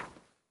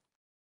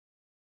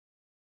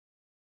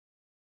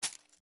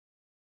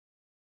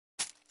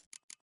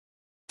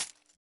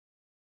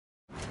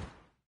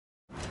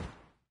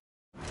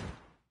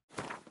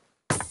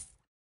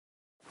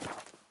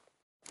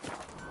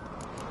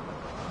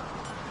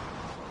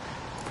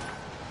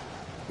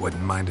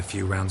 Wouldn't mind a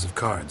few rounds of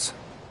cards.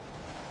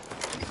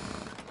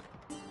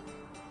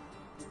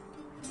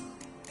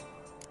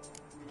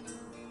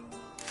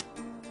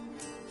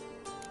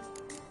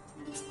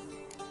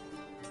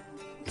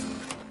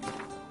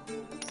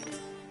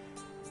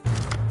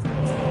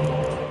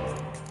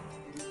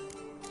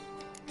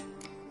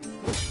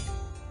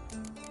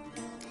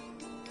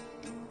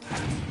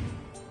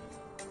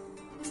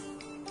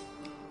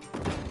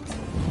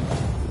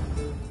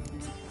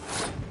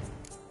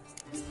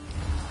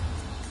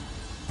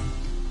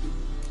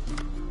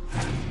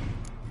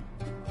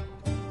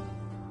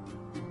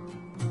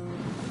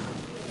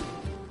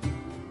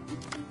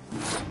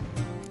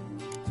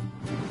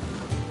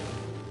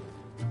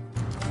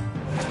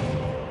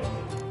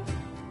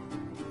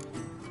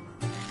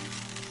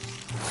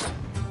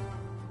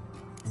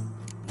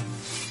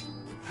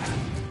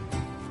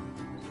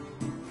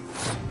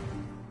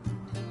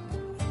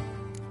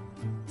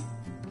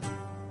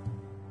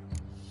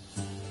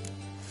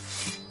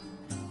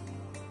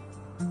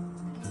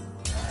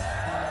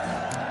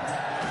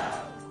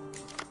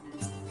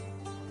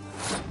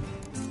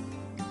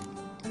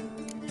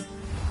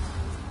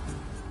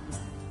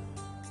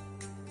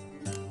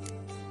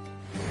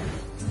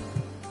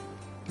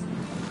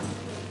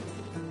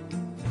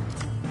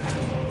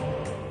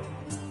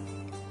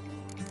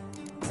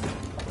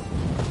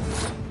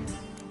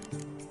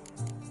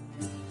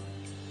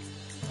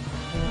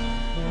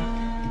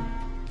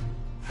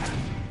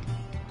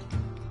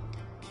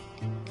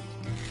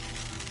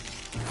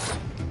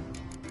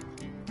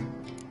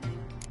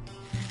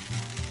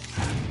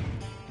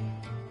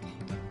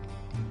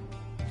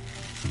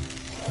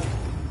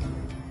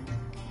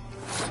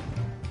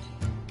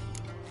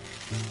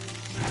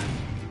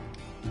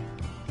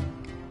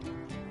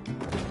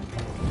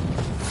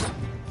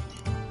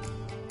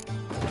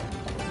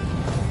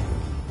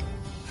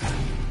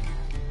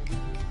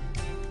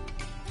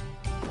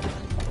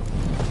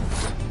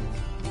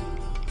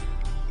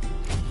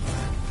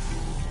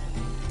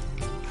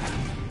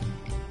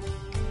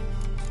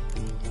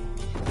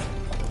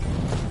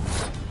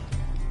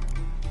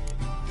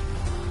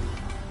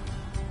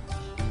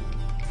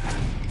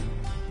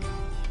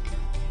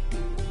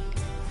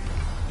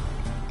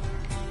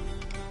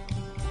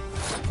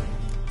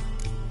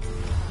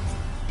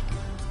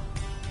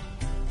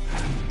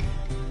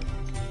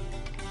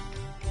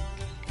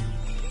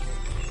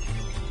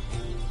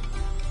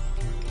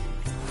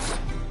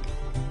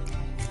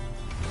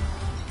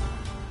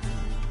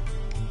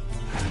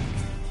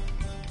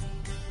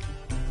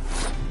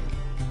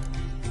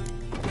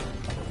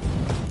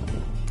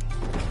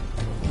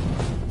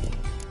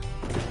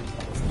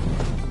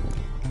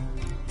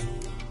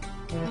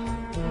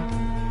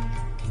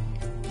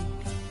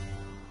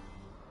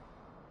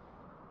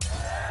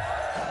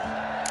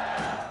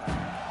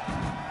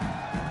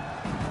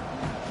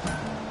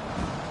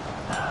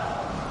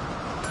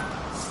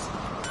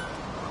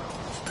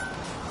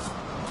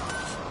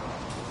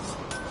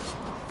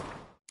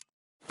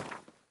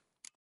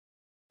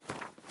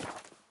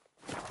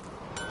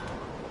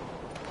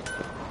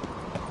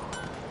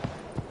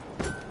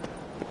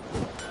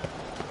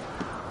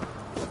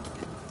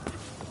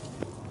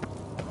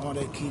 Want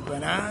to keep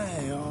an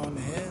eye on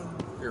him.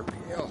 You're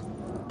pale.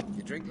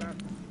 You drink, lad?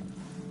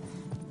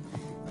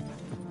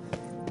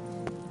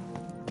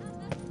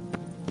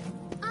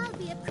 I'll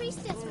be a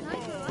priestess when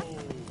I grow up.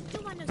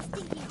 Don't want no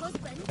stinky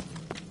husband.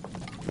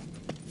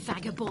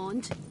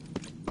 Vagabond.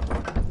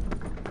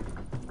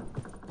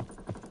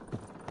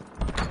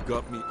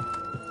 got me.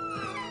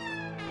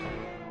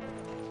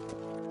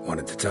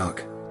 Wanted to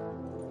talk.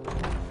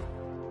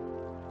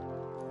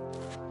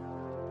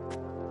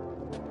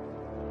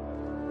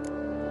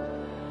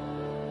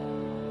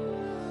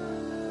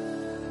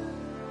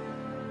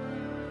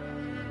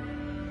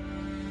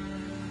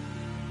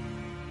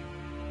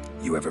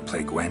 You ever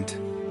play Gwent?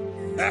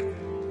 Ha!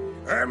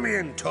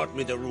 Hermione taught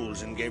me the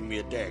rules and gave me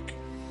a deck.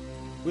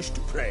 Wish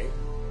to play?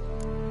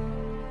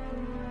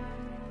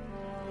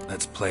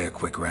 Let's play a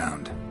quick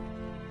round.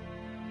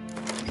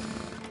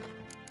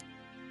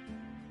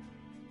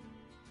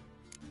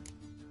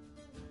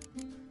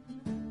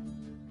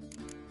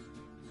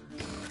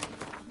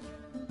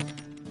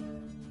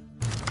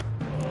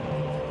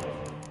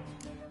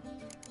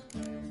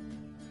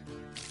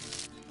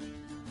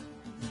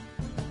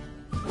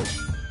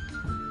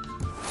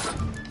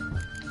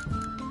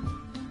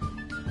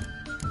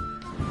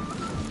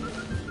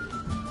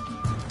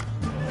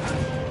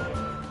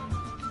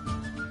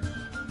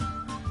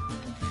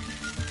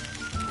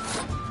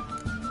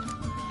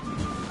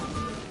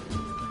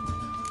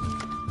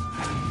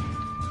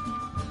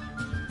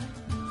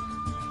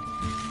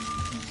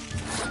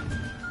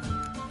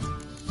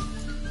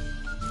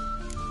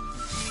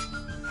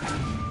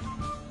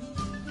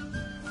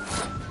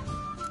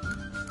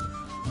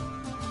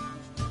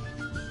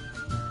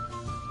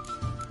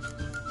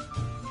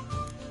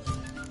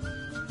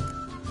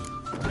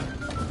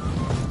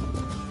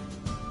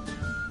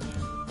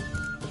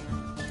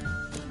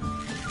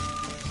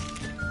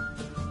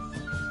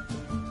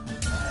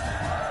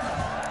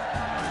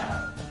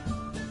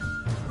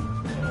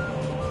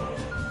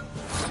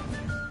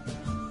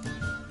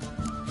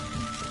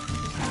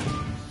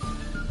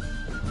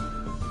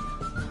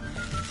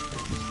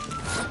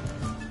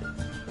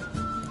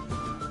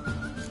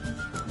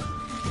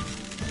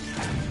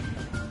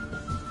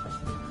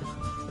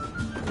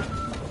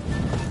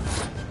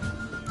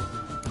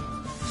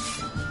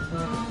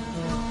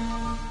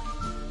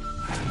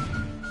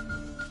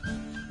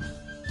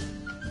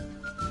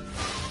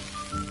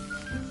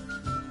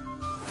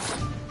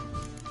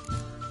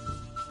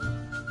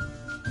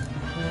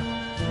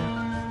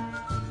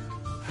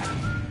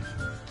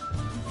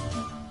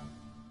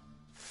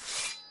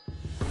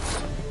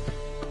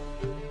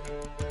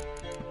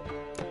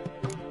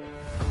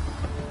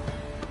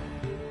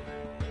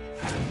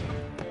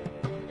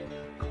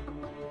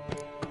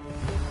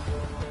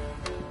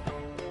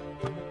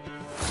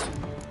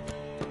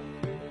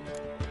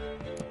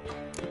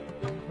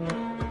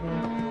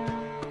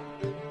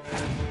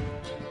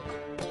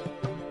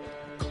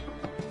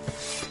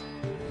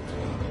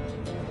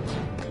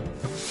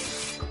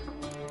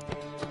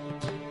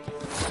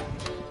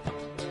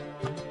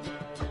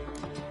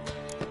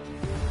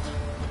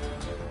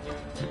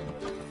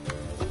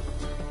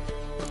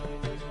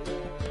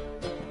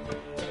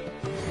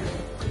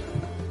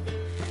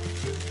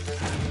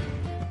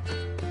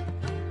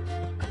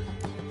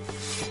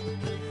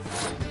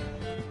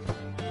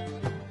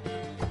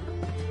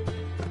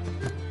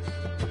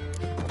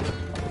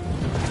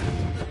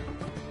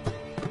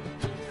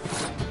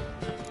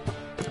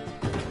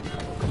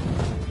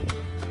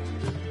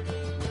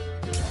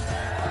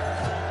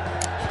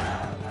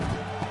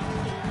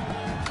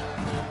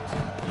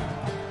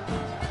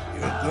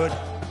 Good.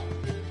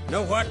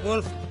 Know what,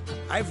 Wolf?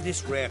 I've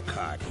this rare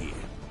card here.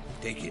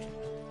 Take it.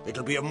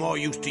 It'll be of more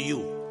use to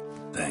you.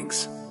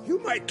 Thanks. You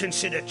might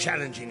consider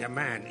challenging a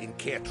man in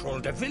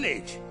Caertrolda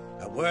village.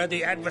 A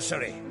worthy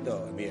adversary,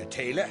 though a mere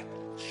tailor.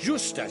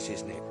 Justas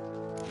his name.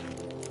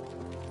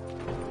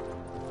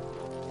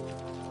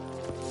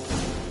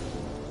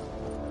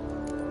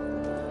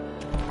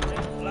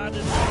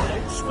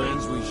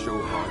 Friends we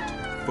show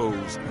heart,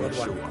 foes we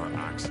show our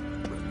axe.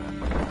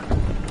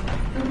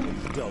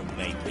 Don't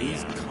make me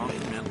These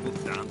continental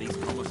dandies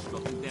come a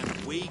strutting, then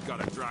we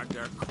gotta drag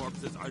their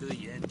corpses out of the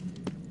inn.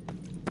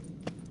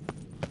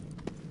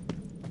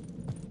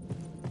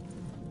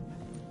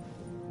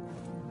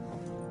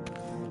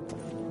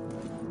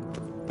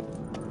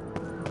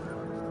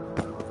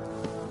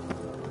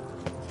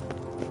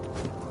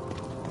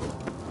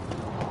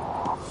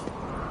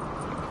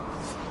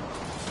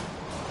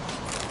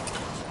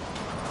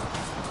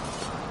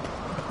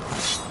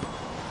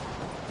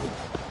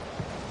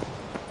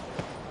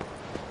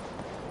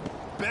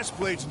 Best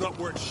blade's not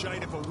worth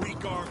shite if a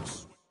weak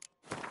arm's...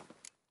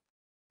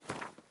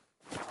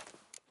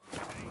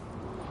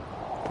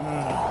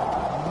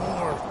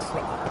 More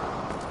trouble.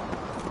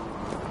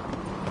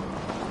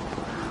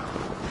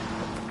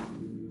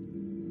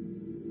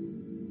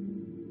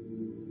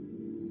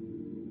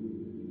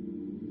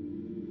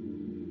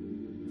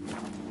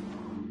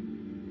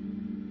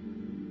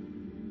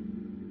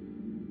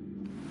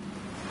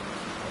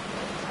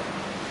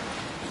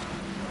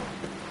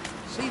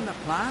 Seen the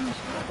plans?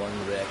 One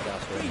wreck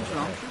after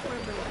another.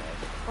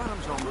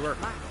 Bottoms on the work.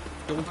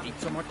 Don't eat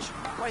so much.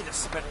 Why the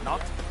spit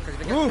not? Because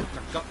they get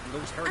their gut and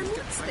those And hairs get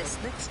what's tangled. this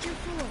mixture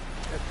for?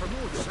 It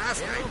promotes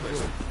Last night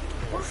was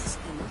What's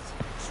in it?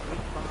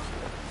 sweet bar,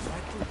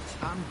 cycles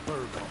and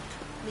bergamot.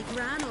 Me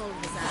gran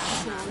always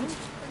asks now.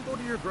 Then go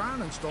to your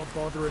gran and stop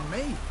bothering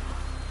me.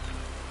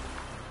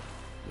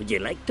 Would you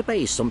like to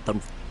buy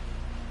something?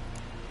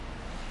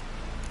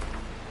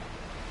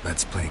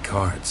 Let's play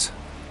cards.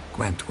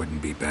 Gwent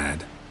wouldn't be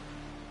bad.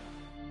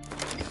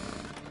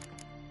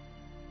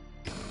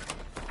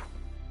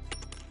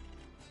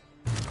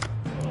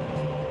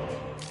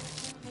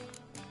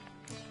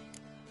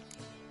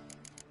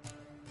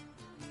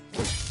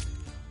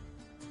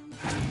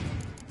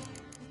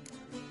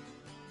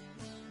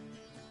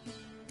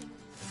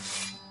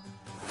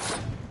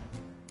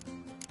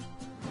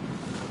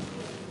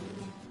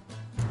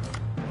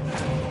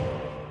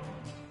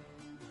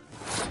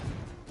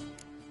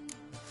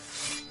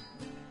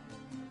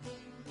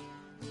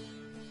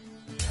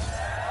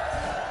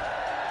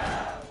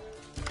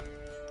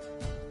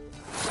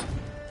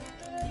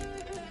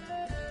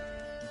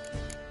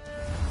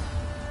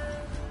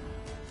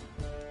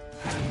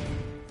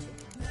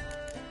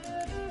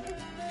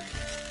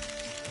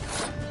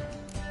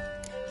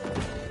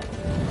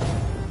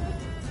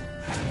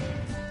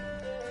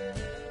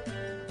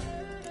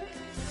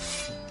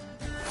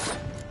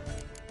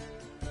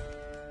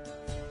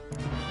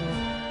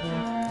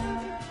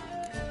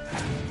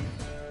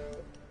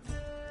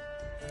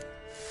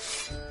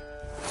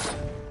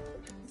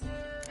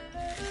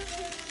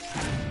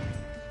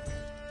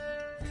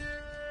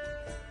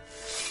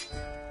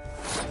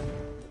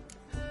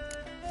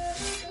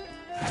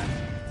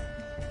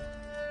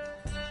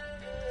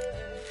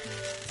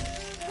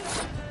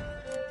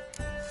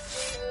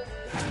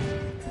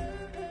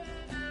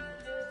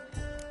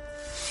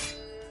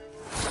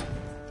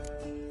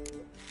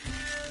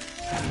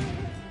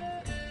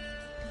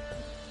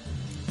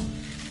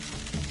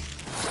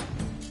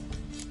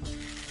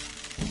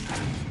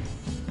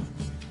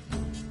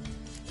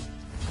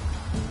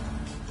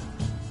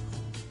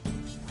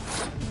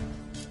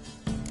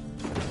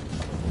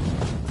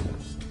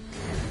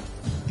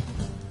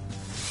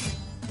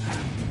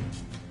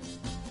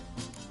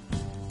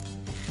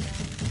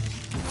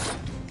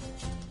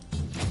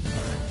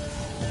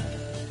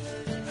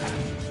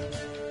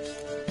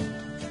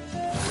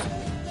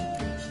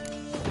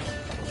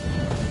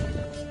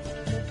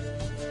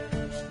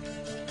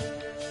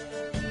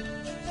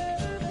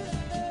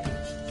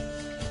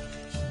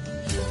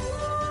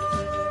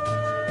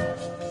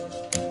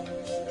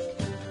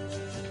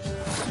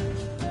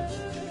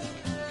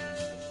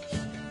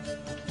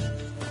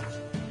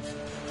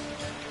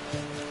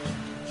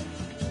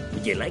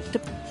 Would you like to...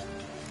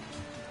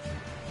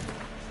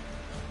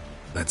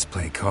 Let's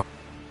play cards.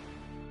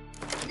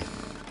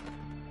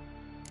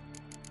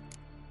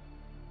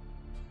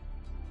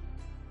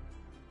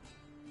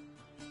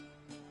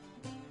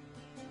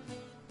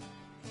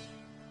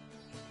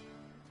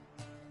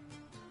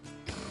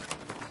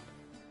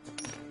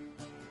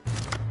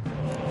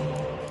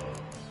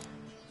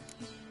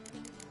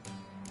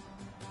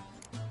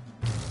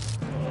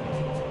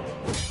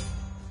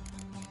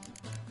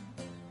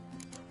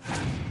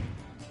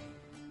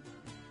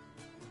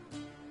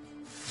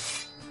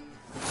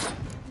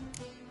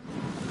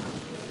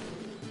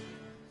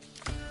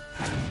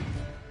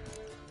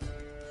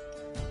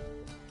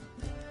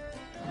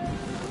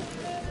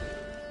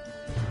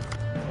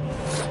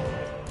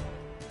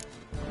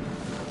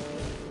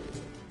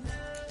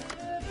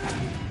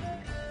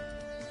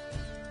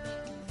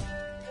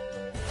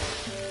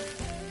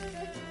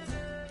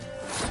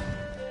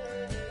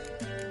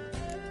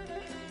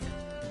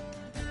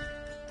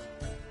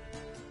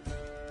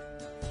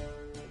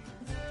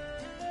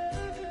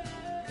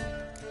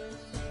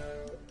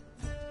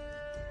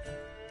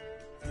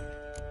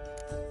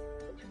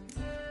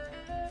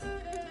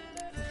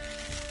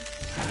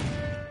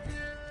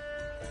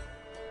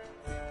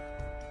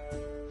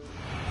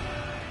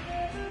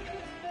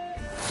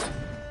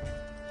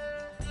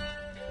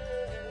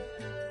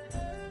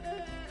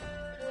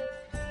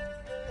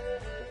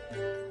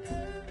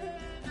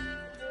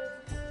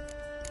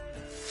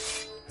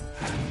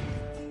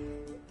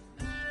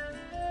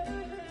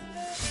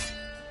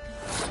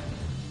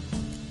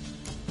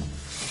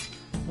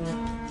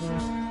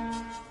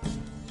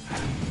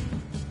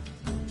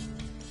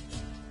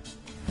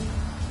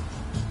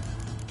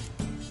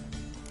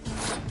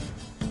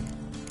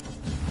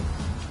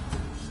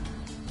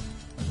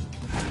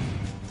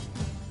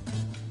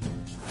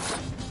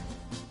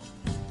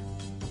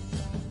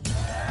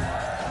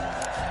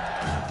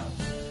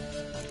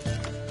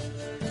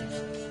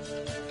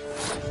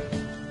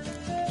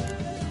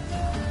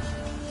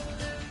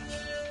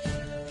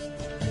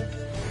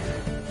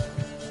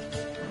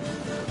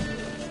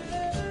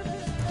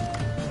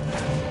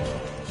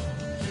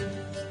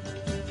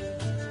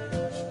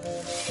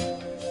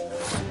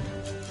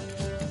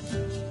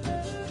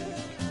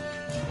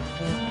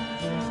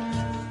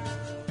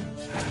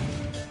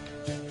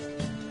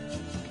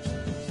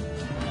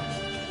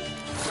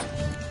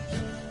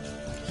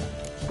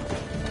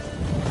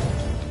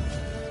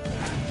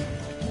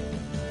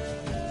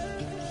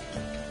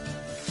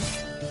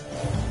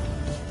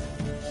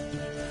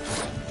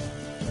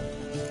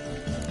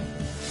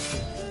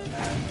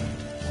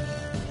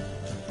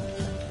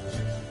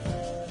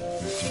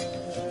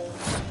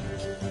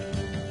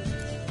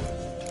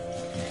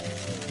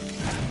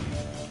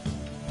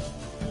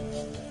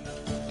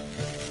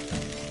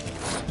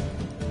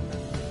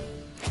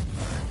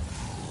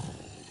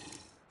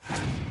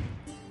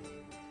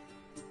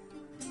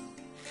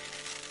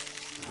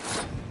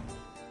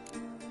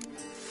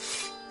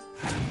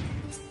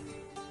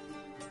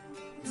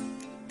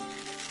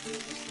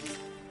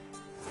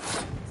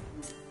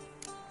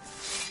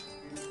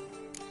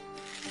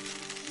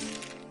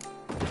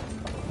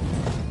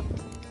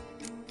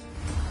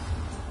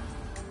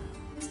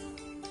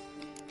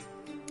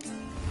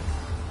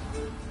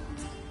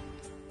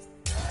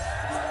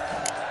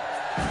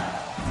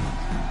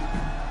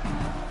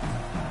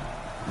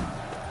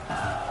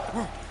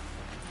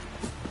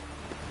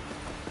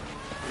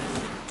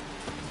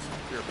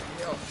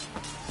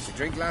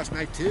 drink last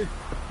night too?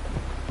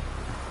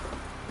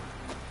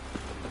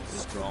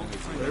 Strong as you.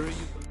 Where are you?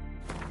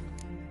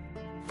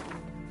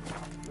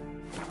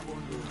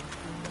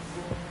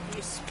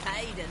 You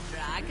spied a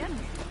dragon?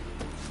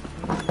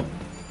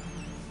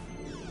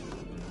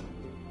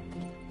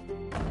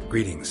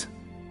 Greetings.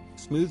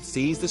 Smooth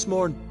seas this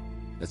morn,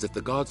 as if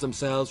the gods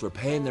themselves were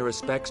paying their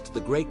respects to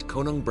the great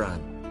Conung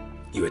Bran.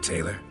 You a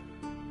tailor?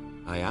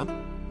 I am.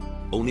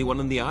 Only one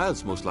in the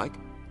Isles, most like.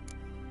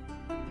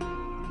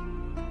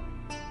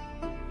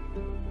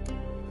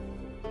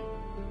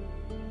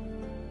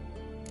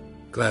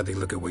 Gladly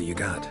look at what you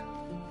got.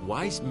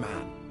 Wise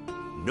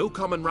man. No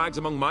common rags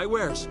among my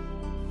wares.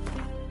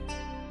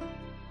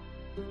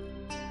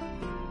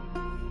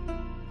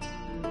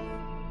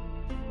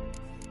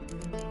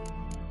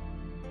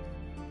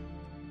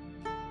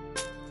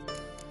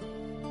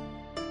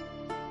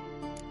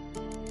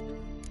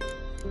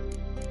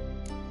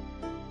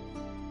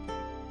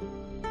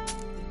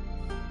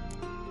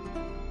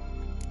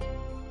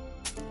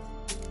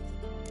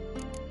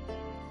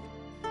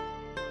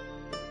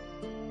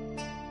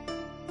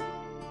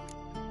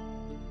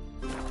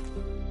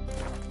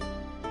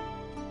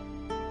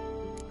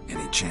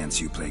 Any chance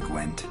you play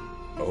Gwent?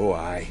 Oh,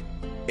 aye.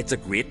 It's a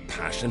great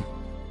passion.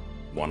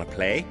 Wanna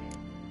play?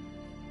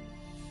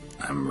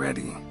 I'm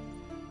ready.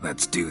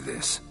 Let's do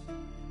this.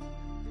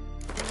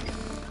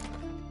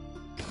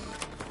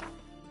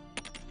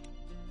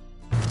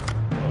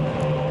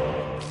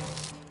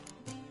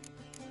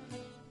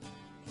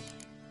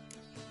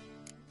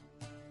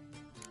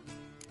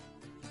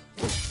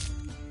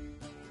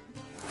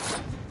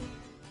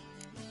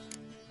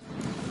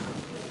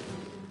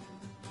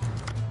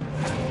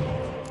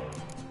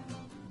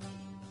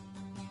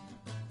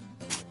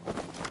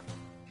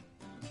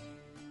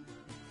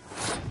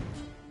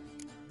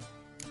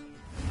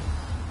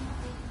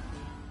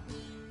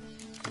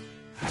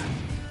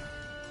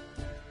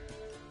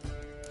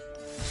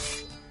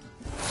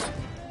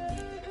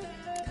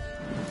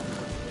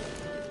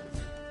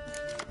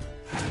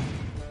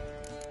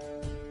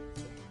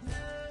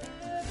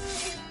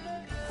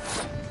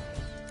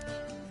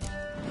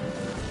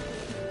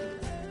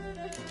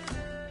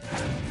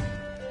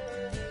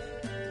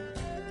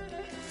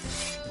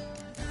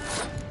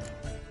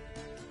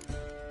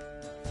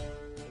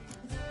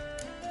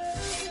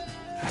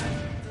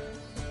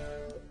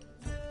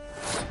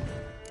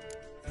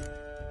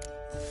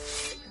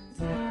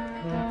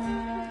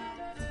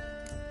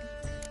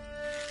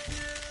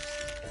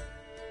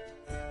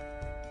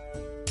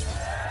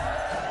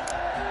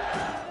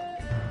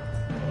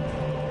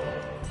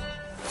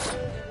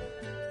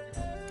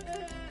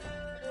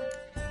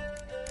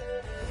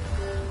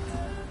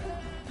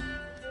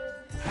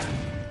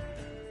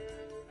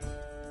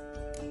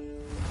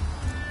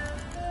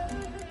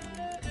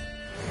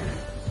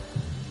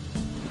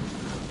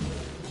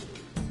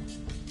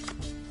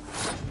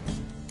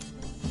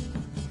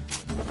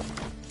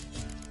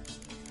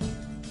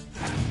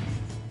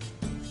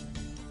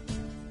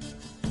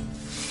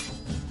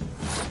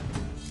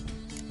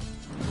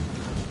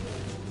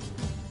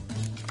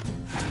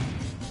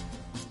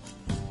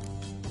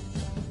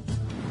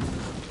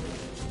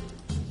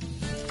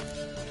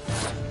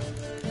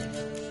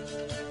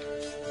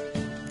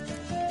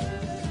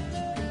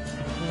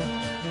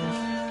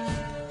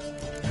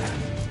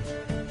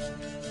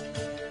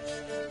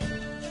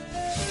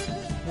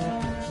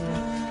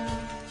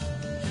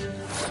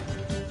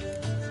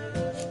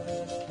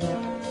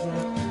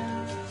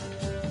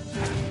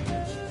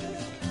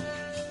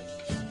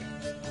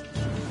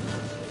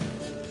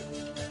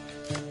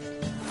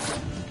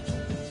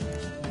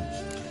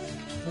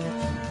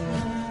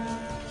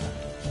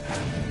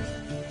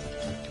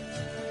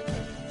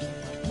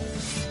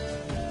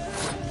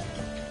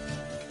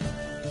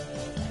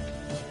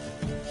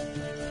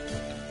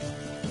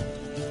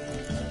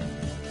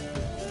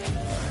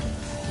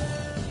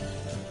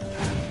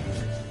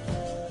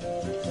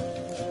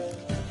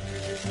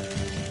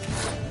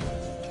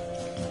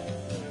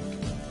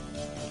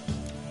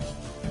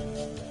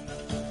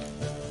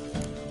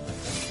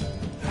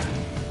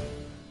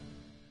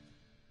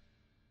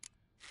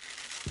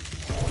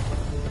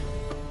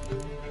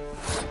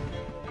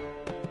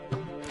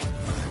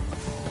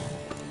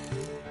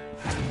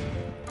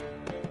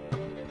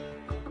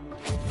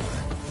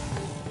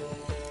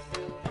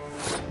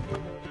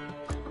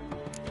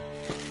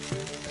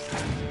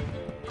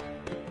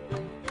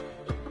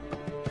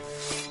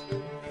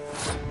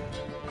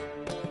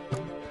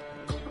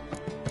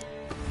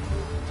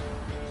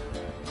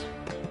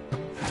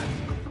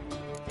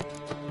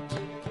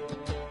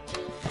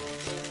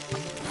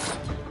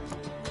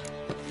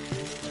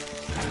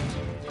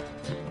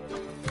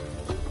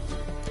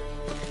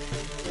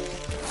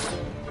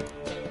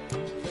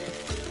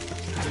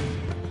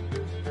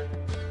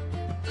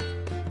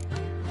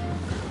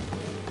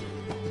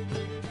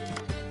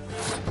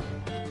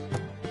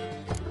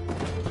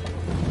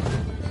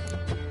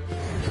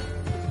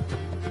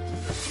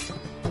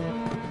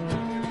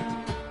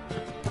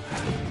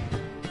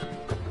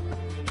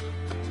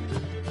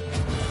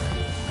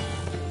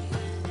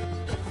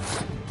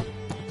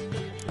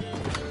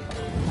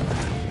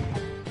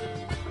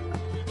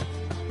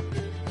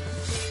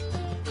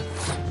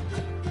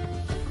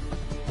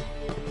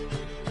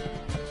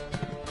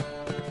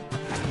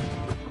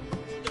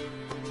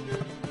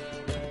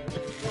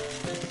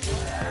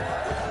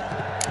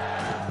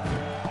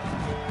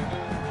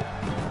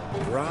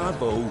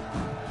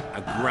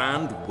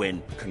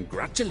 win.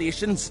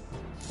 Congratulations.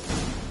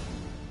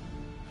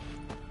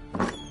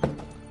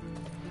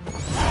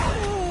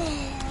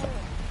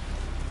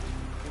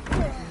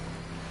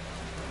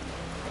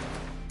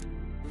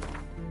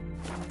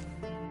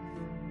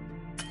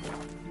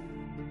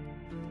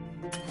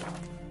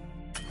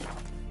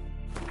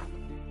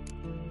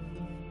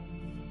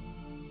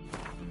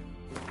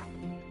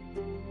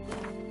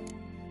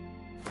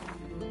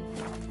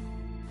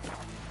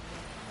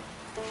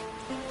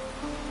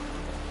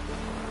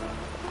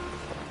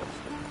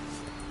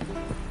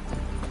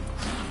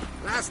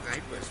 Last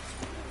night was...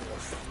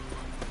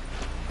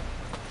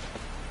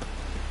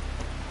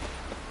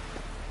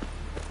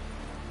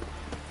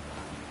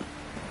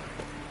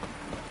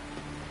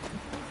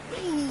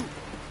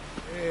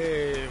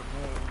 Hey,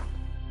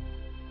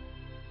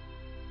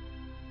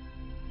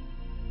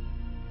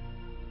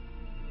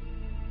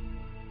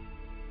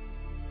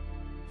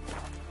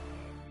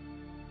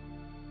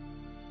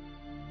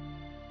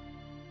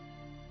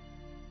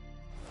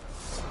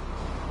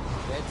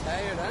 Get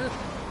tired, huh?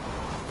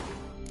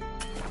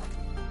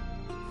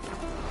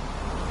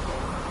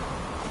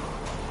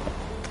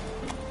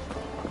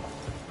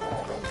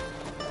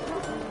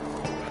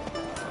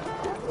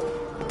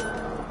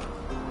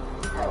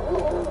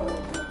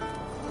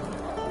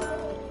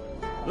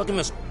 Look at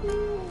this.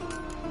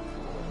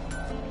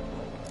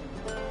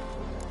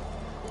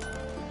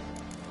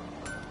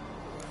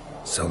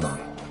 So long.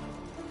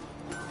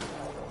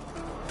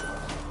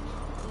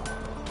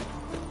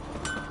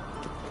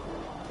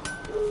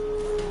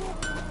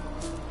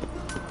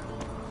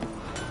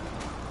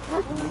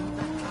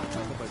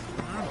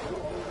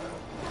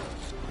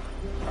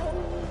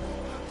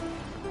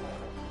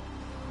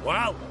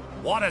 Well,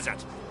 what is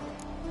it?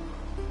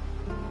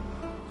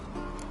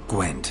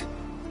 Gwent.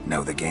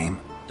 Know the game?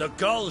 The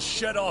gulls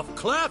shit off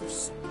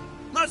cliffs.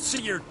 Let's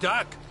see your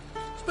duck.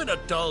 It's been a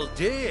dull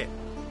day.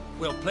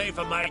 We'll play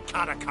for my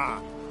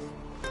Kataka.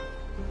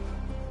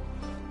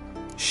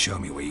 Show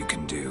me what you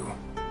can do.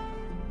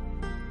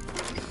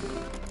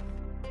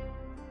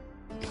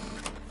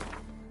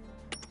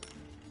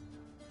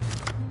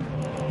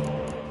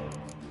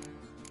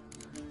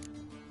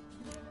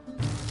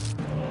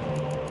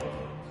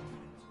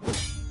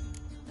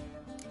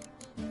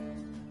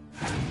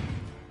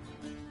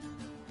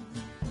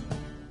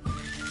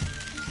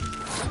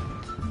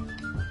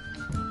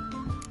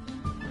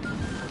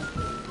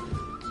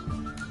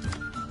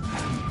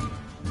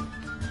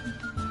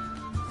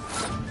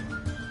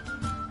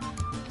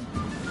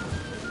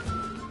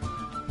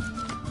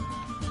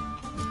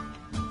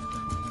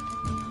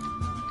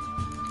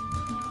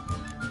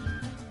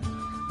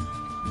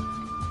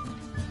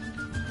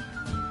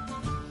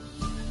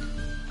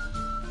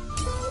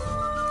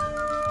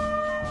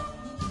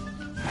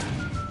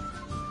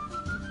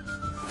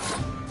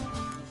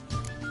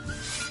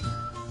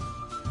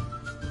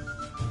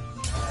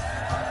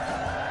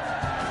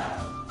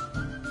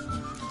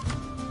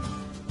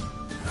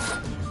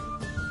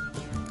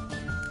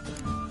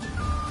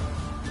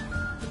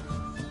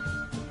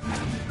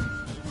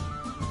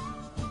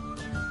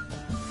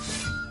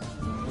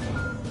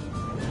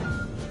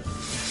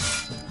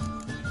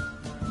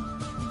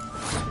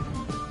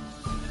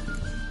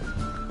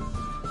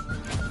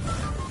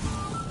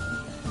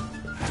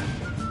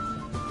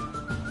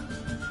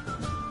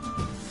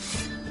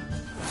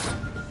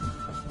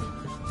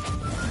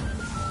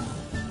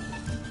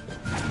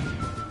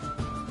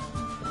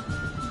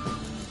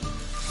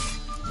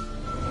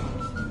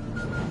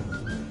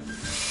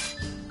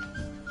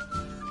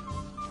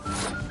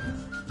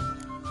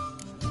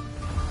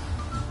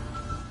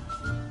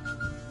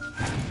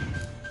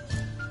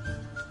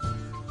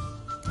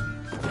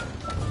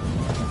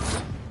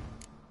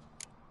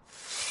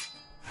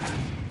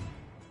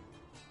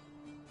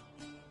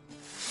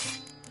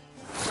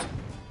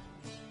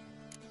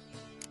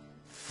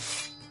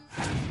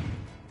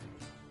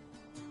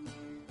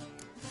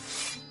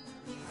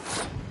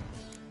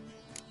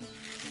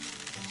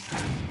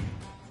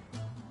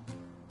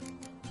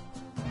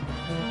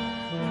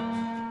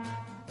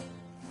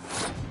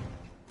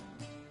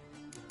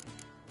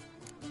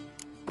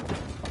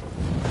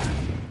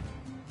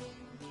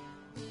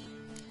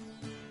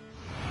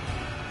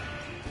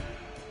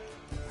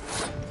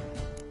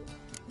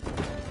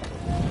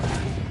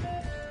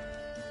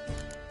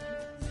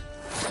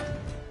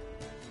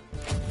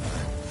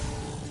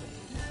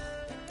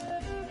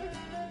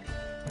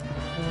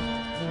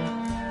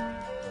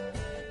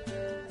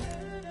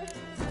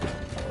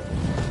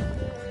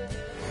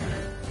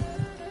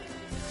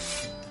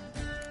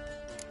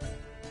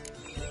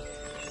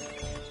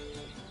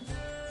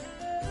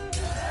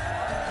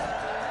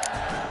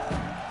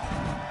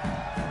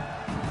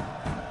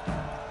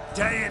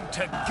 Dying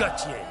to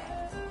gut ye.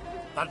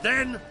 And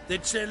then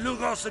they'd say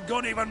Lugos and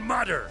don't even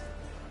matter.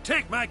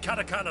 Take my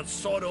Katakan and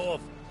sod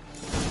off.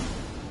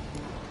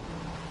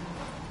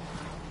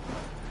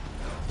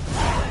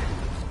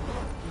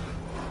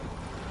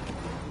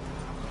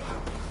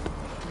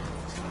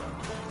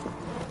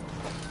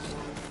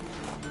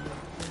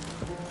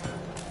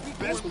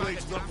 Best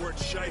blade's not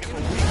worth shite for a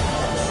week.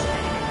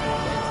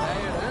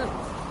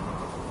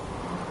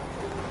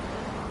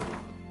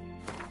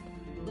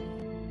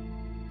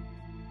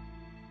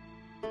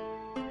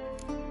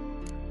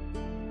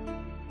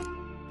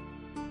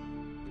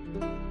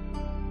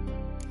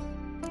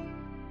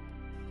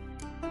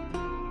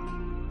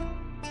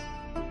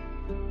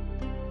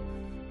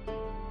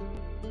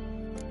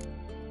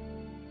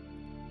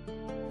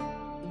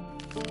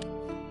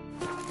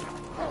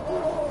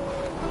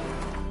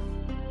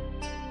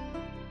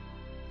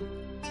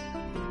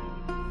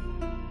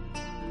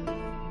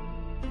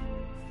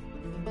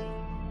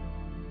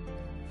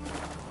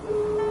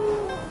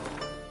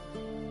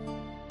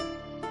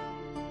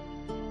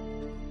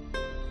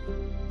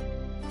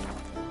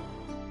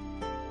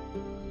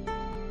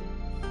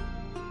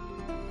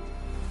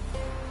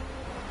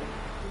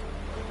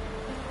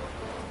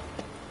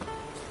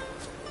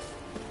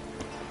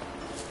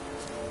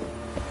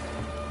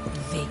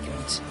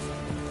 it.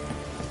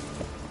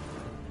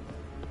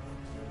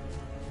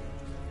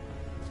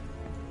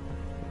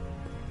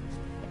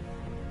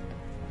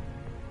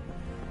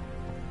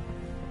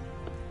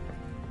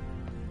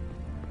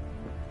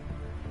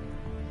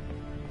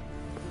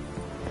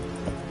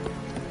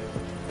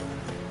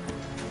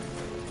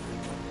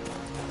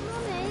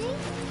 Mummy,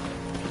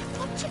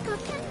 what you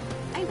cooking?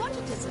 I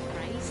wanted to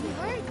surprise you,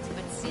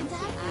 but since you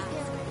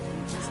asked,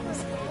 just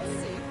must get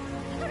soup.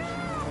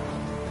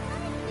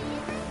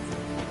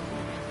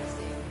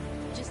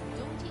 Just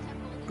don't eat up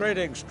all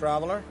Greetings,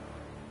 traveler.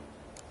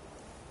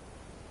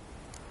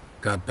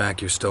 Got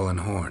back your stolen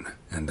horn,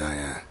 and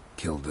I,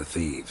 killed the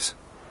thieves.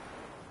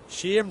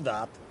 Shame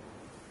that.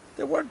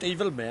 They weren't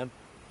evil men.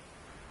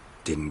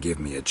 Didn't give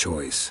me a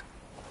choice.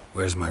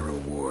 Where's my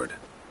reward?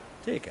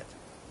 Take it.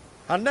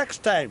 And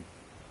next time,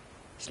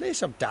 slay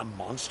some damn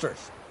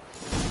monsters.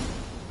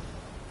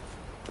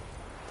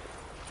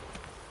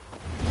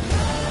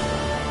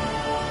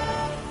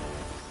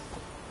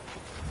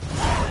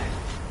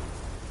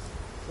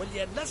 Will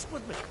you enlist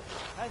with me?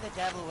 How the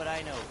devil would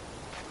I know?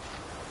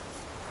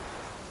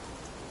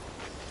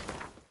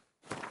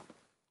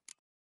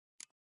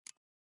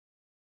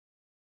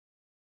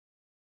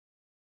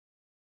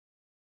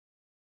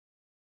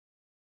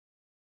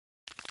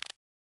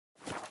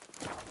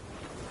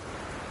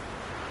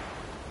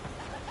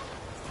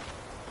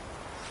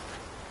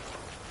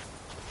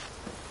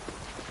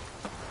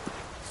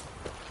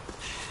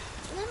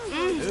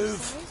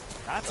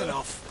 Move. That's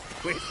enough.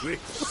 Wait.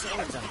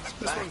 Swords on his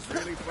This back. one's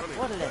really funny.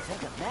 What did I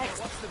think of next?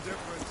 What's the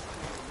difference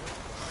between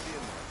a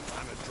guardian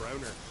and a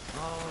drowner?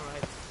 All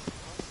right.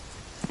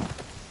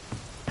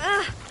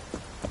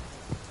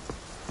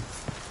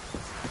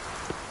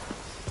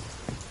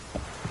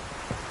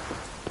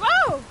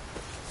 Whoa!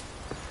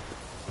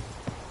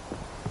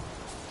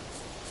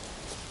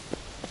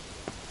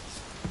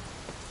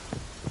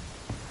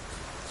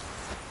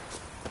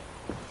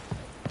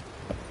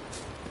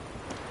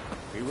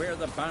 Beware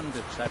the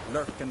bandits that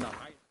lurk in the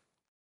high.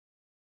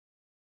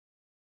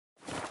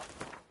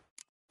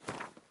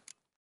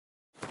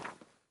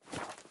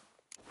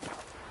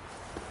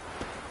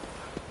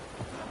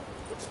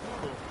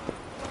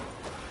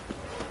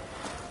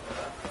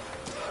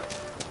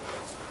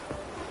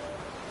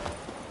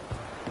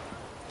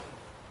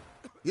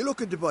 You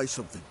looking to buy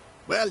something?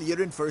 Well,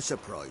 you're in for a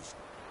surprise.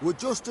 We're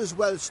just as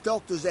well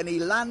stocked as any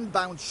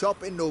land-bound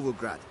shop in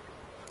Novigrad.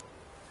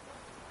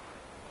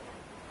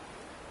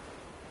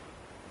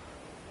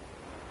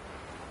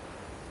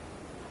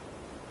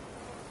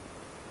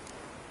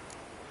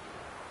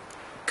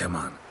 Come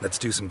on, let's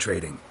do some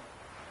trading.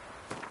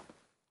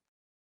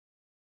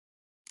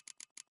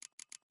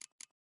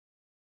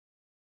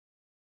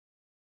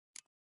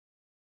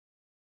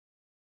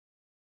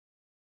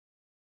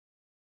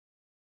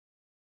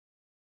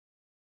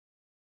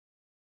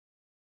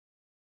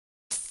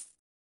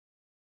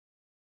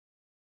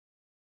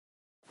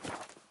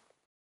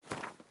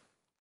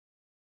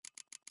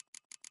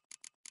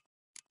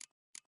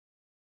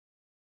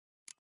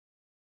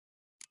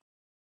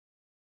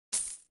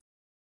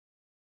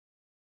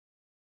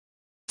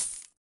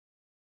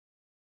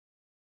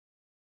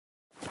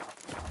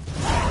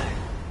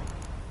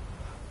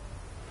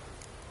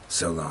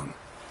 So long.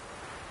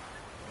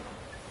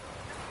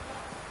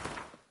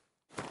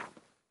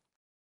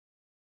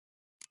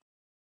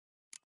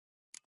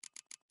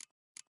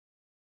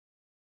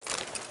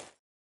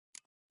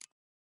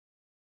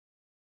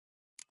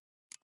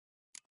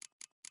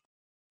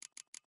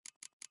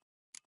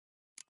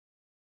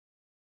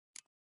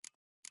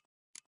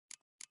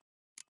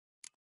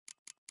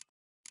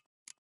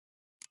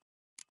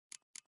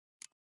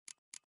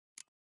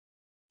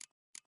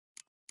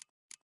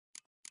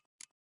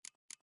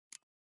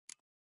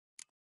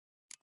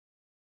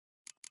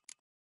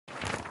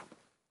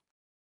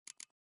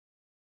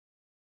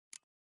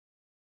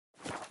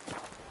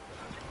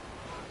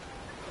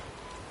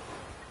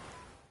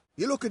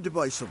 You looking to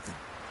buy something?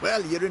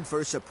 Well, you're in for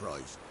a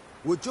surprise.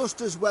 We're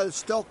just as well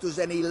stocked as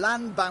any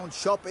land-bound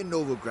shop in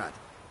Novigrad.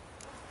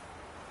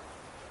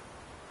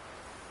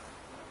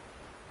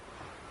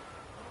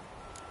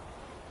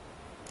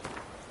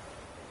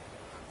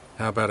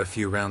 How about a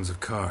few rounds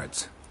of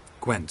cards?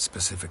 Gwent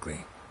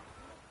specifically.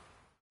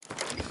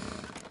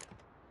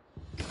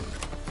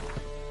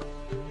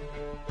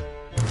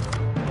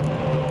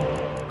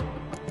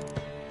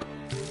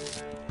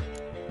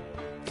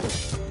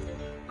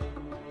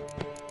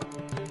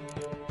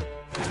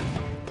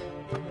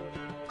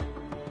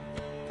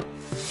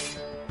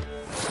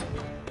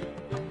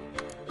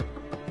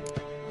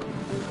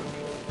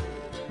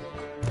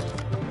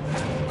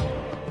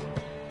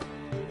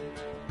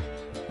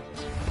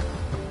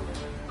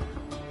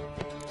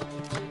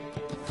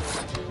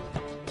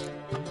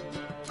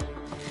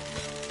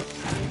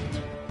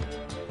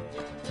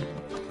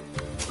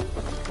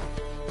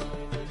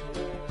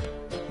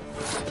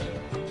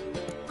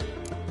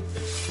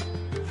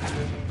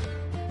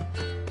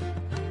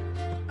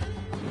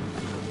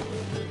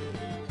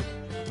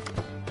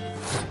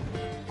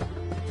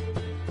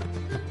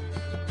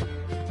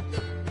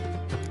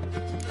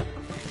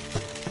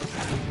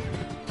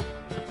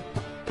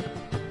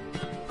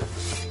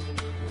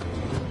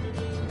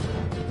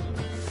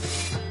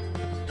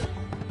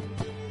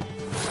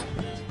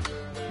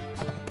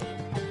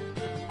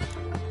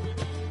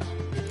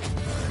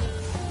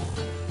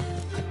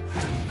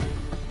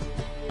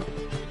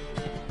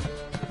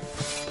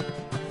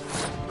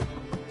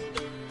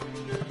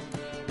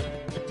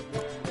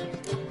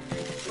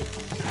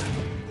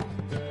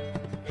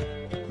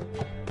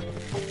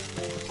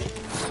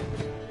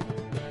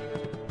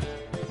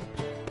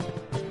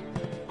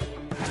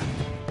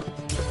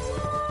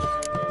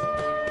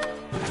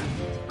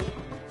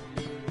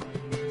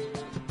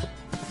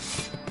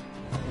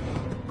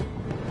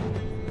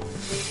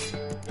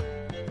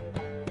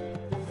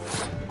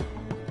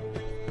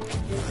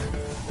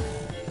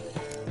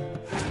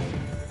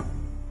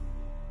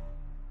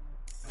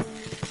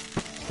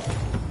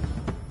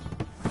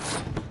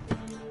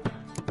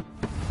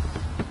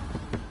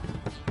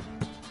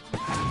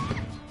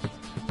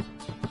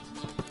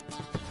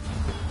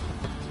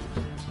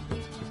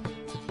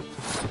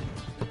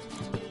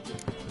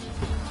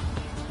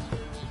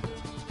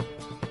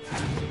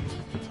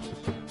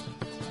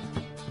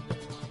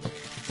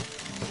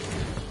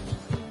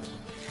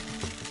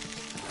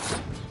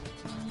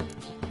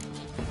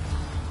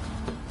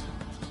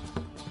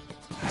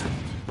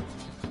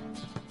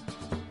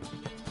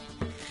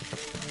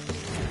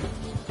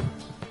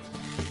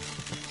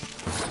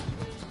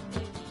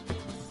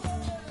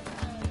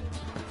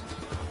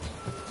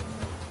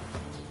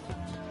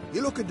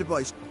 You looking to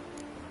buy...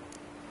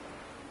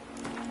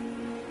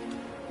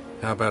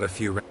 How about a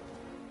few...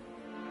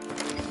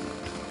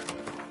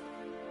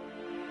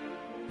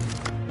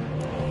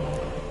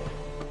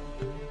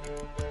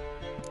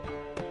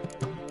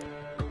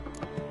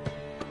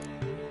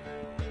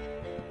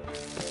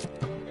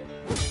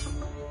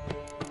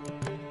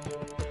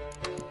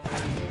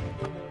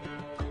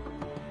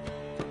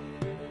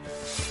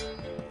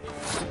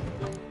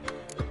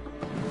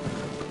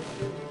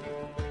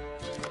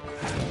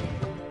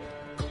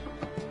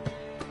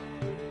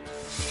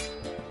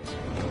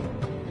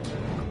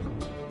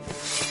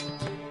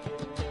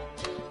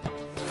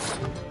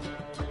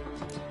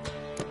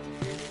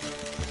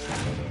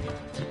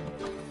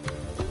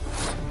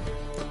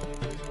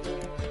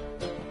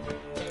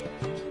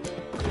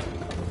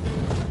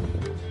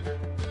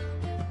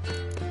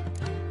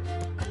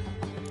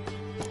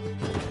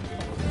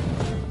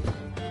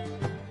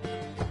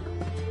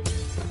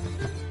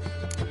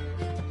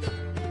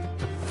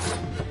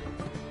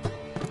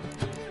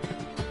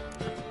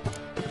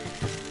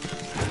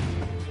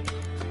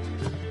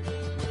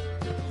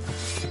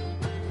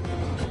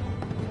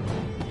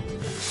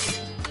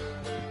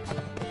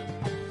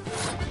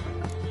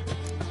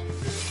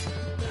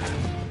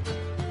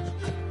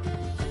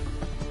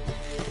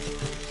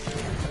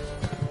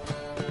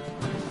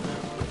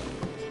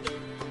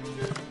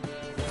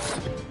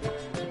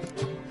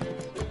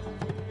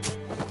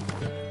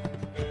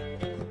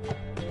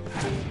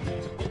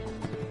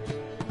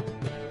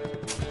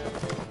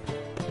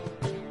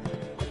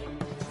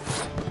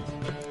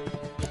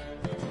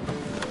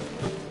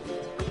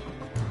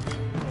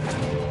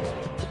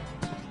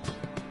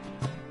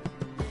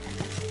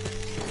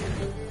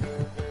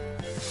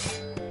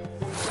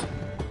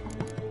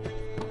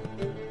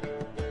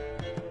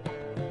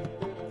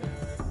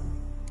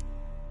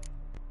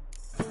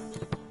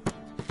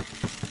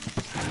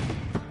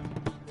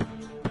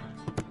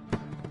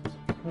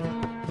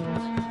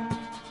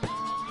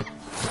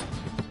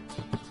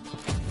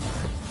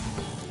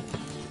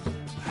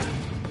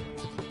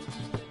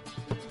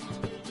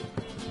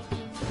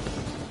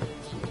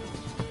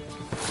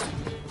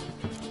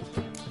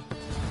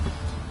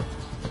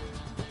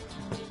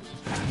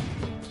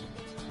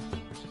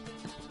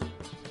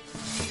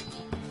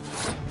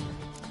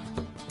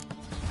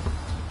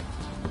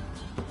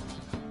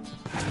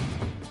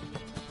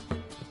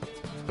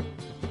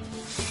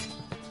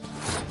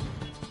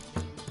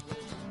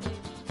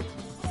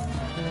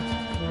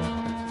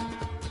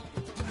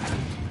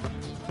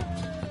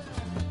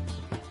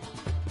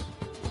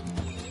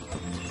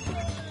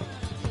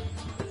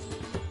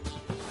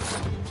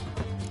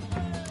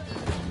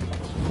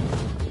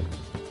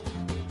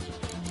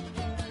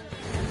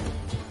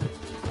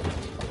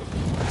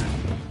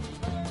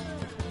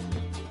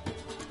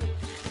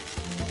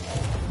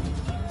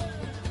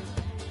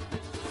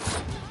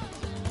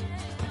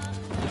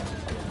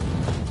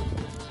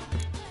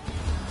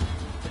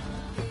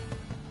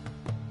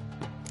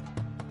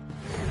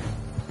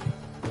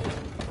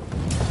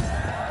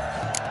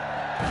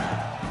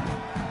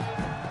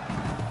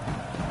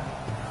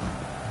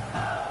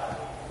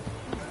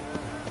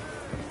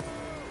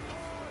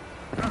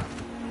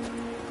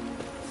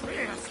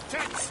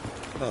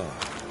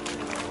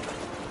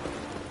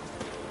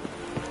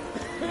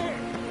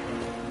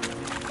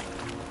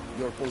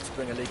 Your boat's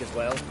bring a leak as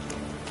well?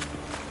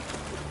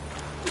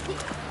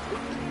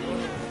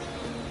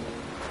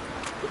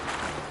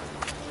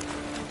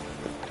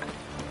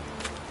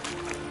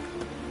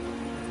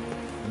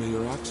 May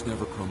your axe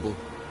never crumble.